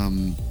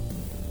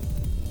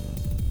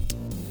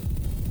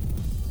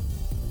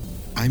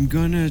 I'm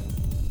going to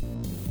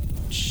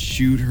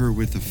shoot her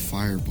with a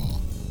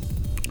fireball.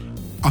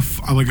 A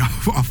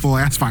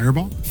full-ass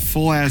fireball?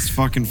 Full-ass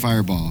fucking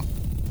fireball.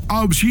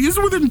 She is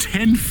within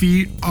 10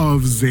 feet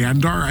of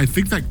Xandar. I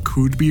think that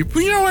could be. But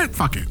you know what?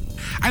 Fuck it.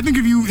 I think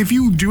if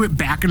you do it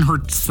back in her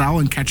cell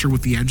and catch her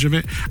with the edge of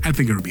it, I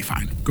think it'll be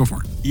fine. Go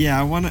for it. Yeah,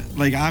 I want to,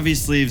 like,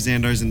 obviously if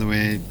Xandar's in the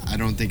way, I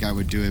don't think I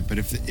would do it. But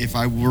if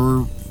I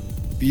were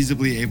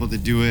feasibly able to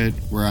do it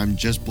where I'm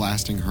just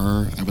blasting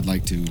her, I would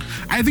like to.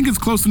 I think it's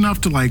close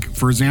enough to like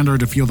for Xandar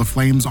to feel the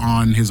flames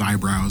on his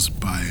eyebrows,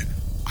 but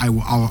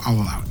I'll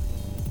allow it.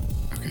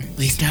 Okay. At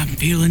least I'm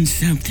feeling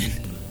something.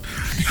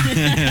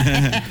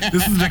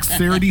 This is a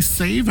dexterity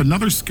save,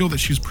 another skill that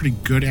she's pretty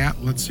good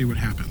at. Let's see what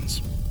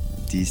happens.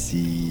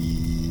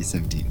 DC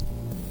 17.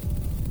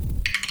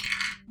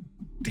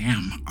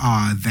 Damn,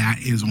 that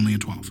is only a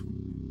 12.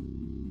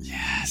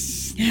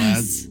 Yes. Yes.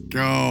 Let's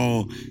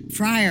go.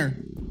 Friar.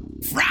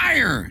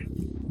 Friar!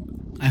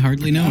 I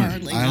hardly know her.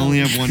 I only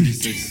have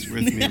 1d6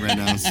 with me right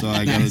now, so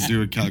I gotta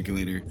do a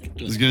calculator.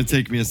 It's gonna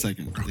take me a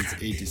second. Okay. It's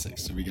 8d6,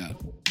 so we got.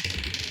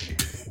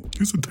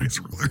 Here's a dice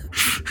roller.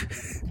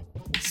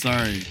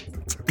 Sorry.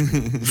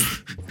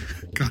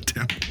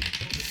 Goddamn.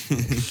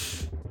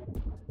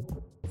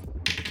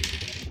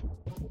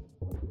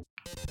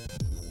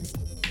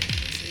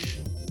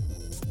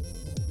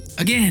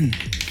 Again.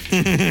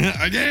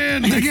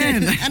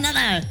 Again.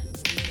 Another.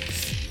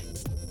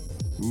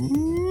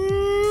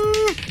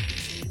 Ooh.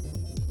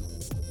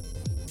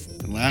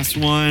 The last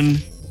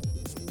one.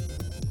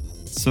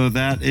 So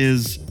that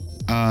is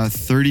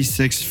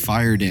 36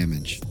 fire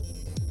damage.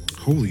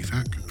 Holy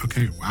fuck.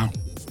 Okay, wow.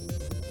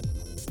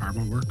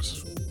 Fireball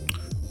works.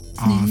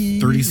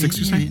 36,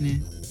 you say?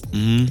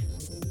 Mm-hmm.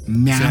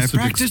 Massive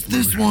I practiced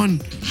explosion.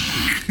 this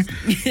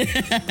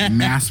one.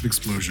 Massive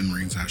explosion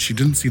rings out. She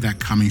didn't see that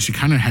coming. She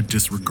kind of had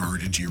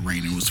disregarded you,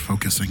 Rain, and was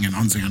focusing in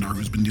on Xandar,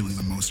 who's been dealing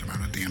the most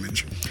amount of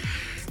damage.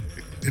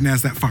 And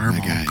as that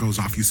fireball goes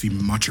off, you see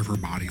much of her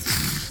body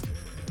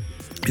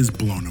is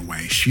blown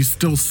away. She's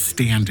still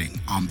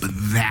standing, but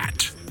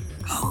that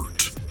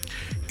hurt.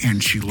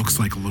 And she looks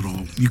like a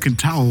little, you can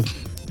tell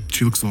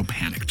she looks a little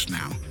panicked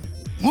now.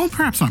 Well,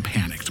 perhaps not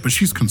panicked, but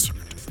she's concerned.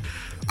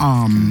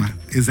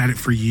 Is that it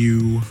for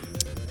you,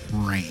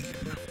 Rain?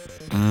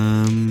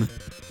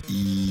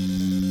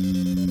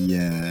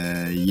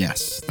 Yeah,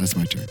 yes, that's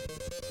my turn.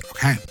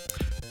 Okay.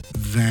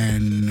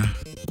 Then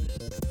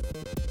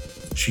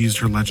she used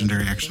her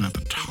legendary action at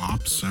the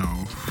top, so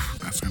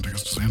that's going to take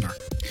us to Xandar.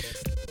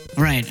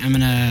 All right, I'm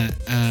gonna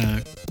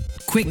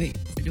quick. Wait,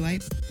 do I?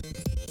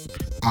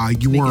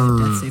 You Make a were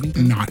death saving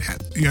throw? not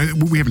at. Yeah,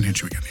 we haven't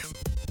hit you again yet.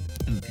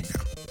 Okay.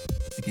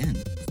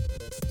 Again.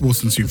 Well,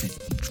 since you've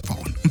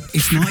fallen.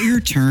 It's not your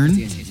turn,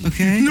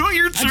 okay? Not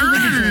your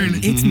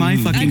turn. It's my I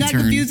fucking got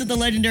turn. confused with the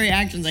legendary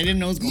actions. I didn't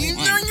know what was going on.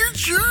 Not your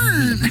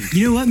turn.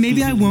 You know what?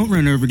 Maybe I won't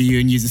run over to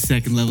you and use a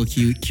second level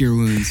cure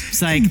wounds.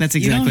 Psych, that's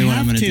exactly what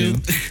I'm gonna do.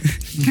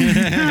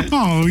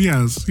 Oh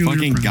yes. Heal your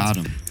Fucking friends. got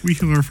him. We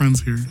heal our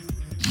friends here.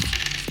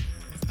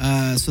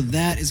 So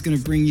that is gonna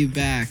bring you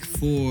back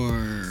for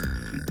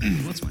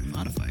what's my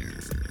modifier?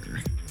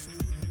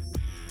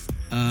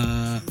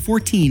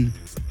 14.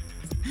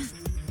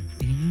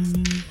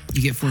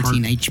 You get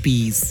 14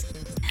 HPs.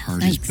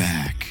 Heart Thanks. is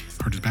back.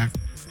 Heart is back.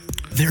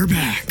 They're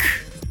back.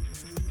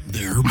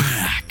 They're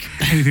back.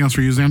 Anything else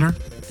for you, Xandar?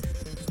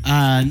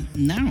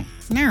 No.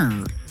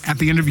 At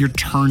the end of your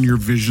turn, your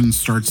vision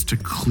starts to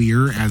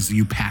clear as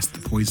you pass the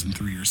poison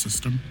through your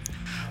system.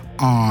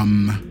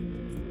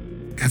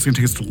 That's gonna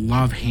take us to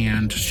Love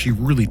Hand. She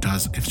really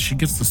does. If she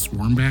gets the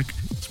swarm back,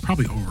 it's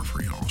probably over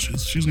for y'all.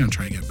 She's gonna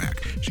try to get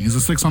back. She needs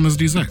a 6 on this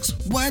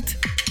D6. What?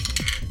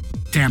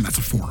 Damn, that's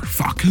a 4.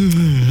 Fuck.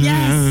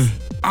 Yes.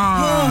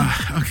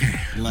 Okay.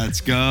 Let's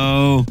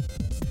go.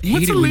 Hate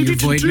What's it a when lady your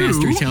to Void do?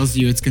 Master tells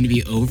you it's going to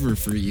be over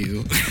for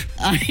you.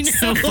 I know.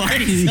 So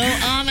fucking- It's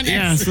so ominous.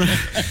 Yeah,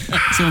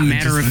 so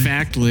matter of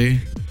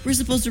factly. We're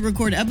supposed to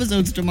record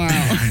episodes tomorrow.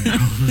 I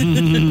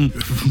know.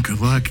 Good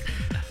luck.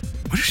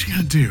 What is she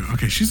gonna do?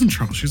 Okay, she's in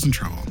trouble.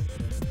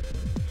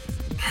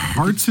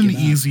 Heart's an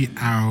easy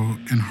out,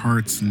 and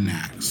Heart's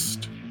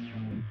next.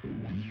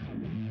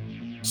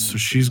 So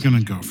she's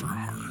gonna go for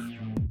Heart.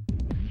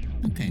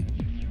 Okay.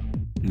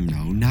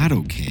 No, not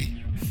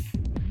okay.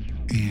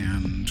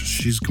 And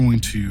she's going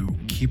to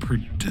keep her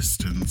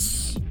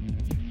distance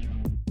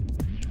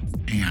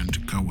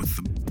and go with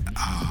the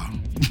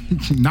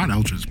not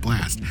Eldritch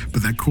Blast,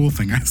 but that cool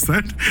thing I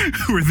said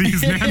where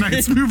these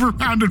nanites move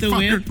around in The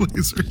fire whip?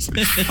 lasers.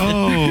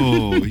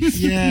 Oh,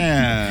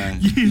 yeah.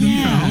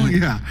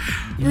 Yeah.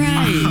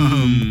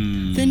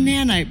 Right. The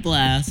nanite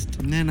blast.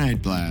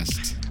 Nanite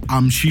blast.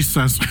 She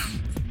says,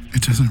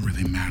 it doesn't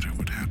really matter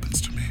what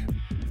happens to me.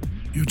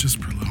 You're just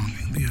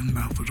prolonging the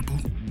inevitable.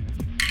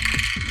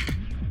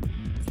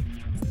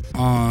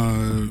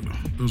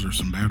 Those are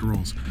some bad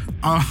rolls.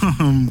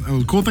 That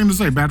was a cool thing to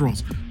say, bad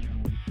rolls.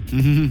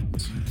 Did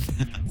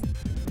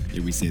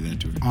we say that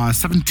to her?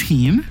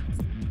 17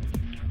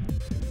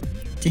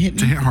 To hit me?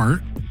 to hit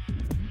Heart.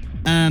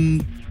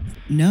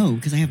 No,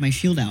 because I have my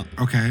shield out.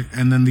 Okay.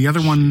 And then the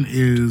other one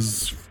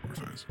is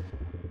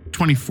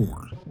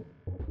 24.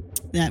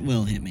 That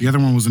will hit me. The other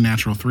one was a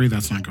natural 3.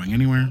 That's not going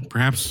anywhere.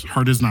 Perhaps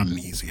Heart is not an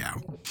easy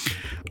out.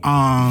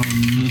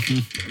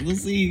 We'll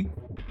see.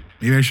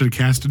 Maybe I should have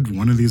casted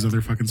one of these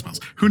other fucking spells.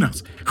 Who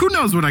knows? Who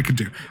knows what I could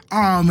do?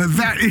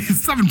 That is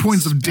 7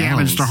 points of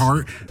damage to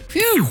Heart.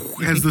 Phew,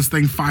 as this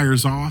thing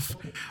fires off.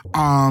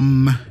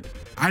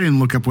 I didn't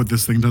look up what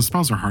this thing does.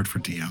 Spells are hard for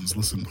DMs.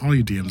 Listen, all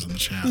you DMs in the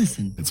chat.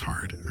 Listen. It's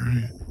hard, all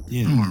right?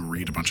 Yeah. I don't want to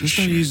read a bunch Just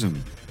of don't shit. use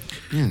them.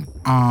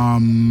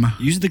 Yeah.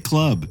 Use the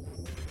club.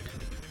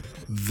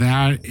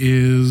 That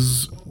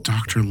is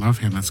Dr.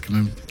 Lovehand.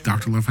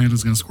 Dr. Lovehand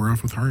is gonna square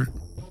off with Heart.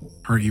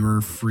 Heart, you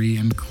are free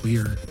and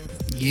clear.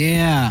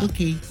 Yeah.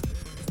 Okay.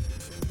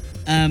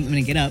 I'm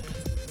gonna get up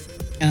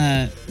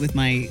with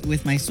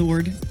my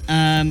sword.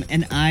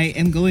 And I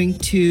am going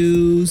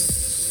to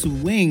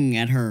swing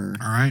at her.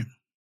 All right.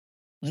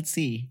 Let's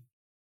see.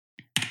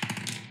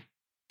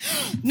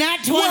 Not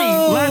 20.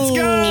 Let's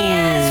go!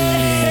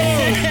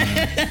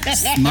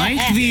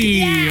 Smite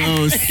thee,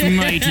 oh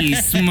smitey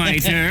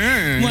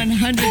smiter.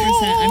 100%.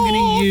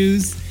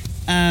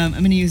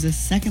 I'm gonna use a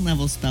second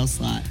level spell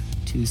slot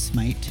to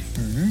smite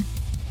her.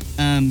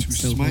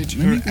 smite let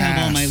me her grab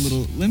all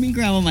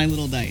my ass.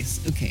 little dice.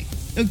 Okay.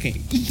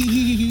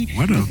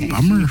 What a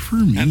bummer for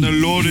me. And the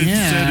Lord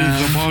Yeah. said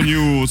is upon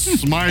you.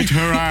 Smite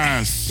her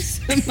ass.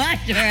 Smite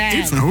her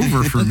ass. It's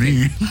over for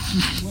me.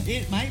 Well,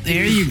 it might be.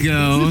 There you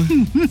go.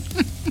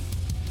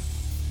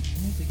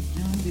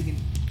 Now I'm digging.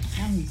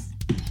 Now he's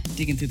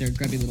digging through their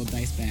grubby little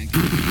dice bag.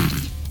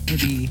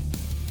 It's You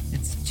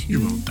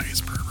 2, little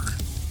dice pervert.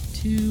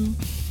 2.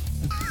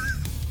 Okay.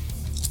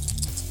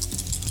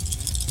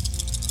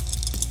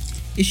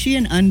 Is she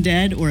an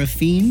undead or a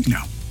fiend?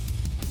 No,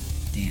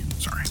 Damn.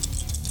 sorry.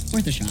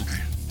 Worth a shot.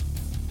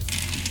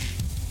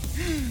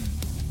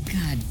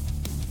 God.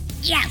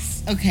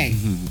 Yes. Okay.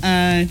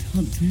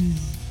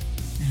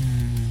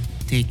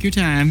 Take your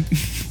time.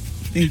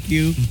 Thank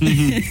you.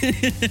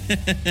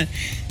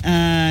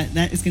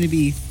 That is going to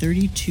be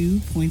 32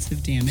 points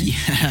of damage.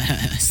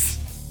 Yes.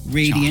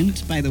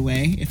 Radiant, by the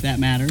way, if that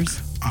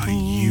matters.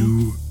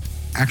 You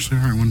actually,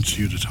 I want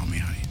you to tell me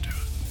how you do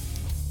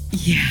it.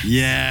 Yeah.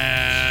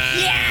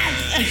 Yeah.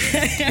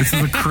 This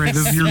is a crit.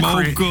 This is your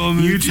crit. Smoke 'em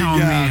You if you tell me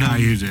got 'em. how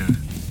you do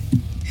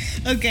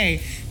it.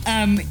 Okay.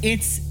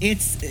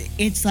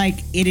 It's like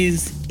it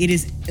is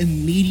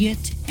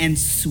immediate and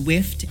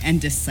swift and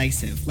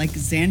decisive. Like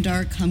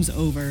Xandar comes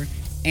over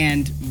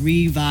and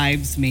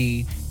revives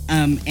me.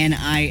 And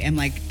I am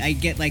like, I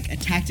get like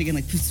attacked again,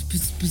 like puss,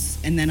 puss, puss,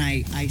 and then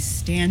I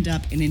stand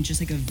up and in just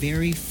like a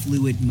very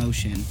fluid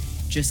motion,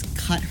 just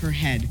cut her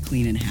head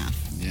clean in half,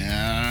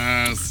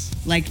 Yes.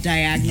 like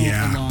diagonal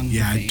along the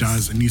Yeah, face. it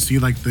does. And you see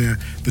like the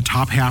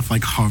top half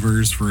like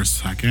hovers for a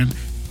second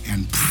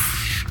and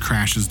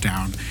crashes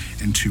down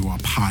into a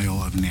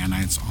pile of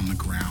nanites on the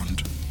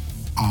ground.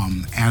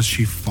 As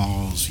she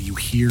falls, you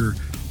hear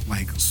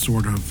like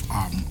sort of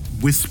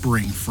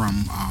whispering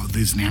from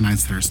these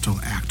nanites that are still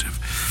active.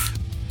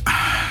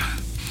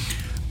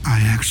 I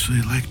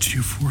actually liked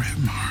you for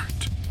him,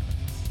 Heart.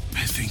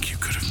 I think you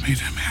could have made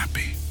him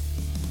happy.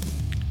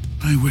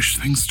 I wish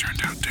things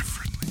turned out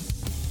differently.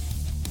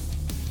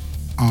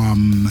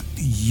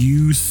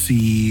 You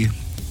see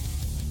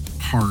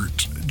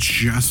Heart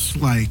just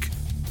like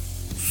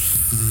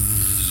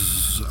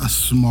a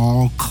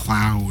small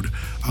cloud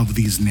of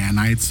these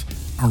nanites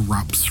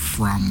erupts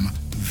from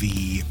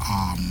the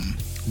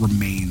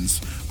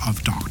remains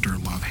of Dr.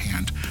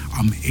 Lovehand.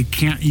 It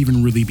can't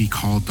even really be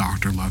called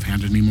Dr.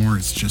 Lovehand anymore.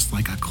 It's just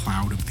like a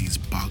cloud of these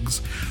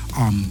bugs,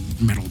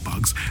 metal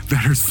bugs,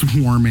 that are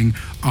swarming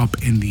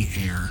up in the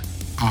air.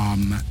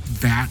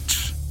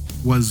 That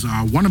was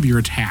one of your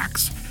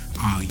attacks.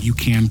 You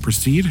can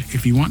proceed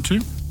if you want to.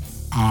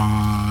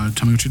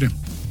 Tell me what you do.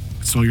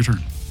 It's still your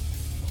turn.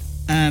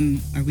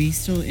 Are we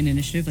still in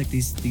initiative? Like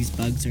these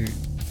bugs are.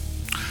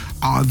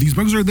 These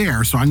bugs are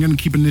there, so I'm going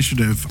to keep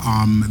initiative.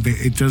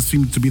 It does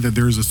seem to be that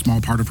there is a small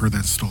part of her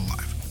that's still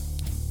alive.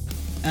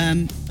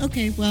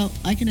 Okay, well,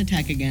 I can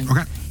attack again.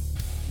 Okay.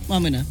 Well,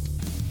 I'm gonna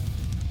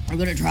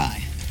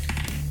try.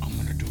 I'm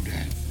gonna do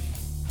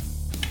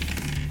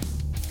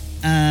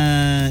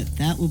that.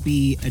 That will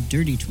be a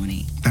dirty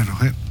 20. That'll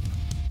hit.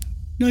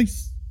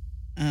 Nice.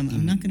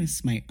 I'm not gonna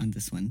smite on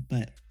this one,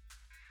 but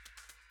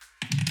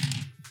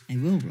I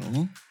will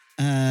roll.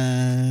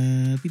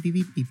 Beep, beep,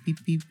 beep, beep,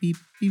 beep, beep, beep,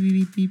 beep,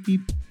 beep, beep,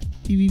 beep,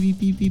 beep, beep,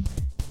 beep, beep.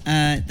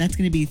 That's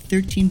going to be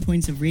 13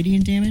 points of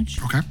radiant damage.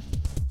 Okay.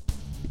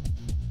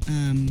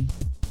 I'm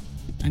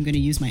going to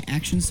use my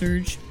action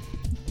surge.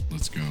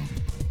 Let's go.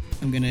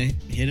 I'm going to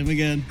hit him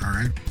again. All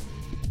right.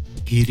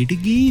 Hit it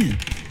again.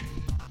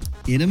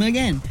 Hit him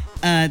again.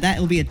 That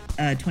will be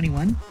a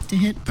 21 to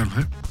hit. That'll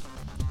hit.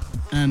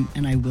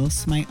 And I will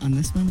smite on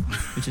this one,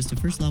 which is to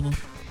first level.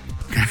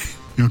 Okay.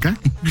 You okay?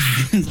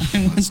 Because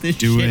I want this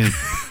do shit it.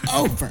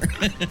 over.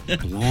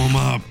 Blow him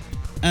up.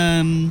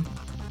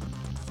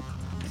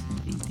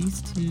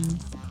 These two.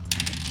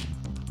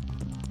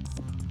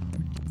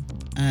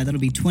 That'll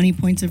be 20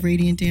 points of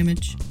radiant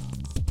damage.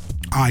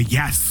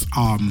 Yes.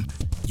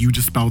 You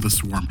dispel the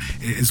swarm.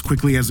 As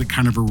quickly as it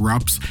kind of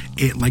erupts,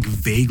 it like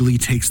vaguely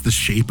takes the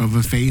shape of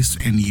a face,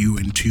 and you,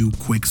 in 2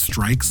 quick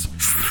strikes,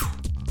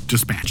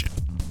 dispatch it.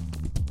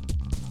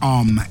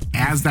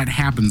 As that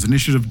happens,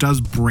 initiative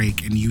does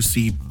break, and you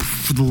see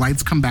the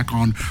lights come back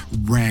on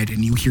red,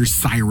 and you hear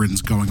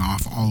sirens going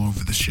off all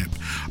over the ship,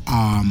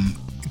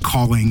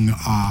 calling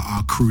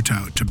crew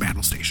to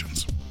battle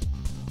stations.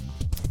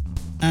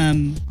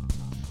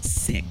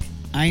 Sick.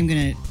 I'm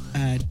gonna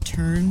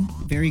turn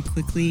very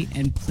quickly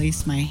and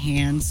place my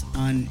hands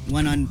on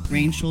one on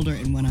Rain's shoulder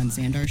and one on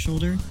Xandar's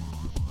shoulder.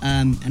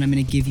 And I'm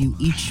gonna give you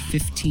each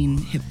 15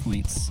 hit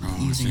points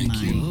using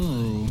thank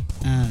you.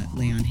 my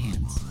lay on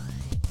hands.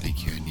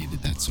 Thank you. I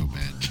needed that so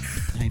bad.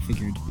 I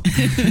figured.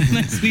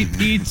 My sweet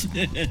peach.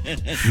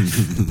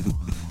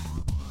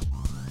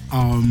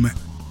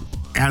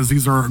 As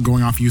these are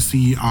going off, you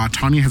see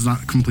Tanya has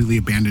not completely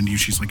abandoned you.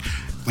 She's like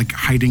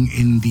hiding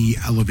in the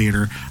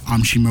elevator.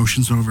 She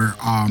motions over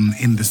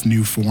in this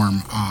new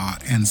form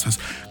and says,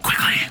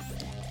 "Quickly,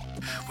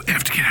 we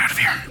have to get out of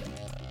here."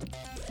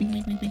 You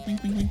don't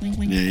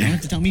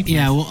have to tell me. Please.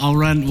 Yeah,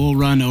 we'll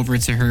run over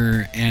to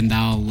her, and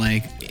I'll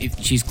if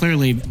she's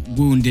clearly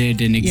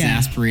wounded and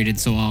exasperated,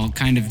 so I'll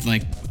kind of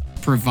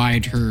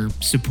provide her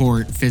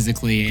support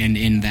physically, and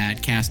in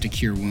that cast a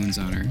cure wounds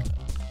on her.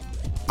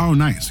 Oh,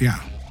 nice. Yeah.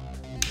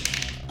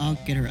 I'll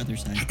get her other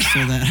side.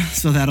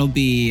 So that'll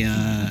be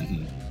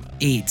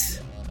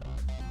 8.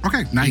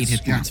 Okay. Nice. 8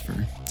 hit points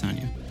for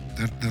Tanya.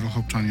 That'll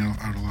help Tanya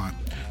out a lot.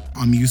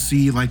 You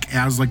see,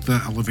 as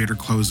the elevator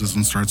closes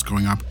and starts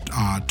going up,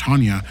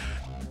 Tanya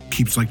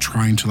keeps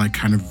trying to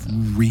kind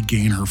of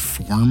regain her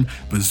form,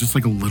 but it's just a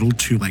little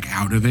too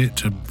out of it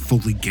to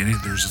fully get it.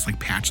 There's just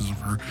patches of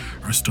her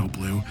are still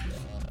blue.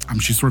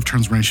 She sort of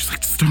turns around and she's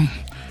like,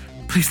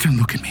 please don't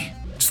look at me.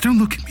 Just don't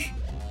look at me.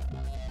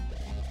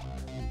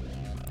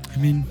 I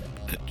mean,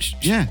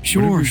 yeah,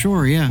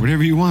 Sure, yeah.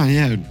 Whatever you want,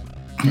 yeah.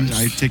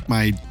 I take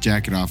my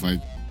jacket off.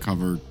 I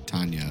cover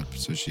Tanya up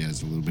so she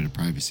has a little bit of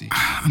privacy.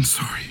 I'm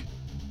sorry.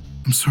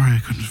 I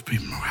couldn't have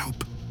been more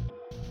help.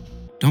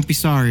 Don't be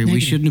sorry. Negative. We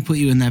shouldn't have put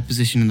you in that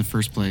position in the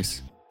first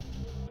place.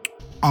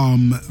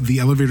 The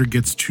elevator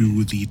gets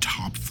to the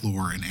top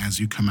floor, and as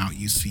you come out,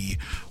 you see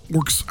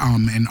orcs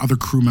and other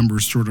crew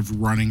members sort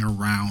of running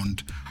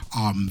around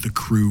the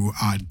crew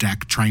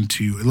deck, trying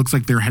to. It looks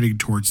like they're heading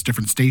towards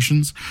different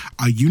stations.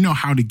 You know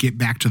how to get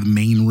back to the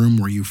main room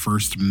where you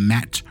first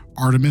met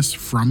Artemis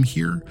from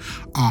here.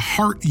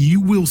 Hart,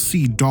 you will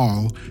see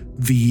Dahl,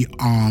 the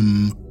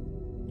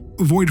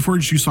Void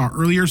Forge you saw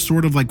earlier,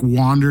 sort of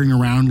wandering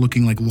around,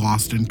 looking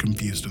lost and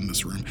confused in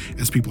this room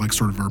as people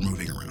sort of are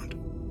moving around.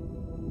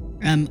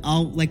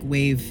 I'll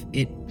wave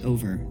it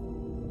over.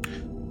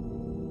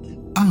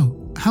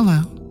 Oh,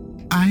 hello.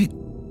 I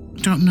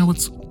don't know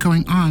what's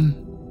going on.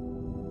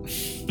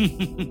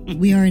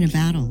 We are in a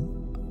battle.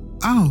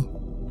 Oh,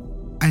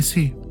 I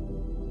see.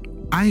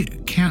 I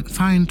can't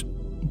find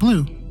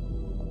Blue.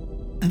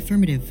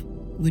 Affirmative.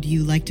 Would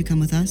you like to come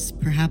with us?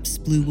 Perhaps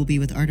Blue will be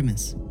with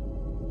Artemis.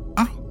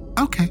 Oh,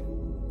 okay.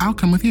 I'll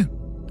come with you.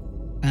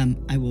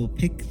 I will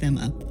pick them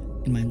up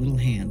in my little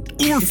hand.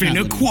 Orphan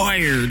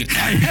acquired.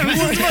 I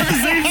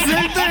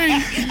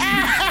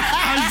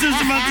was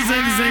just about to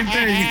say the same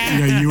thing.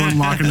 Yeah, you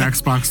unlock an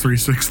Xbox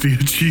 360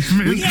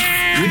 achievement.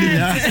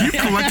 Yeah! You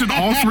collected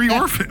all 3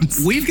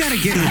 orphans. We've got to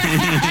get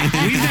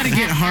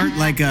Hart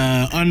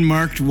a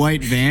unmarked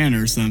white van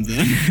or something.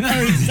 Or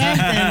something.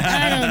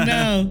 I don't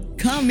know.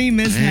 Call me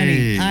Miss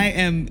Hey. Honey. I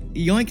am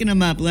yoinking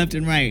them up left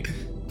and right.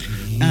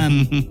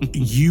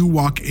 You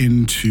walk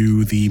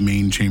into the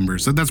main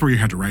chambers. That's where you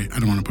had to, right? I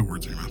don't want to put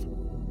words in your mouth.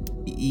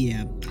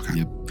 Yeah. Okay.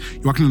 Yep.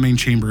 You walk into the main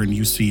chamber and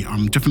you see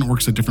different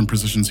orcs at different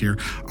positions here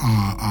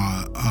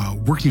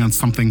working on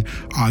something.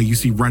 You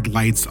see red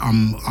lights,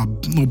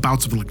 little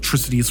bouts of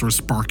electricity sort of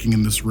sparking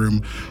in this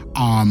room.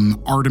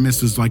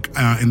 Artemis is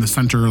in the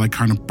center,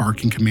 kind of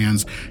barking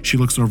commands. She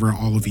looks over at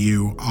all of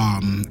you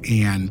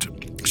and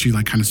she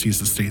kind of sees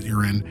the state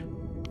you're in.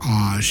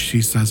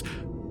 She says,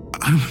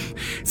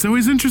 it's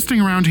always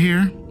interesting around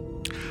here.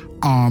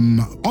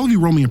 All of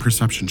you roll me a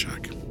perception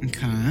check.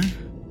 Okay.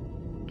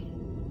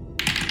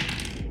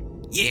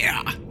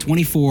 Yeah,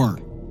 24.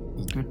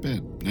 Not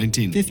bad.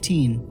 19.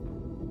 15.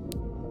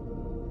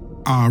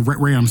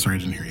 Ray, I'm sorry, I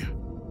didn't hear you.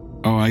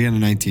 Oh, I got a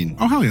 19.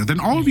 Oh, hell yeah. Then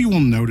all of you will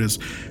notice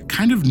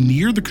kind of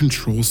near the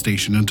control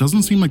station, it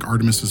doesn't seem like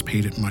Artemis has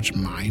paid it much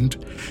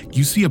mind.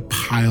 You see a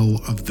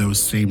pile of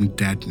those same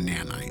dead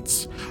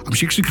nanites.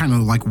 She actually kind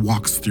of like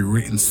walks through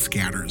it and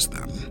scatters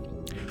them.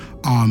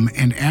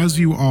 And as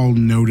you all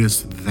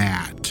notice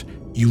that,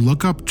 you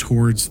look up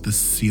towards the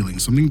ceiling.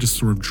 Something just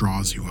sort of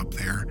draws you up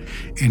there,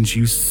 and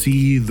you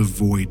see the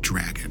Void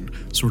Dragon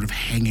sort of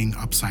hanging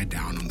upside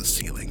down on the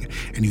ceiling.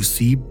 And you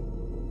see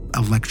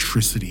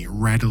electricity,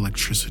 red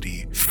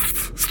electricity,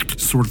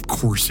 sort of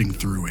coursing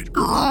through it.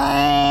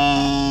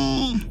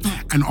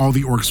 And all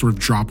the orcs sort of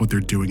drop what they're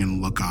doing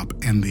and look up,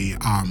 and the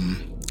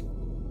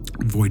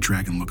Void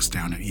Dragon looks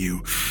down at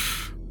you.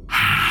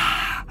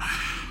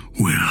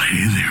 Well,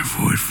 hey there,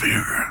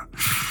 Voidfarer.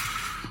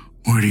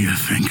 What do you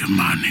think of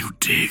my new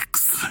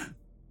digs?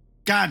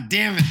 God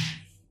damn it.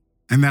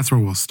 And that's where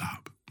we'll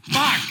stop.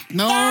 Fuck.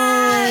 No.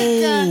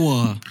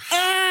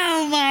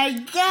 Oh my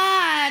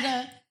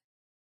God.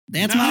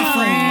 That's my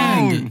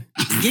friend.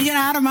 Get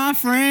out of my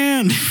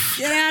friend.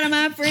 Get out of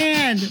my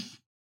friend.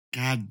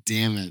 God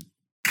damn it.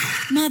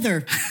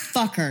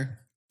 Motherfucker.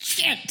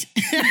 Shit.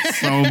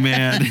 So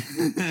mad.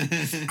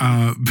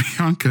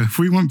 Bianca, if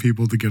we want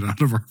people to get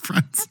out of our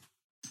friends.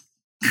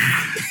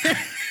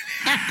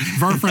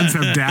 If our friends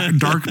have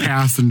dark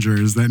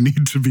passengers that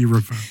need to be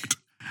revoked,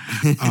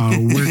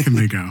 where can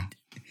they go?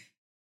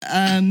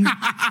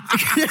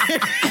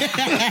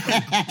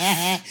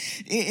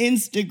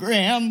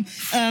 Instagram.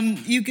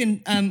 You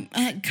can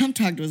come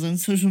talk to us on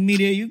social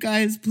media, you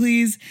guys,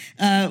 please.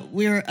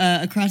 We're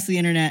across the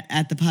internet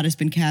at The Pod Has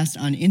Been Cast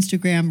on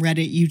Instagram,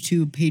 Reddit,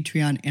 YouTube,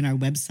 Patreon, and our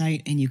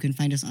website. And you can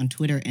find us on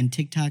Twitter and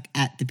TikTok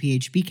at The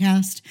PHB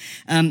Cast.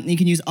 You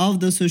can use all of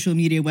those social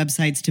media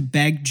websites to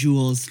beg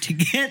Jules to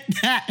get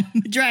that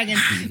dragon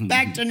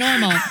back to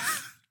normal.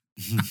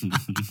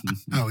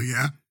 Oh,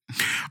 yeah.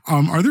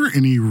 Are there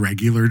any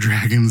regular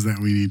dragons that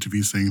we need to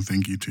be saying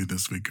thank you to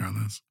this week,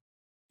 Carlos?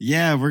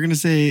 Yeah, we're going to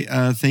say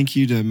thank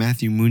you to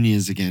Matthew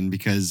Muniz again,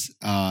 because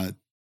the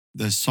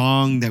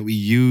song that we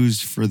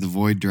used for the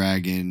Void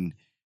Dragon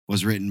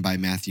was written by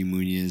Matthew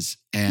Muniz.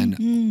 And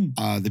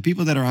the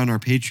people that are on our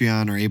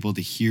Patreon are able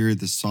to hear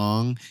the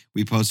song.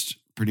 We post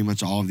pretty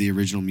much all of the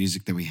original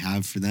music that we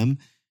have for them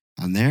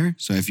on there.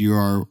 So if you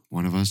are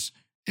one of us,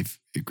 if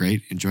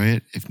great, enjoy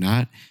it. If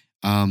not,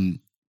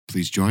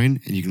 please join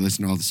and you can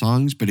listen to all the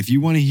songs. But if you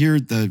want to hear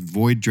the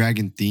Void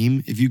Dragon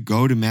theme, if you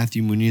go to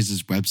Matthew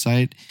Muniz's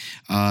website,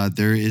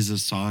 there is a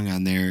song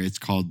on there. It's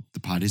called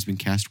The Pod Has Been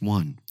Cast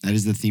 1. That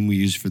is the theme we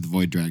use for the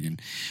Void Dragon.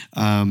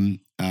 Go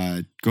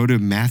to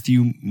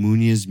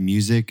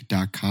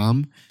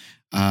MatthewMunizmusic.com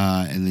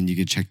and then you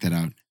can check that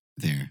out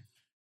there.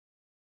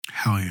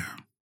 Hell yeah.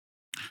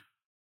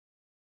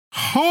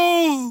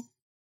 Oh!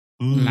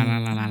 La la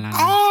la la la.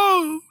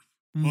 Oh!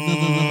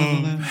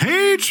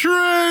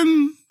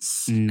 Patrons!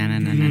 Na na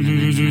na na na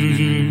na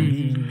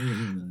na.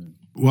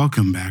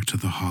 Welcome back to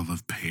the Hall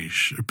of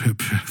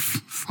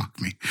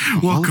Fuck me.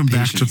 Hall Welcome of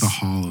back to Patience. the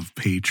Hall of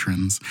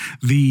Patrons,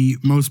 the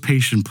most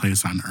patient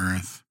place on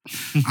earth.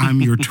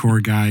 I'm your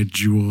tour guide,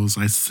 Jules.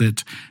 I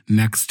sit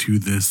next to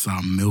this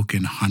milk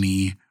and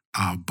honey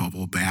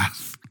bubble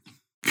bath,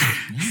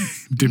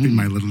 dipping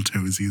my little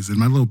toesies and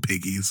my little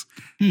piggies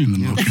in the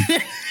milk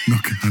and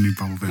honey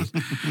bubble bath.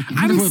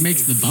 I wonder what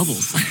makes the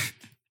bubbles.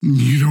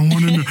 You don't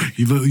want to know.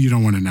 You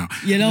don't want to know.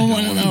 You don't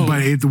want to know.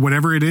 But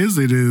whatever it is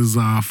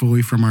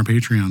fully from our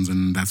Patreons,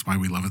 and that's why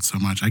we love it so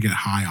much. I get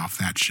high off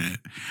that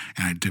shit,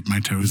 and I dip my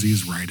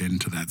toesies right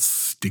into that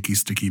sticky,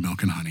 sticky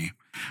milk and honey.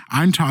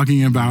 I'm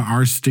talking about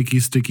our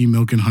sticky, sticky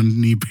milk and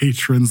honey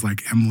patrons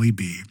like Emily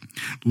B.,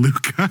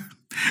 Luca,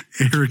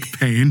 Eric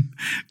Payne,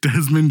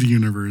 Desmond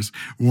Universe,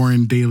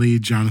 Warren Daly,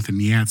 Jonathan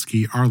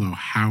Yatsky, Arlo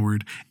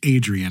Howard,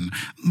 Adrian,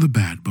 the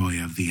bad boy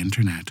of the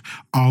internet,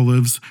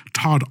 Olives,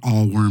 Todd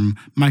Allworm,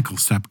 Michael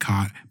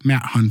Sepcott,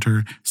 Matt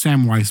Hunter,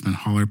 Sam Weissman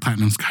Holler,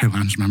 Platinum Sky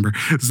Lounge member,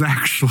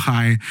 Zach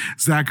Schley,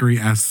 Zachary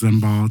S.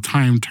 Zimbal,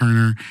 Time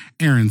Turner,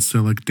 Aaron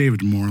Sillick,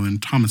 David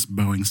Moreland, Thomas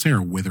Boeing,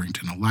 Sarah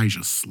Witherington,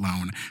 Elijah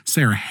Sloan,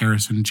 Sarah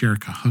Harrison,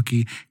 Jerica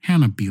Hookie,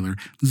 Hannah Beeler,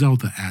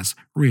 Zelda S.,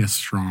 Rhea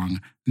Strong,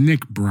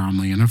 Nick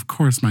Bromley, and of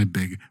course my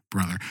big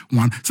brother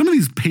Juan. Some of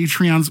these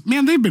Patreons,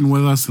 man, they've been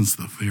with us since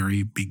the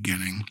very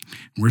beginning.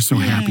 We're so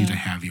happy to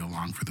have you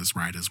along for this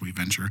ride as we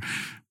venture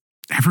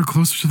ever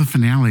closer to the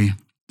finale.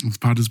 This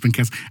pod has been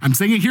cast. I'm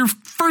saying it here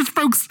first,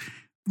 folks.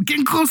 We're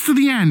getting close to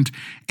the end,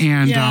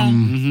 and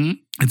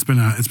it's been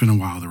a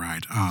wild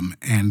ride.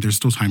 And there's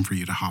still time for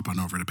you to hop on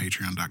over to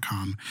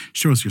Patreon.com,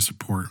 show us your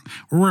support,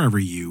 or wherever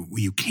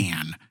you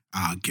can.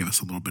 Give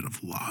us a little bit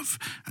of love.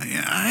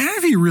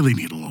 If you really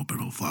need a little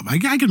bit of love,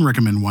 I can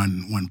recommend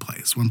one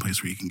place where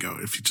you can go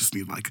if you just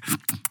need like a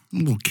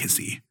little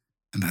kissy,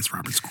 and that's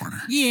Robert's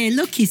Corner. Yeah,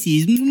 look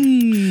kisses.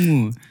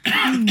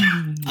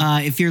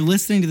 If you're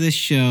listening to this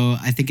show,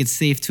 I think it's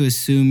safe to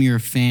assume you're a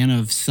fan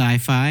of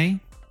sci-fi.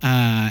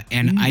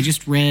 And I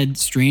just read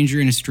Stranger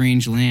in a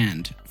Strange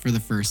Land for the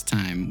first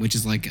time, which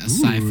is like a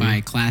sci-fi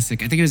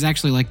classic. I think it was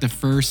actually like the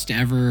first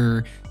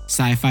ever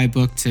sci-fi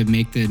book to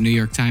make the New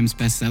York Times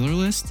bestseller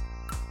list.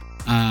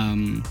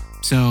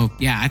 So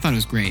yeah, I thought it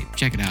was great.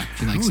 Check it out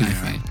if you like Oh, yeah.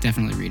 sci-fi.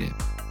 Definitely read it.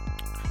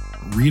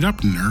 Read up,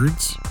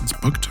 nerds. It's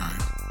book time.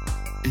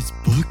 It's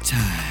book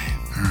time.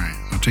 All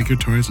right, now take your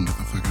toys and get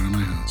the fuck out of my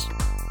house.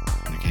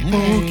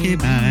 Okay,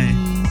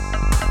 bye.